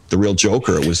even the real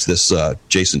Joker. It was this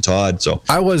Jason Todd. So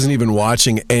I wasn't even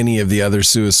watching any of the other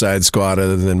Suicide Squad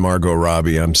other than Margot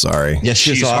Robbie. I'm sorry. Yeah,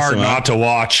 she's awesome, hard not to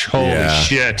watch. Holy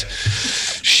shit,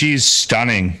 she's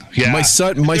stunning. Yeah, my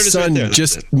son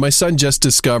just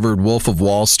discovered Wolf of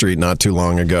Wall Street not too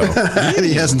long ago, and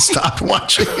he hasn't stopped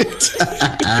watching it.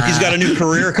 He's got a new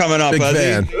career coming up. Big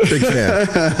fan.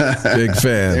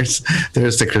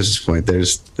 There's the Chris's point.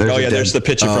 There's the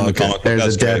picture from the comic.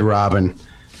 There's a dead Robin.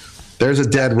 There's a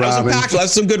dead Robin.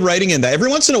 That's some good writing in that. Every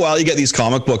once in a while, you get these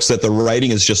comic books that the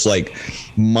writing is just like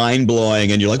mind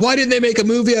blowing, and you're like, why didn't they make a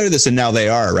movie out of this? And now they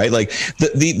are, right? Like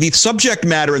the subject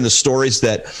matter and the stories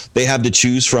that they have to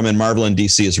choose from in Marvel and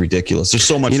DC is ridiculous. There's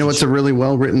so much. You know what's a really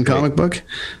well written comic book?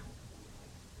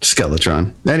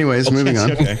 Skeletron. Anyways, moving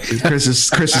on. Okay.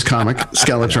 Chris's comic,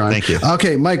 Skeletron. Thank you.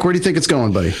 Okay, Mike, where do you think it's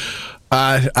going, buddy?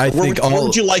 I think where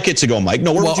would you like it to go, Mike?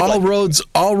 No,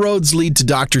 all roads lead to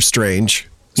Doctor Strange.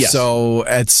 Yes. So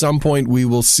at some point we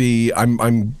will see.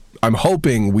 I'm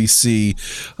hoping we see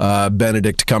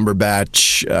Benedict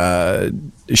Cumberbatch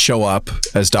show up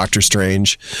as Doctor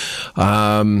Strange.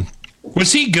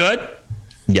 Was he good?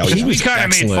 Yeah, we kind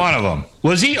of made fun of him.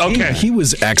 Was he? Okay. He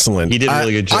was excellent. He did a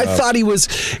really good job. I thought he was.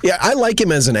 Yeah, I like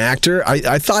him as an actor.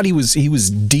 I thought he was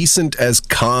decent as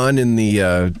Khan in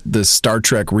the Star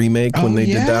Trek remake when they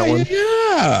did that one.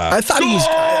 Yeah. I thought he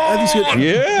was good.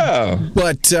 Yeah.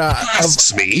 But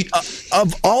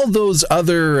of all those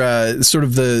other sort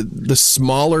of the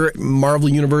smaller Marvel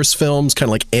Universe films, kind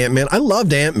of like Ant-Man, I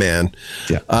loved Ant-Man.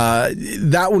 Yeah.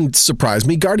 That one surprised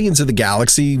me. Guardians of the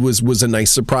Galaxy was a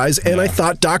nice surprise, and I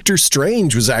thought Doctor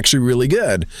Strange was actually really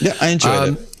good. Yeah, I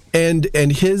enjoyed it.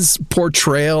 And his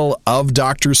portrayal of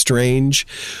Doctor Strange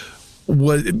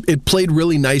it played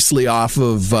really nicely off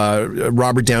of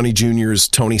Robert Downey Jr.'s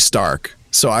Tony Stark.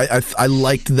 So I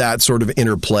liked that sort of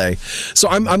interplay. So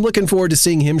I'm looking forward to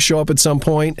seeing him show up at some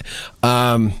point.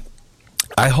 I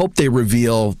hope they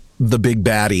reveal the big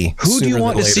baddie. Who do you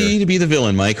want to see to be the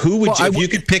villain, Mike? Who would you, if you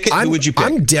could pick it? Who would you pick?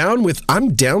 I'm down with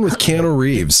Keanu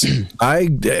Reeves. I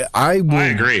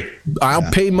agree.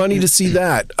 I'll pay money to see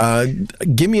that.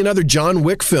 Give me another John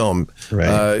Wick film. Right.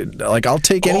 I'll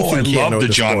take anything. I love the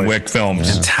John Wick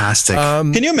films. Fantastic.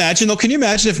 Can you imagine though? Can you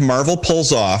imagine if Marvel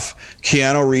pulls off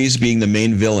Keanu Reeves being the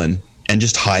main villain and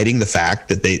just hiding the fact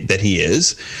that he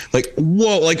is? Like,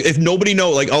 whoa, like if nobody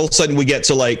knows, like all of a sudden we get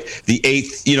to like the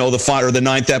 8th, the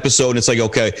 9th episode, and it's like,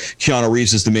 okay, Keanu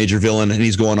Reeves is the major villain and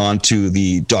he's going on to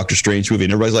the Doctor Strange movie,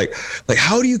 and everybody's like,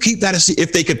 how do you keep that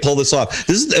if they could pull this off?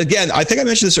 This is, again, I think I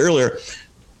mentioned this earlier,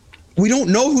 we don't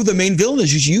know who the main villain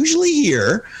is. You usually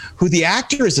hear who the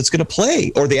actor is that's going to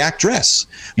play, or the actress.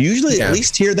 You usually at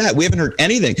least hear that. We haven't heard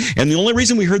anything. And the only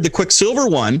reason we heard the Quicksilver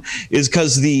one is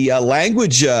because the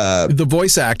language... the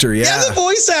voice actor, Yeah, the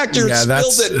voice actor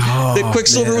spilled that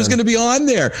Quicksilver was going to be on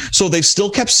there. So they've still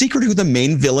kept secret who the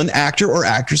main villain actor or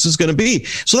actress is going to be.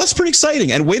 So that's pretty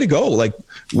exciting. And way to go. Like,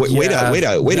 way to keep that a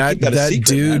secret. That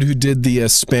dude who did the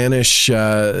Spanish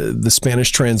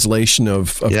translation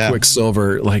of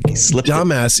Quicksilver, like,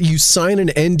 dumbass, you sign an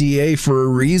NDA for a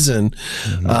reason.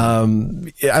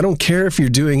 I don't care if you're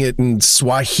doing it in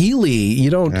Swahili. You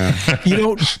don't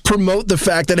promote the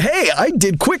fact that, hey, I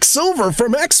did Quicksilver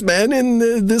from X-Men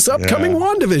in this upcoming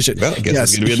WandaVision. Well, I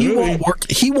guess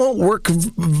he won't work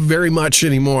very much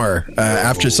anymore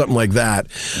after something like that.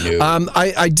 No.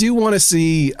 I do want to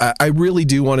see. I really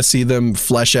do want to see them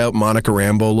flesh out Monica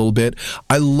Rambeau a little bit.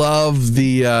 I love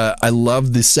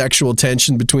the sexual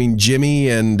tension between Jimmy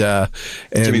and awesome.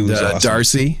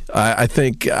 Darcy. I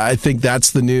think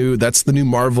that's the new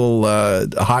Marvel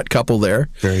hot couple there.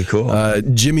 Very cool.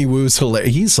 Jimmy Woo's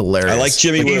hilarious. He's hilarious. I like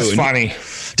Jimmy Woo. He's funny.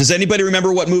 Does anybody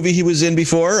remember what movie he was in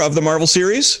before of the Marvel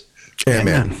series?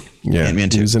 Ant-Man. Yeah, Ant-Man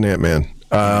 2. He was in Ant-Man.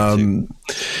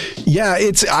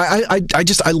 It's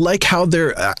I like how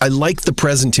I like the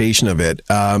presentation of it.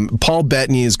 Paul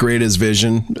Bettany is great as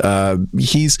Vision.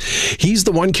 He's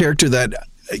the one character that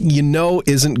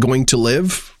isn't going to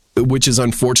live, which is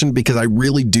unfortunate because I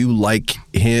really do like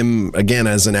him again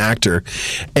as an actor.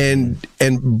 And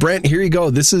Brent, here you go.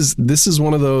 This is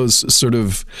one of those sort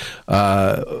of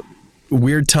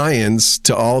weird tie-ins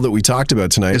to all that we talked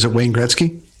about tonight. Is it Wayne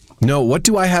Gretzky? No. What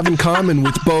do I have in common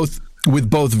with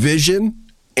both Vision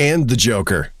and the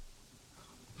Joker?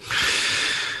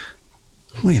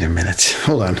 Wait a minute.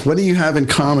 Hold on. What do you have in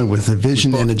common with the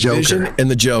Vision and the Joker? Vision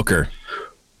and the Joker.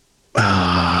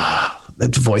 That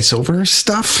voiceover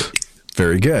stuff.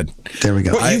 Very good. There we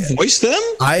go. What, you voiced them?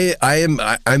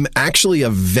 I'm actually a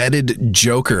vetted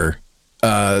Joker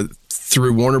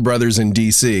through Warner Brothers in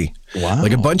DC. Wow.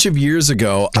 Like a bunch of years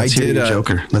ago, Let's hear your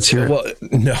Joker. Let's hear it. Well,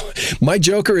 no, my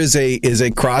Joker is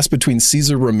a cross between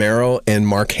Cesar Romero and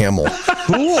Mark Hamill.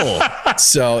 Cool.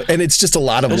 So, and it's just a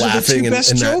lot of Those laughing. Are the two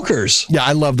best Jokers. Yeah,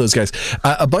 I love those guys.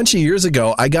 A bunch of years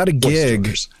ago, I got a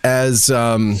gig as,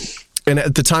 and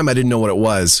at the time I didn't know what it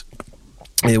was.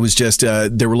 It was just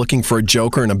they were looking for a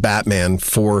Joker and a Batman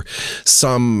for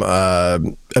some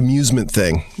amusement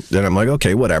thing, and I'm like,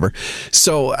 okay, whatever.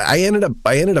 So I ended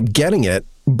up getting it,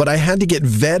 but I had to get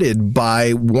vetted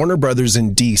by Warner Brothers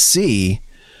in DC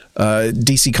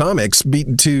Comics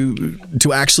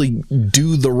to actually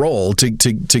do the role to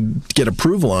get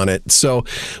approval on it. So,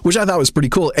 which I thought was pretty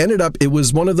cool. Ended up, it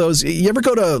was one of those. You ever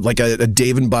go to like a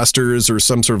Dave and Buster's or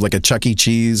some sort of like a Chuck E.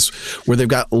 Cheese where they've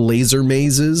got laser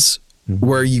mazes?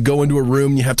 Where you go into a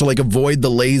room, you have to like avoid the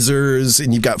lasers,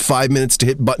 and you've got 5 minutes to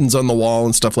hit buttons on the wall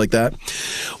and stuff like that.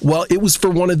 Well, it was for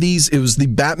one of these. It was the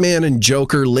Batman and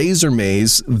Joker laser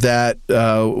maze that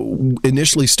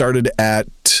initially started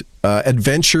at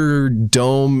Adventure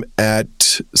Dome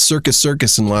at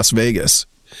Circus in Las Vegas.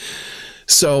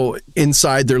 So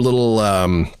inside their little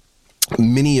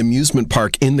mini amusement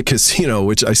park in the casino,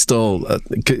 which I still,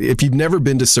 if you've never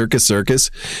been to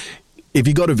Circus, if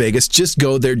you go to Vegas, just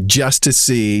go there just to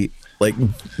see like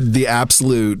the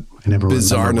absolute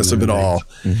bizarreness of it all.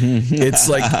 It's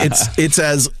like it's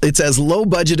as low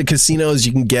budget a casino as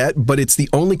you can get, but it's the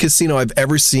only casino I've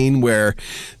ever seen where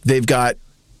they've got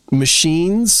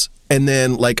machines and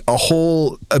then like a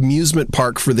whole amusement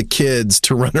park for the kids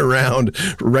to run around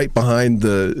right behind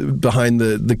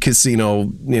the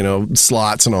casino,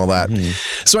 slots and all that.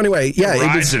 So anyway, yeah,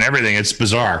 rides and everything. It's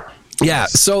bizarre. Yeah,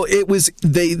 so it was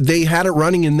they had it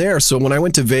running in there. So when I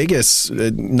went to Vegas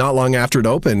not long after it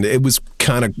opened, it was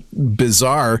kind of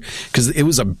bizarre because it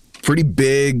was a pretty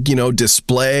big,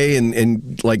 display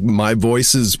and like my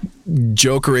voice is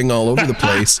jokering all over the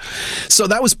place. So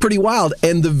that was pretty wild.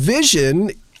 And the Vision,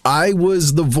 I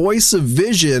was the voice of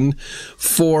Vision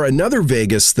for another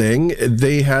Vegas thing.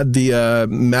 They had the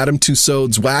Madame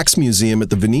Tussauds Wax Museum at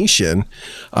the Venetian.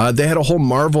 They had a whole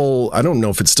Marvel, I don't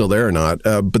know if it's still there or not,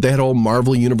 but they had a whole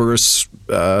Marvel Universe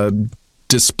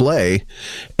display,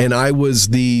 and I was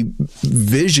the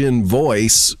Vision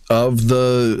voice of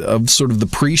sort of the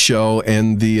pre-show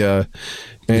and the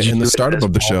startup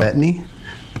of the show. Bettany?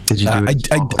 Did you do it?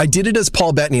 I did it as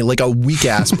Paul Bettany, like a weak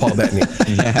ass Paul Bettany.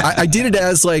 I did it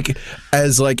as like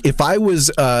if I was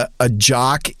a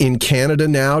jock in Canada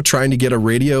now trying to get a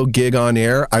radio gig on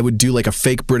air, I would do like a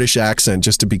fake British accent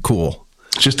just to be cool.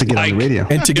 Just to get on the radio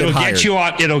and to get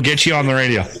hired. It'll get you on the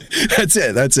radio. That's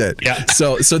it. Yeah.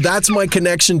 So that's my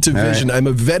connection to Vision. Right. I'm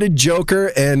a vetted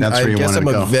Joker, and I guess I'm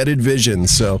a vetted Vision.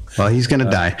 So well, he's gonna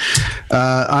die.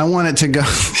 I want it to go.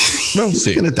 He's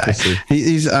gonna die.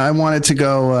 I want it to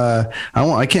go.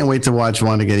 I can't wait to watch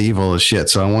Wanda get evil as shit.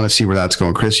 So I want to see where that's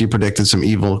going. Chris, you predicted some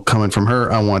evil coming from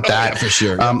her. I want that for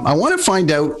sure. Yeah. I want to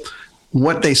find out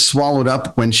what they swallowed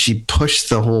up when she pushed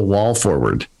the whole wall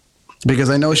forward.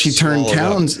 Because I know she turned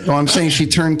towns. Well, I'm saying she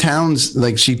turned towns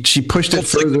like she pushed it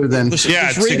further than. Yeah,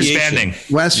 it's expanding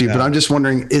Westview. Yeah. But I'm just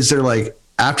wondering, is there like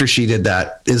after she did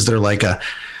that, is there like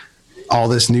all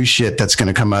this new shit that's going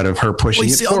to come out of her pushing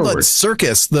it forward? All the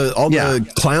circus,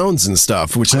 the clowns and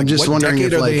stuff. Which I'm just wondering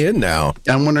if are they in now?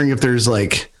 I'm wondering if there's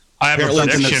like I have a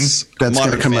prediction that's going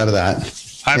to come out of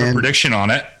that. I have a prediction on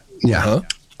it. Yeah,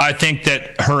 I think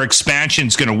that her expansion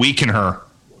is going to weaken her.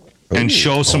 And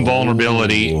show some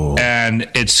vulnerability,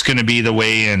 and it's going to be the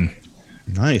way in.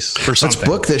 Nice. Let's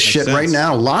book this shit right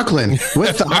now, Lochlin.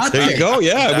 With the hot there take. You go.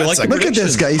 Yeah, we like look at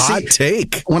this guy. Hot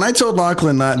take. When I told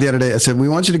Lochlin the other day, I said we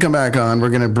want you to come back on.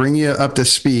 We're going to bring you up to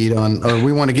speed on, or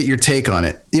we want to get your take on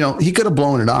it. He could have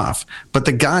blown it off, but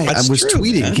the guy was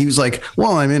tweeting. Man. He was like,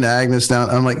 "Well, I'm into Agnes now."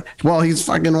 I'm like, "Well, he's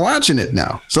fucking watching it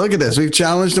now." So look at this. We've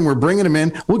challenged him. We're bringing him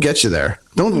in. We'll get you there.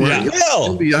 Don't worry. Yeah.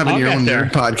 You'll be having your own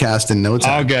podcast in no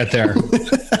time. I'll get there.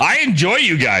 I enjoy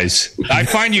you guys. I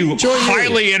find you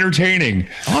highly entertaining.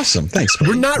 Awesome. Thanks.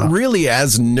 We're not really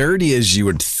as nerdy as you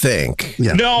would think.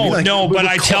 Yeah. No, but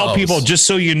I tell people, just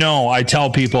so you know,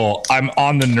 I'm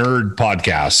on the Nerd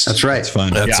podcast. That's right. That's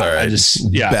fun. That's all right.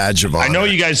 Badge of honor. I know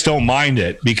you guys don't mind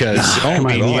it because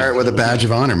wear it with a badge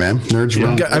of honor, man. Nerds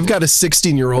wrong. I've got a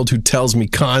 16-year-old who tells me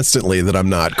constantly that I'm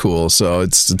not cool, so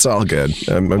it's all good.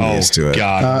 I'm used to it.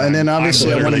 God. And then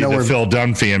obviously I want to know where Phil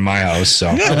Dunphy in my house.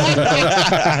 So,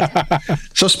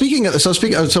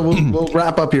 so we'll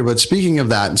wrap up here. But speaking of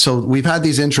that, so we've had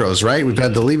these intros, right? We've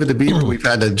had the Leave It to Beaver. We've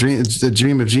had the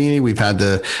Dream of Jeannie. We've had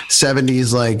the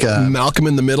 70s, like Malcolm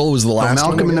in the Middle was the last one.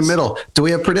 Malcolm in the Middle. Do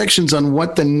we have predictions on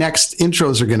what the next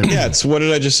intros are going to be? Yeah, it's what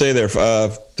did I just say there?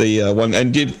 The one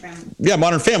and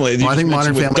Modern Family. Well, I think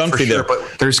Modern Family for sure,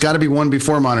 but there's got to be one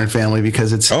before Modern Family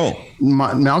because it's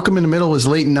Malcolm in the Middle was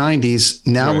late 90s.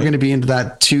 Now we're going to be into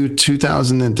that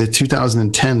 2000 to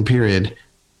 2010 period,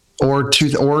 or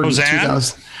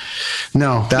 2000.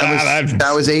 No,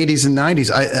 that was 80s and 90s.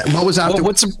 What was after?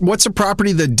 What's a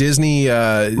property that Disney?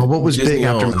 What was Disney big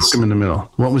after Malcolm in the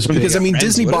Middle? What was big? Because I mean,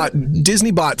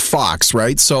 Disney bought Fox,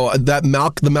 right? So that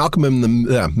Malcolm in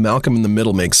the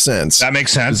Middle makes sense. That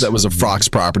makes sense. That was a Fox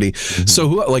property. Mm-hmm. So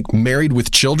who, like, Married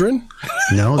with Children?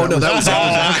 No, come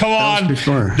on,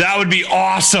 that would be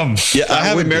awesome. Yeah, I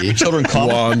have Married with Children.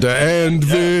 Wanda and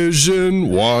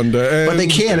Vision, but they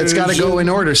can't. It's got to go in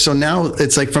order. So now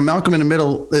it's like from Malcolm in the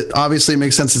Middle. Obviously, it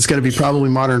makes sense. It's going to be probably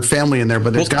Modern Family in there,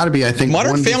 but there's got to be, I think,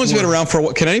 Modern Family's been around for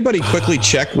what? Can anybody quickly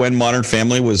check when Modern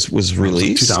Family was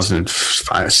released?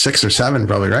 2005, 6 or 7,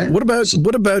 probably, right? What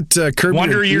about Curb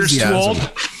Wonder Years too old?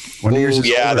 Wonder Years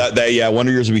is older.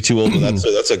 Wonder Years would be too old. But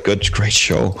that's a great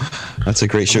show. That's a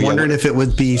great show. I'm wondering if it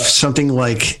would be something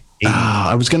like.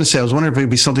 I was wondering if it would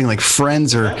be something like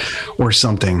Friends or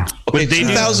something. Okay,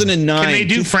 2009. Can they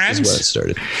do Friends? Is when it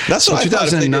started. That's what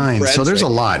 2009. So there's a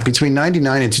lot between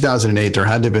 99 and 2008. There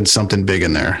had to have been something big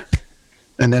in there,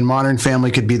 and then Modern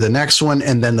Family could be the next one,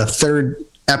 and then the third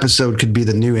episode could be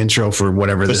the new intro for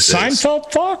whatever this is.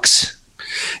 Seinfeld Fox.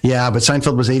 Yeah, but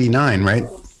Seinfeld was 89, right?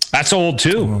 That's old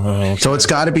too. So it's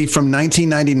got to be from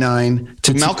 1999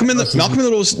 to Malcolm in the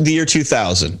Middle was the year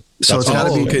 2000. So it's got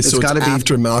to be. Okay, it's got to be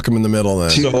after Malcolm in the Middle then.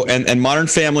 So and Modern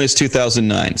Family is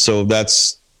 2009. So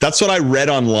that's what I read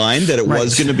online that it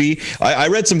was going to be. I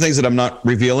read some things that I'm not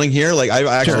revealing here. Like I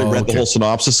actually read the whole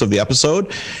synopsis of the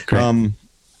episode.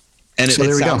 And it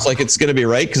sounds like it's going to be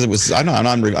right because it was. I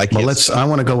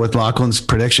want to go with Lachlan's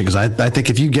prediction because I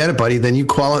think if you get it, buddy, then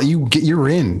you're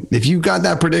in. If you got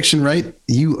that prediction right,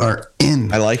 you are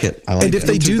in. I like it. And if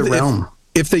they do the realm.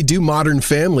 If they do Modern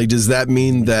Family, does that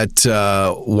mean that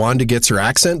Wanda gets her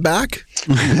accent back?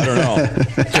 I don't know.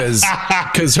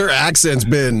 Because her accent's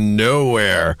been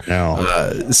nowhere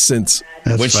since.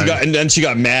 She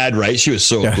got mad, right? She was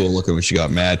so cool looking when she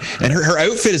got mad. And her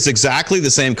outfit is exactly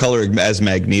the same color as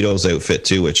Magneto's outfit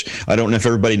too, which I don't know if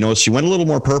everybody knows. She went a little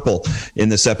more purple in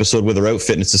this episode with her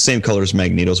outfit, and it's the same color as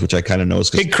Magneto's, which I kind of know.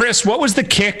 Hey, Chris, what was the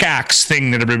kick-axe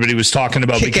thing that everybody was talking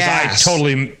about? Kick-ass.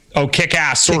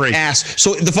 Kick-ass, sorry. Kick-ass.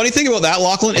 So the funny thing about that,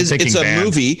 Lachlan, is it's a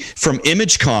movie from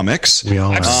Image Comics.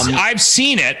 I've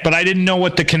seen it, but I didn't know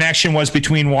what the connection was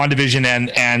between WandaVision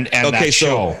and that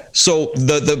show. So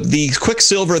the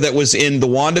Quicksilver that was in the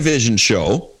WandaVision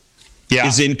show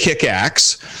is in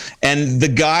Kick-Axe, and the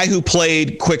guy who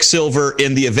played Quicksilver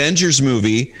in the Avengers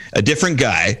movie, a different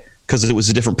guy, because it was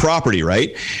a different property,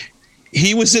 right?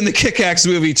 He was in the Kick-Axe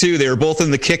movie too. They were both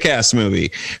in the Kick-Ass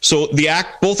movie. So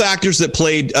both actors that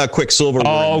played Quicksilver.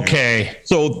 Okay.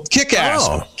 So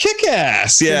Kick-Ass,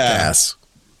 Kick-Ass, yeah.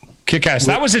 Kick-Ass.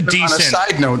 That was a decent. On a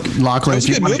side note, Lachlan, that was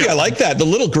a good movie. I like that. The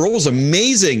little girl was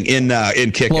amazing in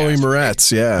Kick-Ass. Chloe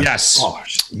Moretz, yeah. Yes.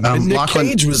 And Nick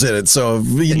Cage was in it, so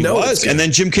he was. And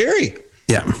then Jim Carrey.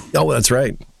 Yeah. Oh, that's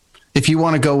right. If you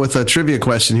want to go with a trivia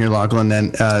question here, Lachlan,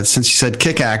 then since you said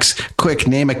Kick-Axe, quick,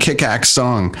 name a Kick-Axe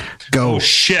song. Go. Oh,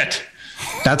 shit.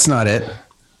 That's not it. 3.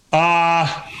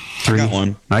 I got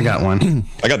one. I got one.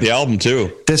 I got the album,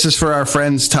 too. This is for our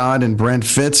friends Todd and Brent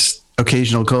Fitz,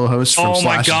 occasional co-hosts from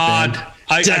Slash's band.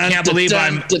 I can't believe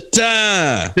I'm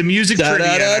the music trivia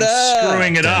and I'm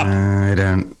screwing it up. I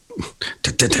don't.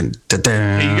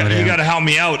 You got to help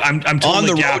me out. I'm totally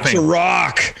On the gapping. Road to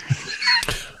Rock.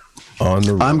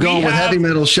 I'm going with Heavy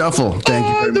Metal Shuffle. Thank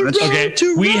you very much.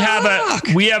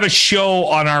 Okay, we have a show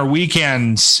on our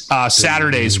weekends,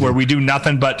 Saturdays, where we do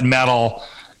nothing but metal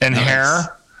and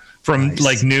hair from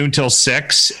like noon till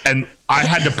 6. And I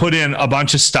had to put in a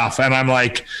bunch of stuff, and I'm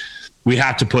like, we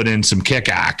have to put in some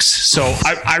Kick-Axe. So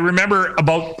I remember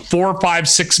about 4, 5,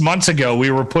 6 months ago, we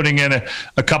were putting in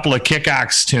a couple of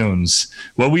Kick-Axe tunes.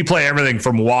 Well, we play everything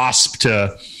from Wasp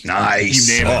to nice.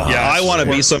 You name it. Yeah, I Want to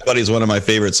Be Somebody is one of my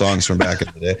favorite songs from back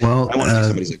in the day. Well, I Want to Be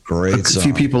Somebody's a great song. A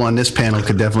few people on this panel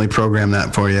could definitely program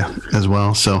that for you as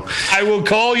well. So I will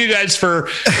call you guys I'll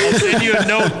send you a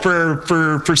note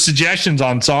for suggestions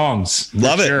on songs.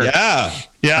 Love it. Sure. Yeah.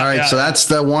 Yeah. All right. So that's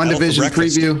the WandaVision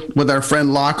preview with our friend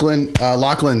Lochlin.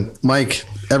 Lochlin, Mike,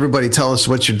 everybody tell us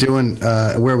what you're doing,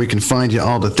 where we can find you,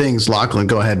 all the things. Lochlin,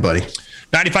 go ahead, buddy.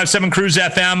 95.7 Cruz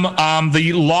FM,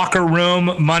 the Locker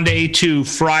Room, Monday to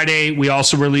Friday. We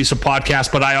also release a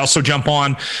podcast, but I also jump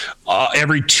on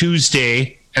every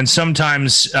Tuesday. And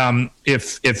sometimes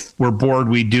if we're bored,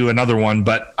 we do another one.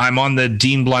 But I'm on the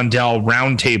Dean Blundell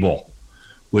Roundtable,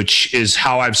 which is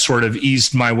how I've sort of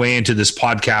eased my way into this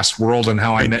podcast world and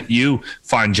how I met you,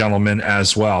 fine gentlemen,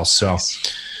 as well. So,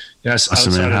 yes,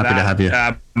 awesome, man. Happy to have you.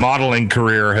 Modeling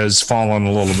career has fallen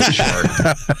a little bit short.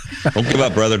 Don't give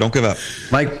up, brother. Don't give up.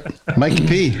 Mike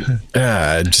P.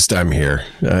 I'm here.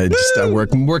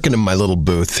 I'm working in my little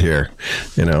booth here,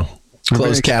 you know.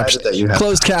 Closed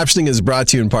captioning is brought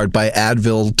to you in part by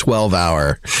Advil 12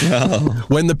 Hour. Oh.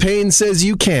 When the pain says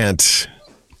you can't,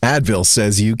 Advil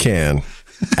says you can.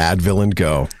 Advil and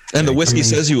go. And the whiskey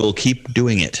says you will keep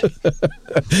doing it.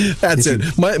 That's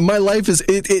it. My life is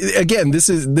again. This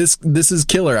is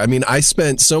killer. I mean, I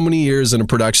spent so many years in a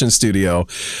production studio,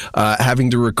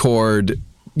 having to record,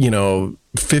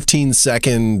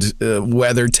 15-second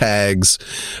weather tags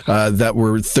that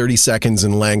were 30 seconds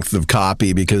in length of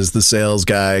copy because the sales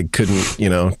guy couldn't,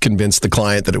 convince the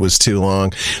client that it was too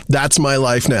long. That's my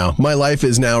life now. My life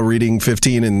is now reading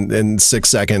 15 and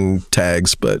 6-second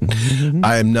tags, but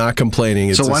I am not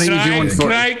complaining. So why don't you do one for?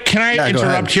 Can I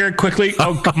interrupt here quickly?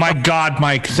 Oh my God,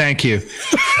 Mike, thank you.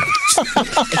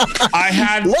 I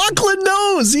had Lochlin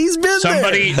knows he's been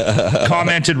somebody there.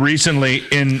 Commented recently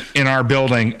in our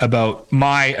building about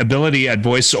my ability at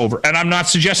voiceover, and I'm not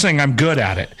suggesting I'm good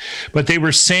at it, but they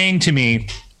were saying to me,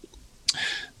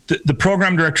 the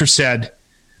program director said,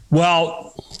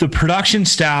 well, the production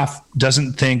staff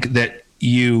doesn't think that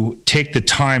you take the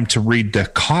time to read the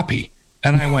copy.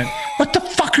 And I went, what the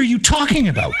fuck are you talking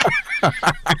about?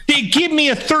 They give me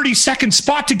a 30-second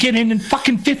spot to get in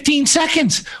fucking 15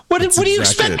 seconds. What do you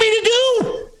expect me to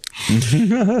do?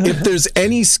 If there's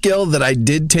any skill that I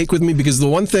did take with me, because the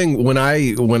one thing when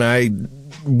I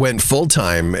went full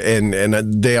time, and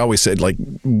they always said, like,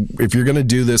 if you're going to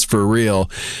do this for real,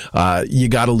 you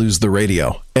got to lose the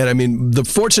radio. And I mean,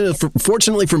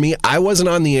 fortunately for me, I wasn't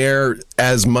on the air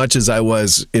as much as I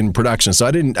was in production, so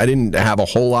I didn't have a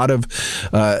whole lot of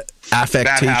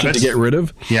affectation to get rid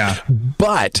of. Yeah.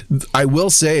 But I will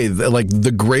say that, like,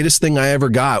 the greatest thing I ever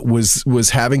got was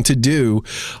having to do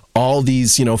all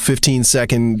these,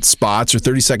 15-second spots or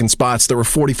 30-second spots that were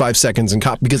 45 seconds in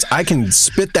copy, because I can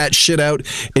spit that shit out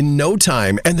in no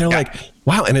time. And they're like,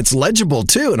 wow, and it's legible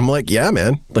too. And I'm like, yeah,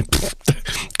 man. Like,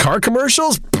 car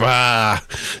commercials? Bah.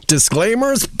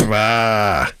 Disclaimers?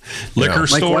 Bah. Liquor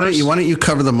stores? Mike, why don't you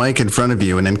cover the mic in front of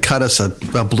you and then cut us a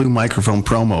blue microphone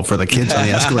promo for the kids on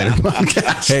the Escalator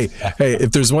podcast? Hey,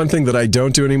 if there's one thing that I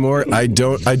don't do anymore, I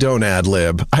don't ad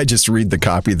lib. I just read the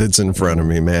copy that's in front of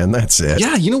me, man. That's it.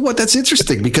 Yeah, you know what? That's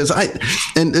interesting, because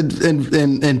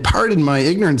and pardon my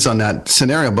ignorance on that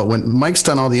scenario, but when Mike's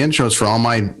done all the intros for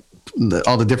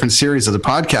all the different series of the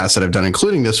podcasts that I've done,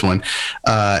 including this one,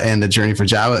 and the Journey for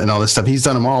Java and all this stuff, he's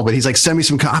done them all, but he's like, send me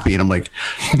some copy. And I'm like,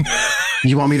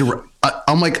 you want me to,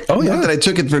 I'm like, oh yeah, that I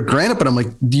took it for granted, but I'm like,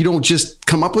 you don't just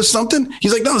come up with something?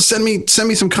 He's like, no, send me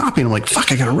some copy. And I'm like,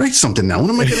 fuck, I got to write something now. What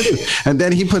am I going to do? And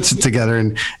then he puts it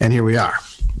togetger, and here we are.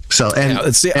 So,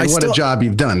 what a job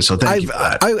you've done. So thank you for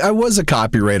that. I was a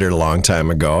copywriter a long time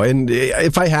ago, and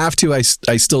if I have to, I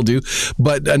still do.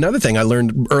 But another thing I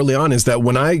learned early on is that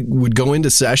when I would go into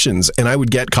sessions and I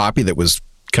would get copy that was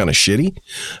kind of shitty,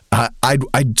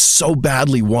 I'd so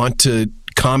badly want to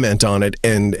comment on it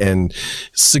and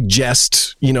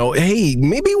suggest, hey,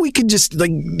 maybe we could just, like,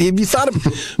 have you thought of,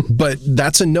 but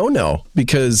that's a no,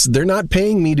 because they're not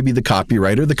paying me to be the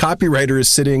copywriter. The copywriter is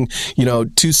sitting,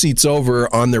 2 seats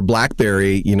over on their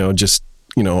BlackBerry, just,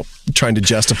 trying to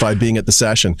justify being at the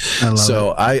session.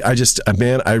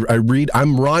 I read,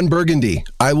 I'm Ron Burgundy.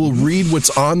 I will read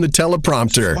what's on the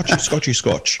teleprompter.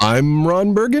 Scotchy. I'm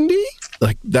Ron Burgundy.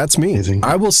 Like, that's me. Amazing.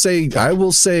 I will say,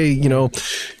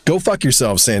 go fuck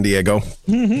yourself, San Diego.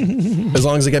 As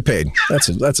long as I get paid. That's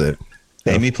it.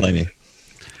 Pay me, play me.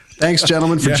 Thanks,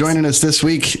 gentlemen, for joining us this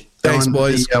week. Thanks,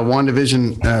 boys. The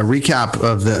Wandavision recap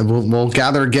of we'll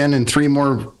gather again in 3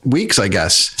 more weeks, I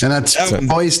guess. And that's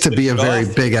poised to be a very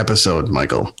big episode,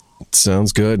 Michael.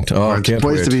 Sounds good. Oh, I can't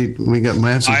wait.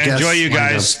 I enjoy you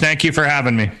guys. Thank you for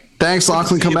having me. Thanks,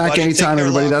 Lochlin. Come back anytime,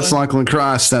 everybody. That's Lochlin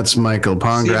Cross. That's Michael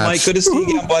Pongratz. Mike, good to see you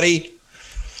again, buddy.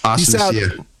 Awesome to see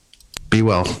you. Be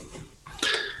well.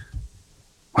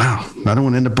 Wow, another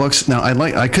one in the books. Now,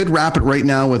 I could wrap it right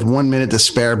now with 1 minute to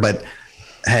spare, but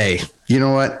hey, you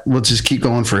know what? We'll just keep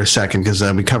going for a second, because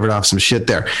we covered off some shit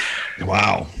there.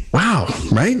 Wow,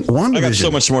 right? Wandavision. I got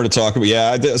so much more to talk about.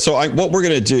 Yeah, so what we're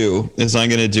going to do is I'm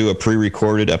going to do a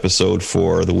pre-recorded episode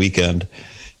for the weekend.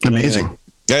 Amazing.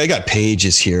 I got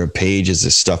pages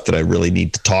of stuff that I really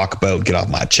need to talk about, get off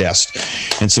my chest,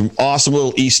 and some awesome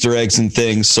little Easter eggs and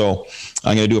things. So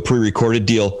I'm going to do a pre-recorded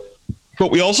deal.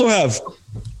 But we also have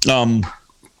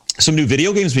some new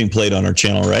video games being played on our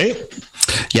channel, right?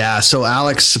 Yeah, so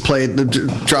Alex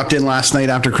dropped in last night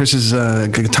after Chris's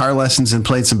guitar lessons and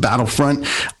played some Battlefront.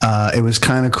 It was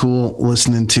kind of cool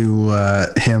listening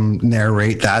to him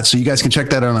narrate that. So you guys can check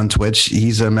that out on Twitch.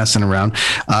 He's messing around.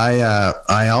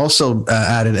 I also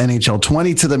added NHL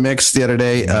 20 to the mix the other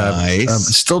day. Nice.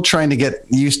 Still trying to get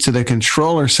used to the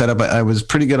controller setup. I was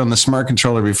pretty good on the smart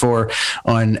controller before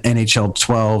on NHL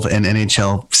 12 and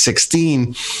NHL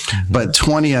 16, but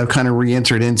 20 I've kind of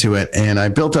re-entered into it, and I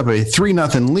built up a 3-0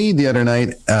 lead the other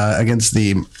night against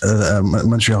the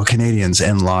Montreal Canadiens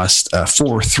and lost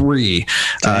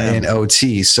 4-3 in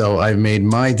OT. So I've made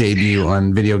my debut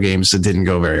on video games that didn't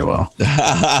go very well.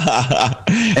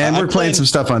 And we're playing some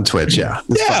stuff on Twitch. Yeah.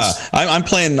 I'm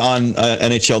playing on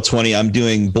NHL 20. I'm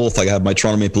doing both. I have my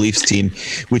Toronto Maple Leafs team,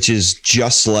 which is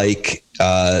just like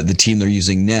the team they're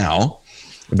using now.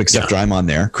 Except I'm on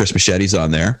there. Chris Machete's on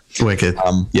there. Wicked.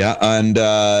 And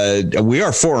we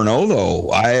are 4-0 though.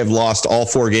 I have lost all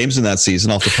 4 games in that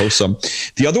season. I'll have to post some.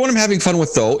 The other one I'm having fun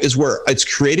with though is where it's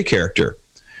create a character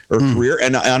or career,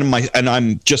 and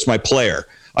I'm just my player.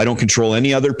 I don't control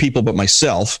any other people but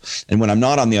myself. And when I'm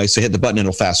not on the ice, I hit the button and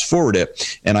it'll fast forward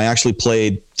it. And I actually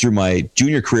played through my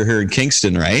junior career here in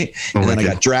Kingston, right? And then I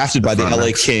got drafted by the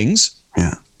LA Kings.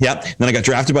 Yeah. Yep. Then I got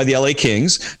drafted by the LA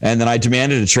Kings, and then I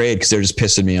demanded a trade because they're just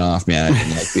pissing me off, man. I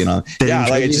didn't like being on.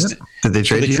 Did they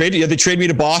trade you? Yeah, they traded me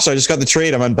to Boston. I just got the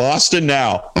trade. I'm in Boston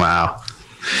now. Wow.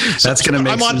 That's going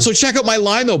to make So check out my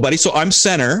line though, buddy. So I'm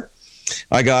center.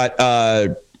 I got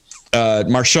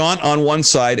Marchand on one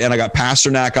side, and I got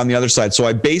Pasternak on the other side. So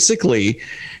I basically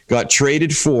got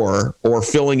traded for or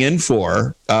filling in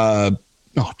for Marchand.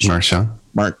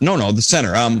 No, the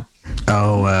center.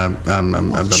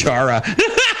 Chara.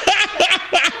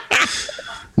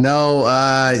 No,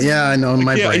 I know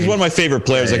my brain. He's one of my favorite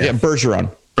players. Bergeron.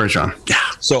 Yeah.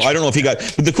 So I don't know if he got.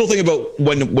 But the cool thing about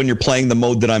when you're playing the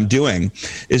mode that I'm doing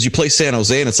is you play San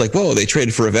Jose and it's like, whoa, they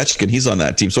traded for Ovechkin. He's on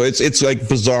that team. So it's like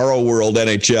Bizarro World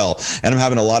NHL, and I'm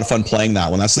having a lot of fun playing that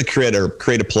one. That's the create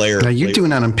a player. Now you're doing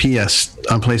that on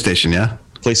PlayStation, yeah?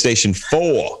 PlayStation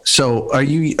 4. So are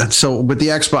you? So with the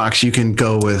Xbox, you can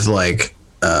go with like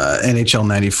NHL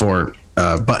 94.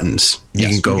 Buttons. You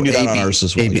can go. We can do that on ours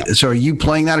as well. Yeah. So are you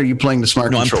playing that, or are you playing the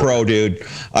smart controller? I'm pro, dude.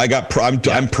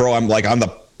 I'm pro. I'm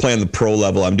playing the pro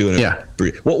level. I'm doing it. Yeah.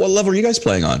 What level are you guys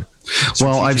playing on?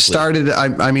 Well, I've started.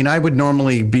 I mean, I would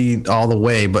normally be all the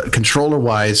way, but controller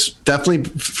wise,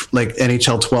 definitely like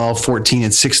NHL 12, 14,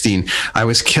 and 16. I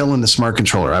was killing the smart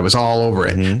controller. I was all over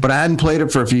it, but I hadn't played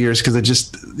it for a few years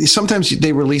because sometimes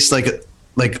they release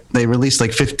they released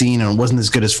like 15 and it wasn't as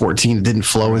good as 14. It didn't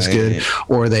flow as good,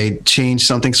 or they changed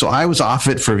something. So I was off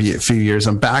it for a few years.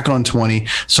 I'm back on 20.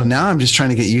 So now I'm just trying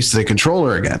to get used to the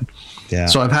controller again. Yeah.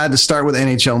 So I've had to start with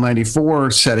NHL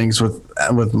 94 settings with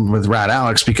Rat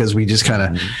Alex because we just kind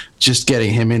of just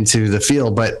getting him into the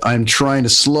field. But I'm trying to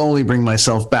slowly bring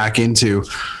myself back into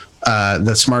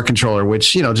the smart controller,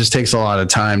 which, just takes a lot of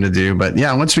time to do. But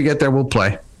yeah, once we get there, we'll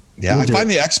play. Yeah, I find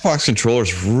the Xbox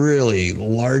controllers really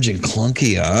large and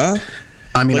clunky, huh?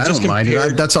 I mean, I don't mind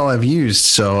it. That's all I've used,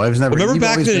 so I've never. Remember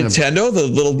back to Nintendo, the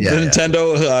little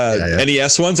Nintendo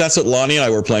NES ones? That's what Lonnie and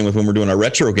I were playing with when we're doing our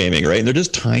retro gaming, right? And they're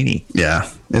just tiny. Yeah,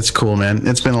 it's cool, man.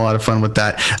 It's been a lot of fun with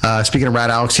that. Speaking of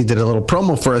Rat Alex, he did a little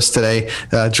promo for us today,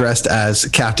 dressed as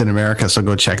Captain America. So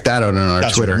go check that out on our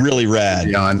Twitter. That's really rad.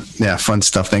 Yeah, fun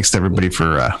stuff. Thanks to everybody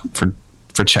for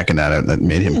checking that out. That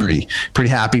made him pretty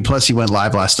happy. Plus, he went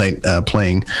live last night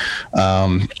playing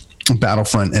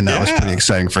Battlefront, and that was pretty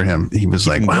exciting for him. He was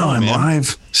like, wow, I'm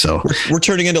live. So we're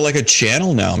turning into like a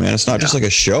channel now, man. It's not just like a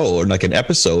show or like an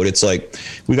episode. It's like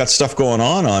we got stuff going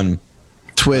on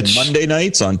Twitch on Monday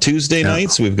nights, on Tuesday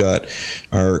nights. We've got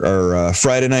our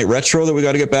Friday night retro that we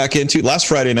got to get back into. Last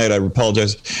Friday night, I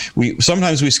apologize.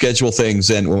 Sometimes we schedule things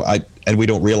and we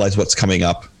don't realize what's coming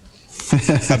up.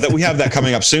 We have that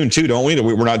coming up soon too, don't we?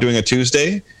 We're not doing a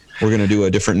Tuesday. We're going to do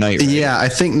a different night. Right? Yeah, I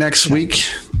think next week.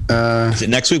 Is it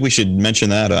next weck? We should mention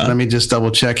that. Let me just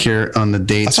double check here on the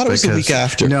dates. I thought it was the week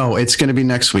after. No, it's going to be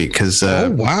next week because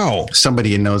somebody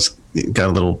you know's got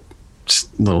a little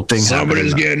thing.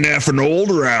 Somebody's getting effing old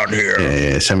around here.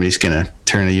 Yeah, somebody's going to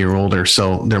turn a year older,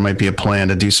 so there might be a plan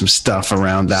to do some stuff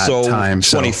around that time.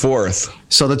 24th.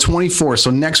 So the 24th. So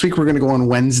next week we're going to go on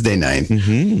Wednesday night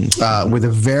with a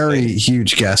very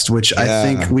huge guest, which I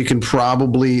think we're going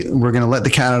to let the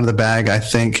cat out of the bag. I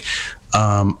think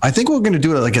I think we're going to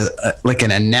do it like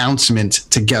an announcement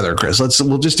together, Chris.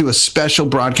 We'll just do a special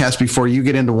broadcast before you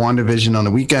get into WandaVision on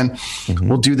the weekend. Mm-hmm.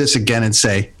 We'll do this again and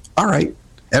say, all right,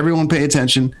 everyone pay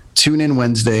attention. Tune in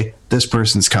Wednesday. This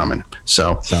person's coming.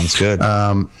 So sounds good.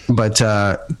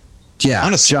 Yeah.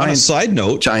 On a side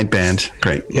note, giant band.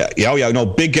 Great. Yeah. No,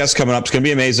 big guest coming up. It's going to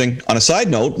be amazing. On a side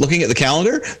note, looking at the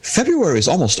calendar, February is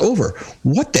almost over.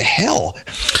 What the hell?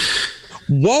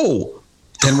 Whoa.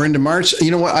 And we're into March.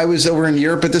 You know what? I was over in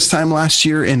Europe at this time last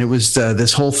year, and it was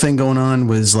this whole thing going on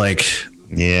was like,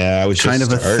 I was kind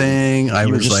of a thing. You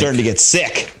were just starting to get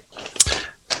sick.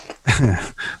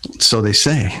 So they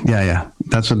say. Yeah.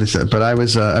 That's what they said. But I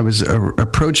was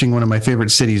approaching one of my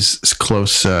favorite cities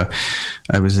close. I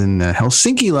was in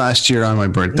Helsinki last year on my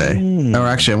birthday. Or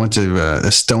actually, I went to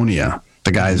Estonia.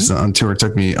 The guys on tour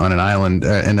took me on an island,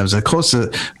 and it was as close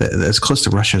to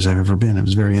Russia as I've ever been. It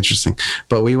was very interesting.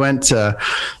 But we went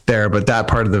there. But that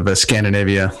part of the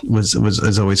Scandinavia was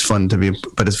always fun to be.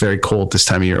 But it's very cold this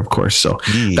time of year, of course. So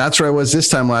that's where I was this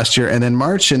time last year, and then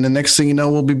March, and the next thing you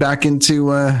know, we'll be back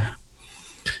into.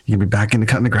 You'll be back into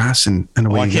cutting the grass and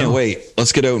away. I can't wait.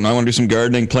 Let's get out, and I want to do some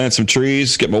gardening, plant some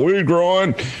trees, get my weed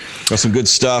growing. Got some good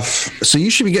stuff. So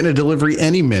you should be getting a delivery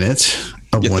any minute.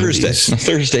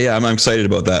 Thursday. Yeah, I'm excited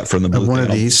about that from the booth. One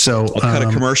of these. So I'll cut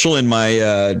a commercial in my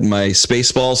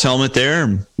Spaceballs helmet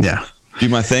there. Yeah. Do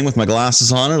my thing with my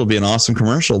glasses on. It'll be an awesome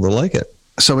commercial. They'll like it.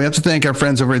 So we have to thank our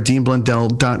friends over at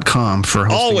DeanBlundell.com for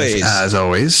hosting us, as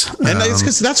always. And it's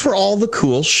because that's where all the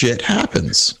cool shit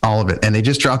happens. All of it. And they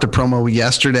just dropped a promo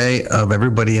yesterday of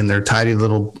everybody in their tidy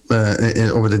little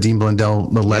over the Dean Blundell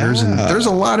letters. And there's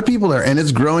a lot of people there. And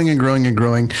it's growing and growing and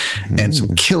growing. And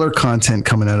some killer content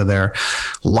coming out of there.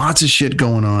 Lots of shit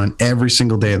going on every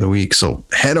single day of the week. So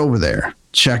head over there.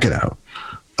 Check it out.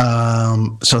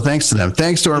 So thanks to them.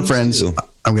 Thanks to our friends. I'm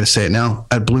going to say it now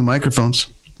at Blue Microphones.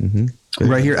 Mm-hmm.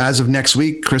 Right here, as of next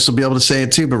week, Chris will be able to say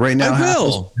it too. But right now,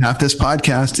 half this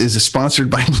podcast is sponsored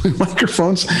by Blue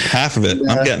Microphones. Half of it.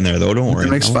 I'm getting there, though. Don't worry.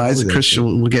 The next 5, Chris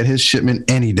will get his shipment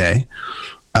any day.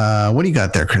 What do you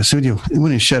got there, Chris? What are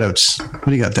your shout-outs? What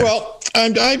do you got there? Well,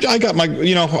 I got my,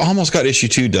 almost got issue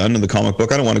 2 done in the comic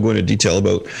book. I don't want to go into detail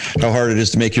about how hard it is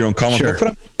to make your own comic book.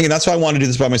 But that's why I want to do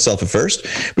this by myself at first.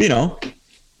 But,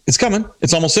 it's coming.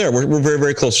 It's almost there. We're very,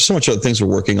 very close. There's so much other things we're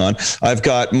working on. I've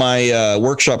got my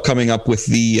workshop coming up with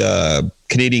the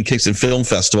Canadian Kingston Film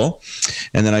Festival.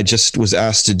 And then I just was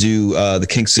asked to do the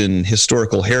Kingston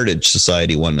Historical Heritage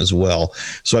Society one as well.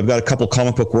 So I've got a couple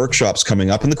comic book workshops coming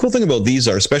up. And the cool thing about these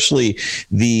are, especially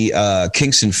the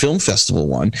Kingston Film Festival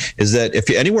one, is that if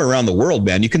you're anywhere around the world,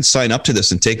 man, you can sign up to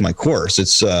this and take my course.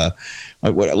 It's,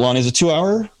 Lonnie, is a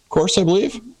 2-hour course, I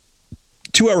believe?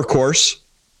 2-hour course.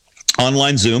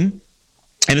 Online Zoom,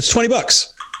 and it's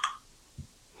 $20.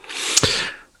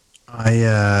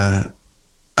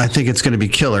 I think it's going to be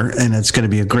killer, and it's going to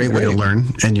be a great way to learn.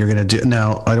 And you're going to do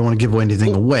now. I don't want to give away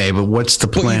away, but what's the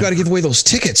plan? Well, you got to give away those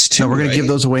tickets too. No, we're going to give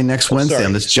those away next Wednesday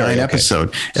on this giant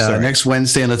episode. Next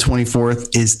Wednesday on the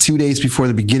 24th is 2 days before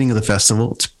the beginning of the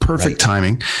festival. It's perfect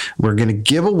timing. We're going to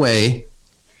give away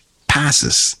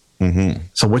passes. Mm-hmm.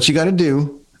 So what you got to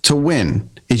do to win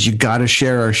is you got to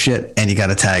share our shit and you got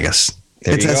to tag us.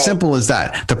 It's as simple as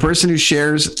that. The person who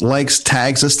shares, likes,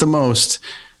 tags us the most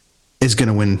is going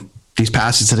to win these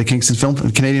passes to the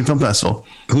Canadian Film Festival.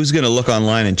 Who's going to look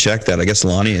online and check that? I guess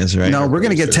Lonnie is, right? No, we're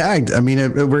going to get tagged. I mean,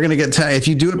 we're going to get tagged. If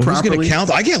you do it properly. Who's going to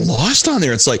count? I get lost on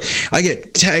there. It's like I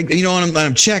get tagged, and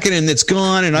I'm checking and it's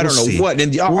gone and I don't know what.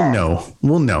 And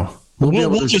We'll know.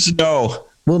 We'll just know.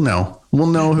 We'll know. We'll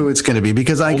know who it's going to be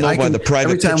because I can,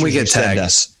 every time we get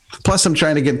tagged. Plus, I'm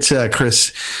trying to get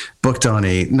Chris booked on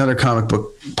another comic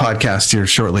book podcast here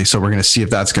shortly. So we're going to see if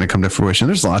that's going to come to fruition.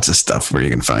 There's lots of stuff where you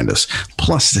can find us.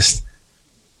 Plus this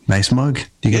nice mug.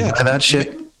 You can buy that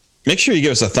shit. Make sure you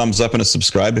give us a thumbs up and a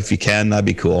subscribe if you can. That'd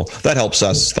be cool. That helps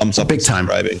us. Thumbs up. Big time.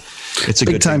 It's a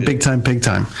big time.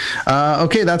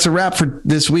 Okay, that's a wrap for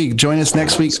this week. Join us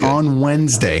next week on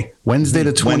Wednesday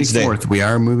the 24th. We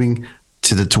are moving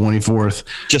to the 24th.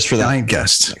 Just for that giant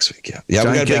guest next week. Yeah, we got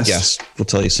a big guest. We'll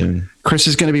tell you soon. Chris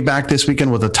is going to be back this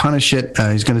weekend with a ton of shit.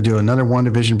 He's going to do another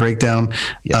WandaVision breakdown.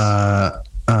 Yes.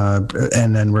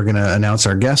 And then we're going to announce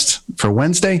our guest for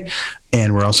Wednesday.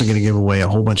 And we're also going to give away a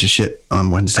whole bunch of shit on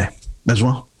Wednesday as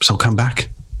well. So come back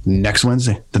next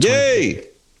Wednesday. Yay!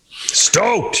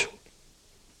 Stoked!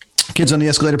 Kids on the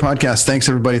Escalator podcast. Thanks,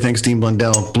 everybody. Thanks, Dean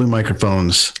Blundell. Blue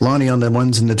Microphones. Lonnie on the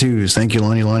 1s and the 2s. Thank you,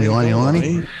 Lonnie.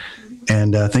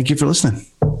 And thank you for listening.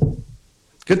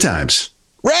 Good times.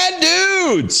 Rad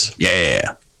dudes.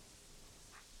 Yeah.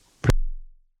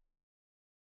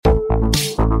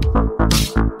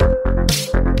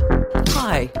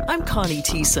 Hi, Hi, I'm Connie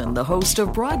Thiessen, the host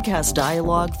of Broadcast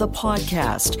Dialogue, the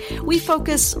podcast. We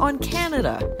focus on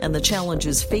Canada and the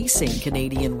challenges facing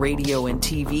Canadian radio and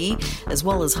TV, as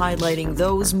well as highlighting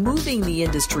those moving the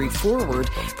industry forward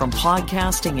from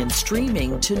podcasting and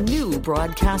streaming to new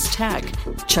broadcast tech.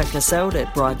 Check us out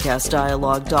at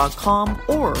broadcastdialogue.com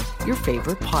or your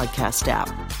favorite podcast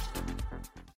app.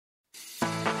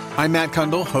 I'm Matt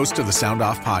Kundle, host of the Sound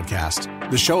Off Podcast,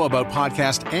 the show about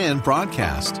podcast and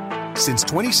broadcast. Since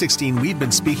 2016, we've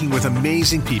been speaking with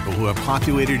amazing people who have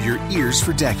populated your ears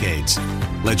for decades.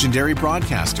 Legendary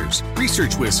broadcasters,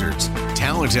 research wizards,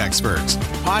 talent experts,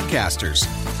 podcasters,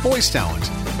 voice talent.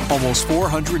 Almost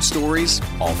 400 stories,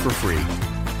 all for free.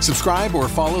 Subscribe or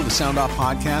follow the Sound Off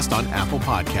Podcast on Apple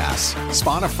Podcasts,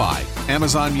 Spotify,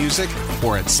 Amazon Music,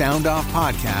 or at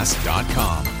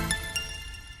soundoffpodcast.com.